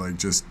heads, like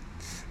just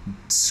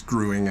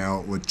screwing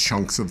out with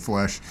chunks of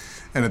flesh.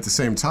 And at the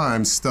same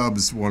time,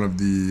 Stubbs, one of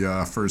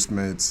the first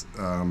mates,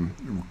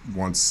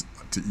 wants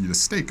to eat a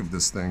steak of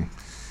this thing.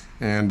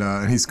 And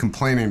he's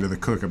complaining to the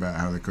cook about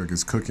how the cook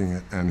is cooking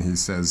it. And he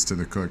says to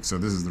the cook, so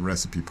this is the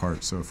recipe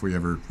part. So if we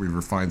ever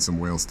find some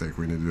whale steak,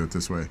 we need to do it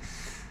this way.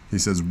 He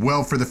says,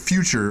 well, for the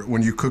future,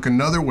 when you cook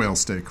another whale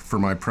steak for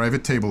my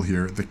private table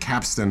here, the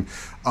capstan,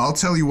 I'll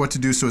tell you what to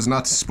do so as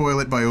not to spoil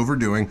it by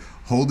overdoing.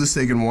 Hold the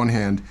steak in one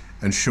hand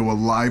and show a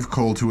live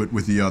coal to it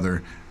with the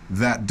other.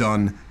 That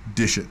done,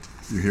 dish it.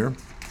 You hear?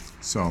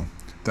 So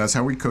that's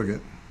how we cook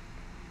it.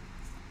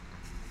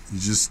 You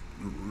just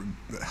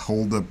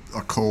hold a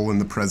coal in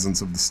the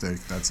presence of the steak.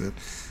 That's it.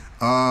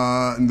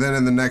 And then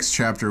in the next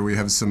chapter, we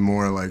have some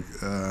more like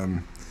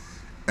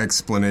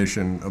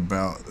explanation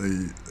about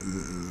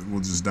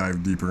we'll just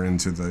dive deeper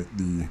into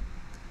the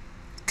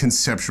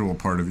conceptual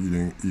part of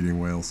eating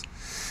whales.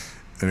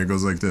 And it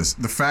goes like this.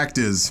 The fact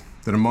is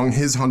that among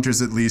his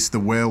hunters at least, the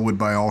whale would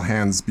by all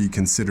hands be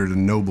considered a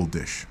noble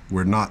dish,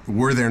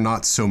 were there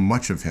not so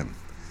much of him.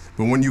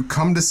 But when you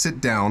come to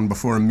sit down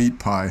before a meat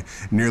pie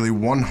nearly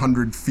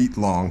 100 feet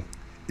long,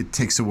 it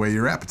takes away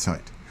your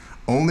appetite.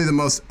 Only the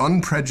most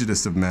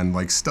unprejudiced of men,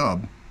 like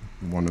Stubb,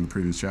 one in the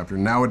previous chapter,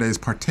 nowadays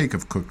partake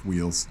of cooked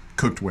whales,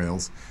 et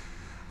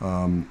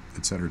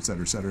cetera, et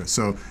cetera, et cetera.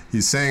 So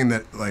he's saying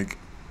that like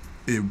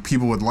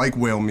people would like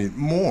whale meat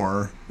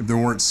more if there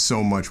weren't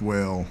so much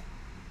whale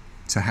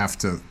to have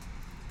to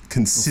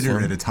consider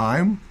at a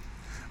time,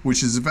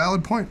 which is a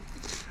valid point.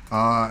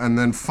 And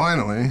then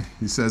finally,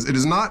 he says, it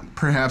is not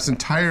perhaps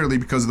entirely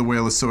because the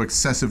whale is so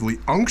excessively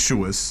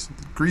unctuous,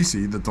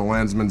 greasy, that the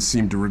landsmen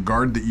seem to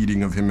regard the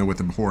eating of him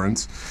with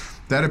abhorrence.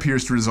 That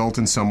appears to result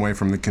in some way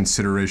from the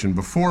consideration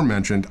before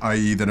mentioned,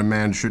 i.e. that a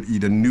man should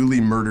eat a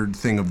newly murdered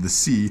thing of the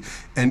sea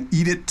and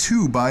eat it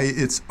too by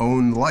its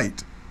own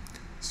light.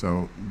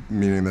 So,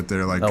 meaning that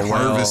they're like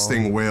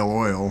harvesting whale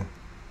oil.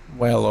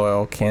 Whale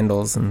oil,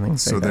 candles, and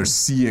things So like they're that.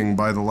 seeing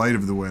by the light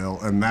of the whale,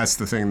 and that's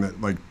the thing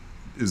that like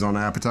is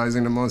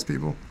unappetizing to most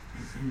people.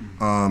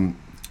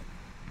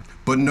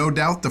 But no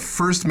doubt the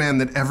first man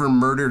that ever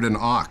murdered an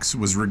ox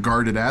was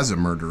regarded as a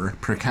murderer.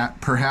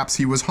 Perhaps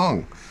he was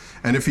hung.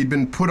 And if he'd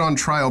been put on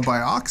trial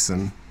by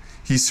oxen,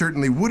 he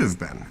certainly would have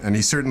been, and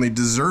he certainly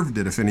deserved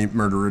it if any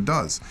murderer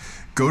does.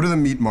 Go to the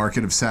meat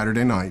market of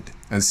Saturday night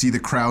and see the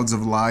crowds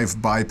of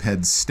live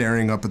bipeds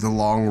staring up at the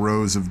long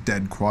rows of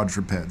dead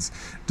quadrupeds.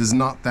 Does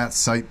not that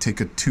sight take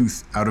a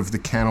tooth out of the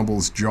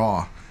cannibal's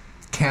jaw?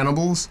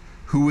 Cannibals?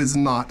 Who is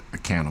not a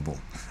cannibal?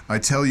 I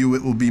tell you,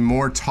 it will be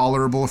more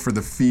tolerable for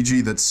the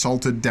Fiji that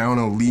salted down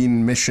a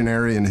lean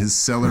missionary in his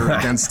cellar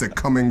against a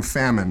coming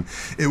famine.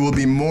 It will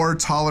be more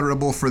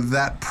tolerable for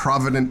that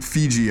provident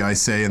Fiji, I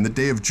say, in the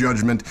day of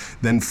judgment,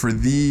 than for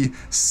thee,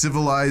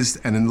 civilized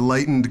and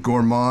enlightened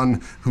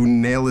gourmand, who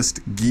nailest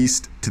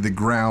geese to the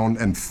ground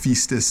and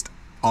feastest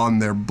on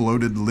their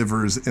bloated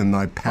livers in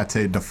thy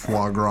pâté de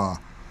foie gras.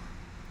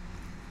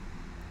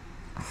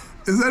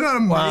 Is that not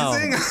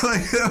amazing? Wow.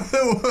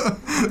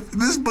 Like,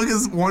 this book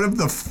is one of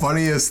the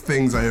funniest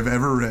things I have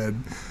ever read,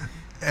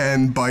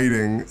 and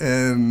biting.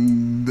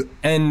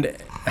 And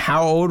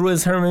how old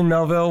was Herman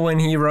Melville when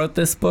he wrote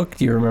this book?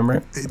 Do you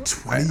remember?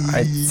 20.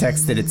 I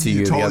texted it to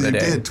you the other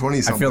day. You did,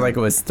 20 something. I feel like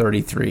it was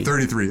 33.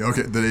 33.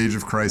 Okay, the age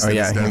of Christ. Oh and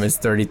yeah, his he death. was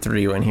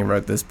 33 when he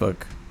wrote this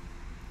book.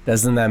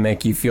 Doesn't that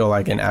make you feel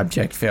like an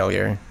abject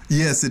failure?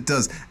 Yes, it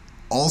does.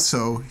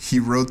 Also, he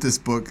wrote this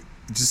book,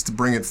 just to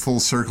bring it full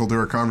circle to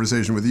our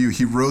conversation with you,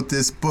 he wrote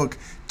this book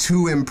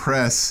to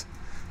impress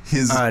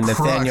his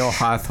Nathaniel crush,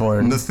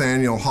 Hawthorne.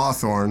 Nathaniel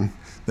Hawthorne,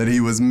 that he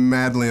was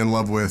madly in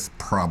love with,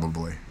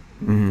 probably.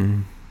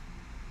 Mm-hmm.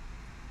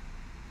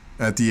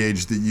 At the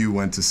age that you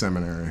went to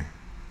seminary.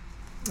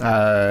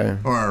 Or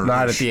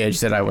not at the age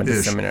that I went to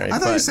Ish. seminary. I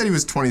thought you said he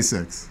was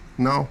 26.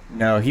 No?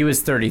 No, he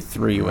was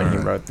 33 when he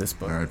Alright. wrote this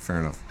book. All right, fair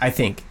enough. I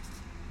think.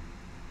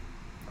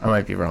 I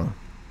might be wrong.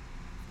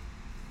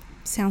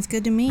 Sounds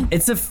good to me.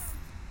 It's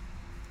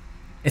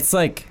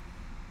like,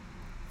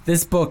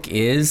 this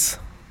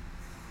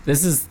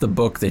is the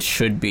book that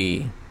should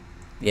be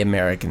the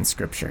American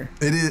scripture.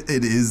 It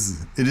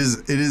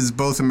is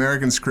both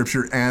American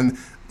scripture and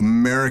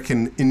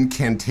American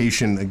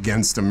incantation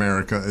against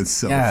America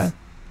itself. Yeah.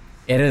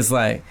 It is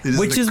like, It is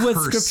which the is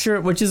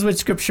what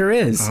scripture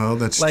is. Oh,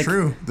 that's like,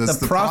 true. That's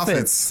the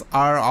prophets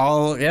are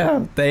all,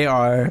 they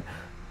are.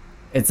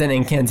 It's an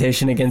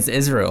incantation against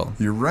Israel.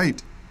 You're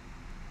right.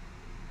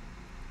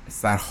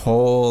 It's that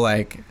whole,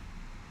 like,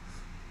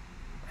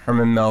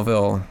 Herman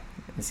Melville,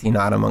 is he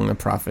not among the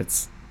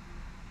prophets?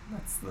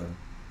 That's the...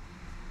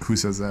 Who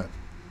says that?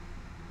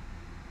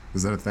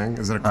 Is that a thing?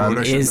 Is that a quote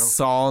I should is know?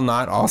 Saul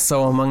not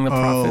also among the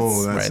prophets?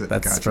 Oh, that's right, it.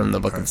 that's Gotcha. from the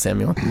book Okay. of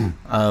Samuel.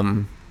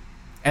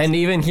 And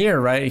even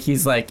here, right,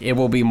 he's like, it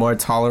will be more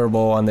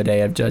tolerable on the day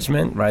of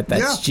judgment, right?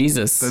 That's Yeah,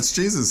 Jesus. That's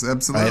Jesus.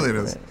 Absolutely right? it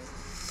is.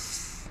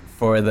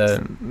 For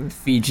the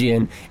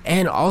Fijian.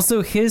 And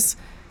also his,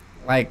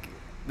 like,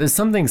 there's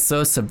something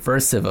so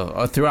subversive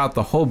throughout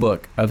the whole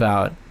book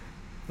about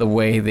the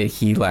way that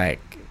he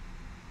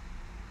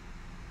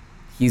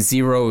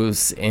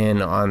zeroes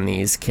in on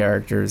these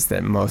characters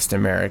that most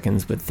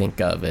Americans would think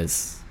of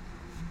as,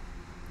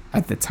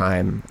 at the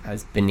time,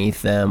 as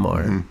beneath them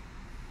or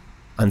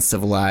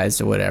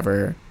uncivilized or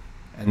whatever,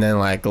 and then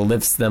like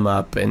lifts them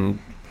up and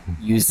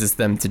uses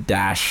them to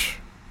dash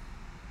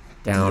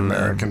down The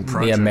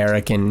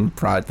American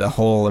project. the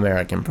whole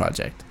American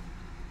project.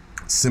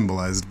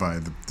 Symbolized by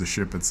the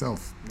ship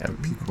itself, Yeah. the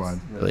Pequod.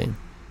 Really.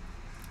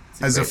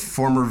 As a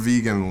former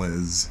vegan,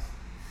 Liz,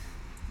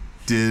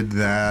 did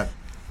that...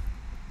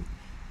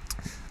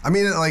 I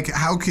mean, like,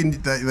 how can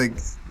that, like...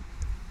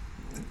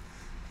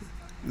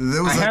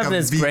 There was I like have a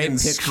this great vegan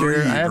picture. screed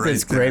I have right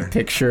this there. great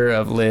picture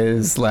of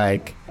Liz,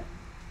 like,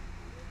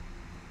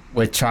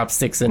 with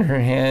chopsticks in her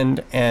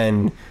hand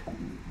and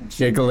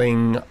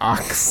jiggling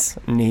ox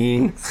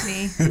knee,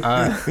 Me.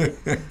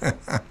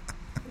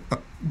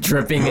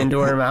 dripping into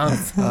her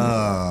mouth.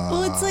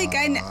 Well, it's like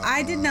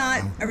I did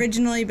not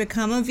originally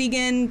become a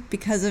vegan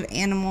because of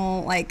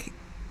animal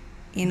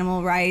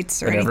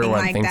rights or But anything everyone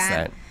like thinks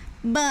that.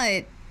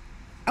 But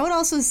I would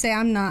also say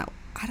I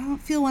don't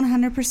feel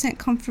 100%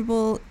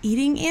 comfortable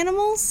eating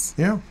animals.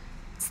 Yeah.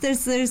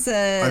 There's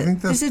I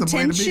think that's there's a the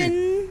way to be.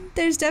 tension.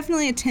 There's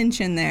definitely a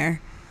tension there.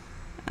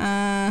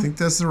 I think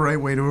that's the right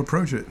way to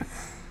approach it.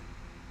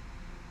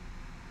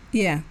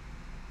 Yeah.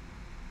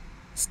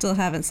 Still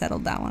haven't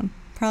settled that one.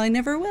 Probably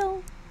never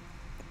will.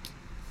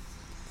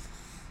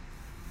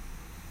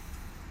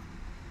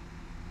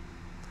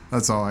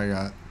 That's all I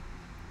got.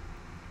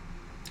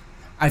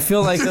 I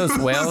feel like those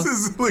whales.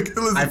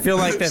 I feel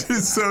like that-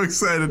 She's so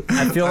excited.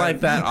 I feel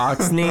like that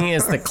ox knee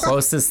is the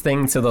closest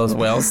thing to those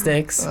whale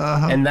steaks,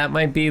 and that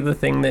might be the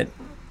thing that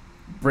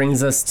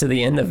brings us to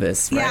the end of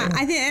this. Right? Yeah,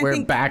 I think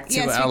we're back to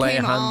yes, we LA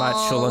came Hanbat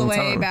all the way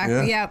Shulung back.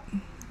 Yeah. Yep.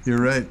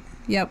 You're right.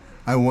 Yep.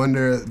 I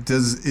wonder,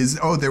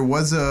 there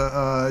was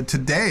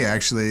today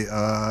actually,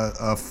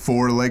 a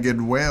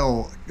four-legged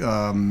whale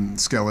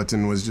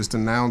skeleton was just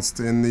announced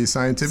in the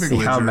scientific See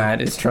how literature.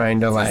 Matt is trying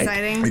to like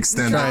Exciting.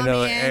 Extend trying Draw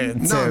to, me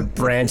in. to No.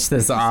 branch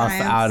this off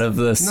Science. out of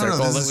the No, circle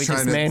this that is we trying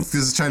just to made. this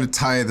is trying to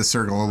tie the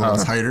circle a little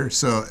tighter.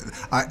 So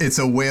it's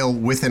a whale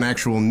with an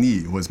actual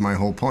knee. Was my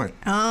whole point.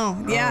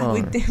 Oh, yeah,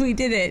 we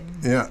did it.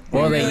 Yeah.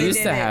 Well, We they really used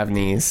did to it. have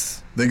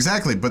knees.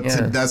 Exactly, but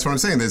Yeah. that's what I'm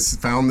saying. They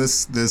found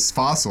this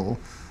fossil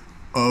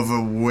of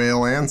a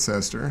whale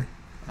ancestor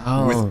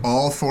Oh, with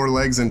all four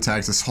legs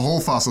intact. This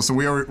whole fossil. So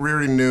we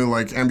already knew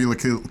like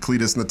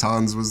Ambulocletus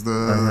natans was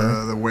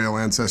the whale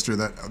ancestor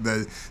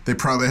that they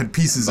probably had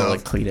pieces so of.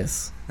 like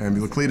Cletus,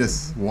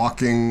 Ambulocletus,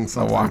 walking a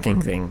something.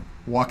 walking thing.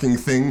 Walking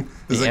thing.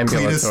 Is The a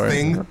Cletus ambulatory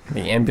thing?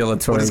 The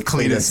ambulatory. What does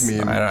Cletus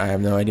mean? I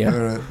have no I idea.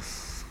 don't know.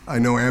 I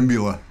know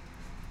ambula.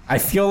 I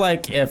feel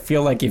like if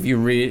you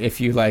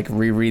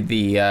reread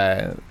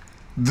the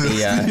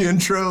The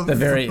intro. the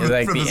very for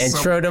like the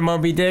intro to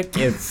Moby Dick,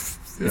 it's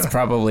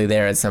probably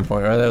there at some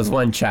point. Or there was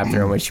one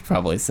chapter in which he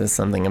probably says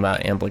something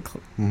about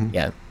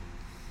Yeah.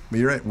 But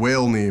you're right.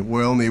 Whale knee.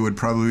 Whale knee would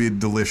probably be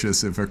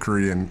delicious if a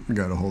Korean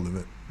got a hold of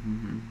it.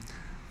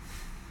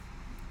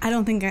 I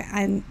don't think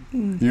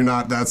You're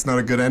not. That's not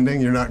a good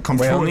ending. You're not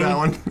comfortable with that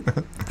one.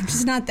 I'm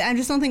just not. I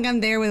just don't think I'm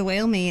there with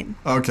whale meat.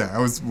 Okay, I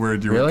was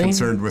worried you were Really?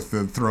 concerned with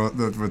with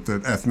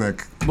the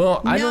ethnic.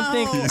 Well, I No.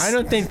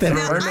 don't think that Now,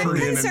 Herman I'm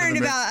Korean into concerned the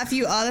mix. about a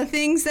few other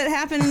things that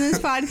happen in this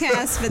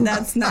podcast, but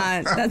that's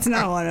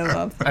not one of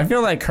them. I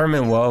feel like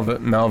Herman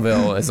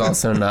Melville is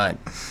also not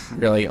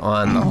really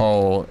on the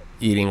whole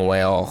eating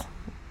whale.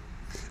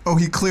 Oh,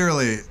 he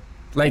clearly.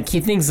 Like, he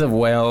thinks of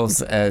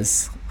whales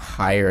as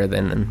higher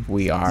than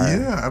we are.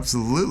 Yeah,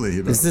 absolutely.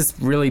 He There's does.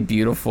 this really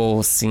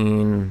beautiful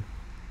scene.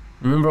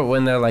 Remember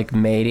when they're like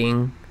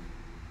mating,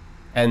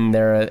 and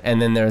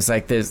then there's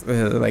like these I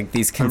remember a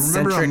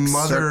concentric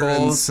mother and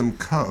circles some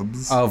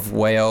cubs. of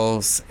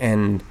whales,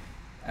 and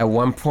at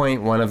one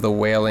point one of the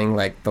whaling,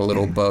 like the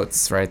little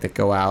boats, right, that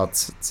go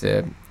out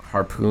to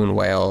harpoon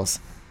whales,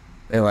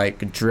 they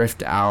like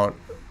drift out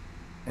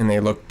and they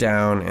look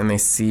down and they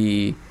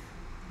see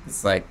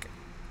it's like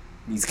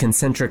these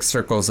concentric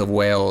circles of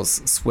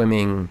whales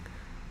swimming,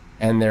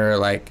 and they're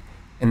like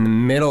in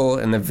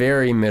the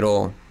very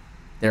middle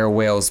there are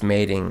whales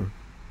mating,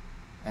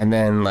 and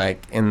then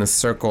like in the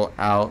circle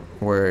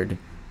outward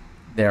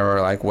there are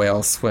like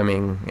whales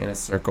swimming in a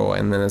circle,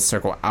 and then the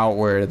circle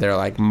outward they're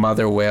like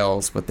mother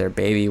whales with their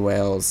baby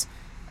whales,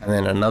 and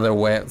then another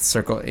whale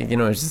circle,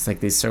 it's just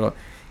like these circles.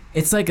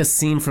 It's like a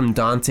scene from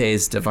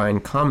Dante's Divine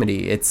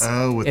Comedy. It's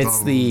with it's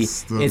all the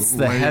those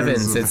layers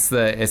heavens. of-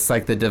 It's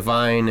like the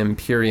divine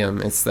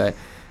Imperium. It's the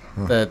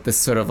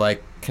sort of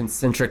like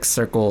concentric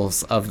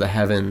circles of the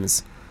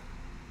heavens,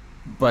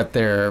 but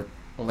they're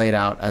laid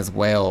out as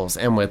whales,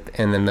 and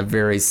then the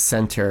very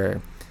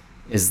center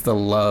is the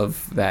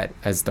love that,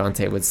 as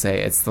Dante would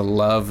say, it's the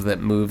love that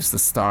moves the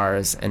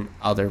stars and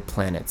other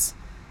planets.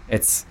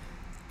 It's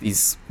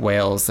these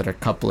whales that are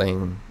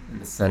coupling in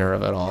the center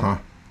of it all. Huh.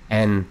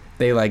 And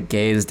they like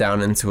gaze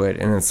down into it,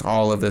 and it's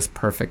all of this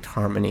perfect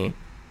harmony.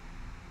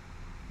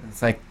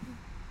 It's like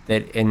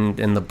that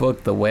in the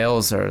book, the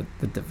whales are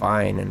the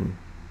divine, and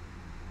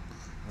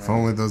If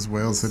only those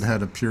whales had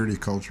had a purity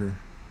culture.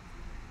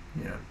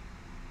 yeah.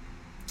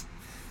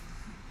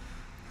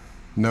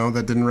 No,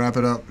 that didn't wrap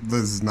it up.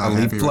 Liz is not A leaf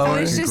happy with blower? that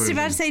I was just conclusion.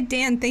 about to say,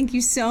 Dan, thank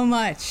you so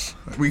much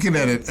We can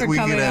edit. for we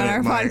coming can on edit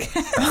our my-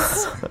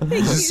 podcast.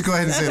 Just go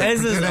ahead and say that.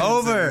 This is Pretend I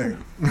over.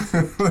 didn't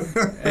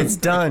say It's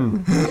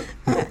done.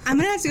 I'm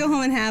gonna have to go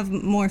home and have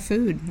more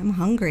food. I'm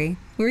hungry.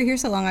 We were here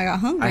so long, I got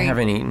hungry. I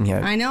haven't eaten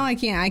yet. I know I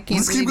can't.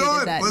 Let's believe keep you going.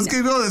 did that. Let's No.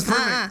 keep going. That's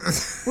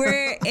perfect.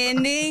 We're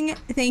ending.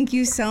 Thank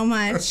you so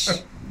much.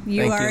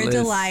 You Thank are you, a Liz.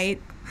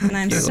 delight, and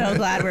I'm so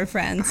glad we're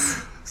friends.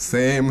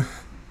 Same.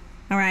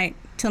 All right,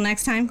 till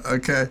next time.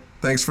 Okay.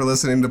 Thanks for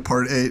listening to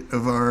part 8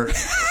 of our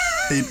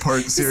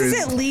 8-part This series.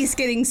 is at least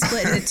getting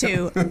split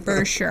into 2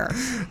 for sure.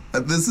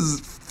 This is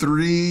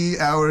 3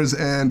 hours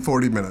and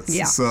 40 minutes.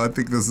 Yeah. So I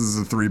think this is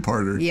a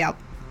 3-parter. Yep.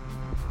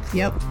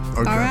 Yep. Okay.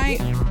 All right.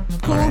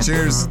 Cool.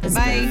 Cheers.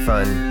 Bye.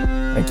 Fun.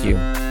 Thank you.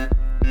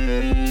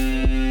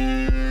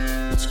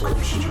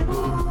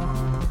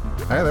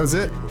 All right, that was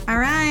it. All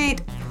right.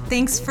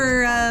 Thanks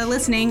for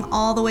listening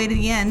all the way to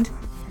the end.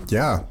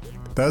 Yeah,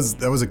 that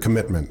was a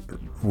commitment.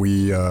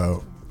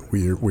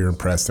 We're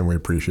impressed and we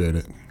appreciate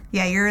it.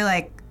 Yeah, you're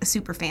like a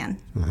super fan.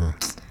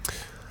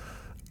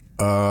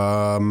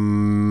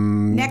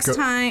 Next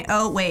time.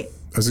 Oh, wait.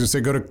 I was going to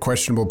say, go to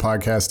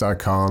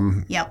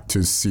questionablepodcast.com Yep.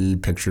 to see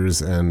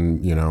pictures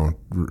and,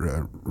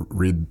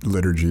 read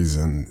liturgies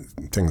and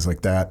things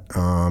like that.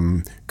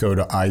 Go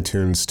to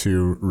iTunes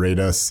to rate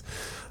us,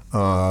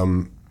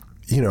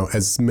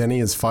 as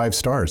many as 5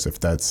 stars if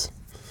that's...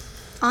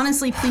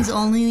 Honestly, please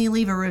only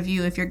leave a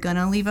review if you're going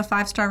to leave a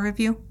 5-star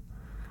review.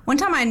 One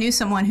time I knew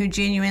someone who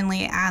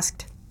genuinely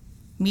asked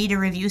me to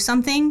review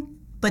something,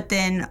 but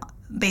then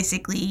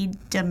basically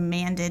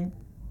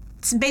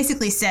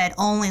said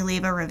only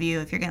leave a review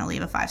if you're going to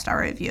leave a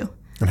 5-star review.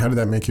 And how did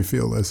that make you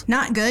feel, Liz?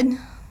 Not good.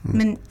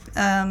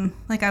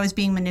 Like I was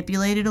being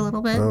manipulated a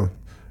little bit.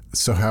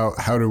 So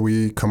how do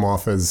we come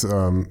off as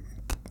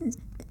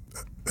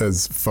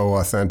faux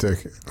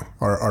authentic,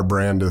 our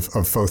brand of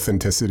faux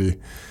authenticity,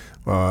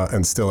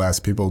 and still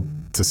ask people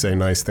to say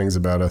nice things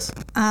about us?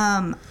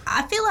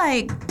 I feel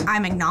like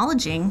I'm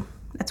acknowledging.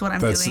 That's what I'm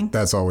doing.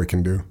 That's all we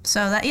can do.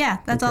 So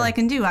that's all I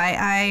can do.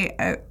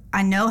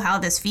 I know how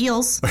this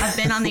feels. I've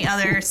been on the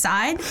other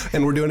side,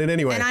 And we're doing it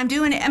anyway. and I'm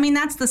doing it. I mean,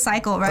 that's the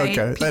cycle, right?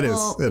 Okay, that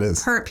is- it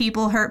is. Hurt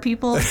people.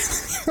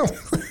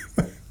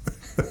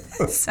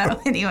 So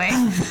anyway,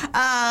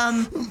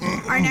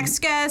 our next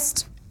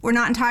guest, we're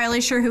not entirely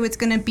sure who it's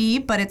going to be,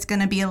 but it's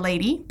going to be a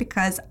lady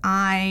because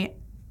I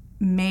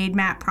made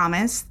Matt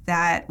promise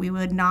that we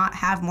would not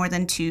have more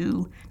than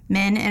 2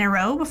 men in a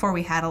row before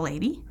we had a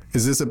lady.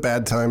 Is this a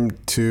bad time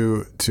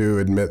to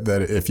admit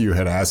that if you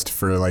had asked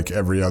for like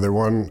every other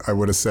one, I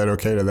would have said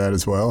okay to that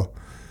as well?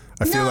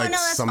 I feel like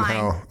that's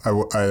somehow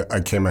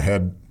I came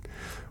ahead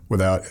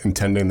without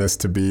intending this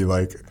to be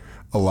like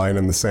a line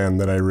in the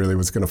sand that I really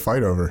was going to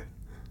fight over.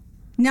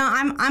 No,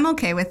 I'm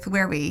okay with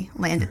where we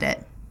landed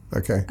it.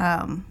 Okay.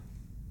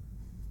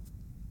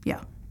 Yeah.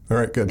 All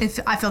right, good.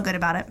 I feel good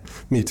about it.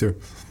 Me too.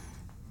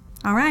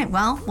 All right.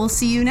 Well, we'll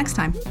see you next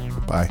time.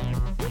 Bye.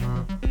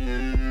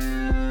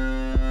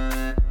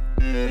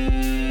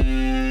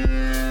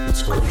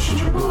 It's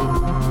questionable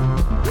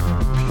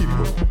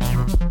people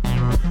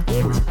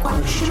with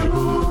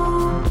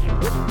questionable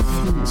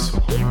theme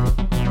song.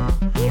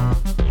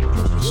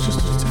 It's just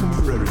a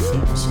temporary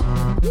theme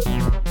song,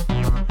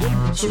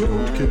 so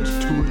don't get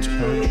too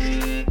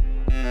attached.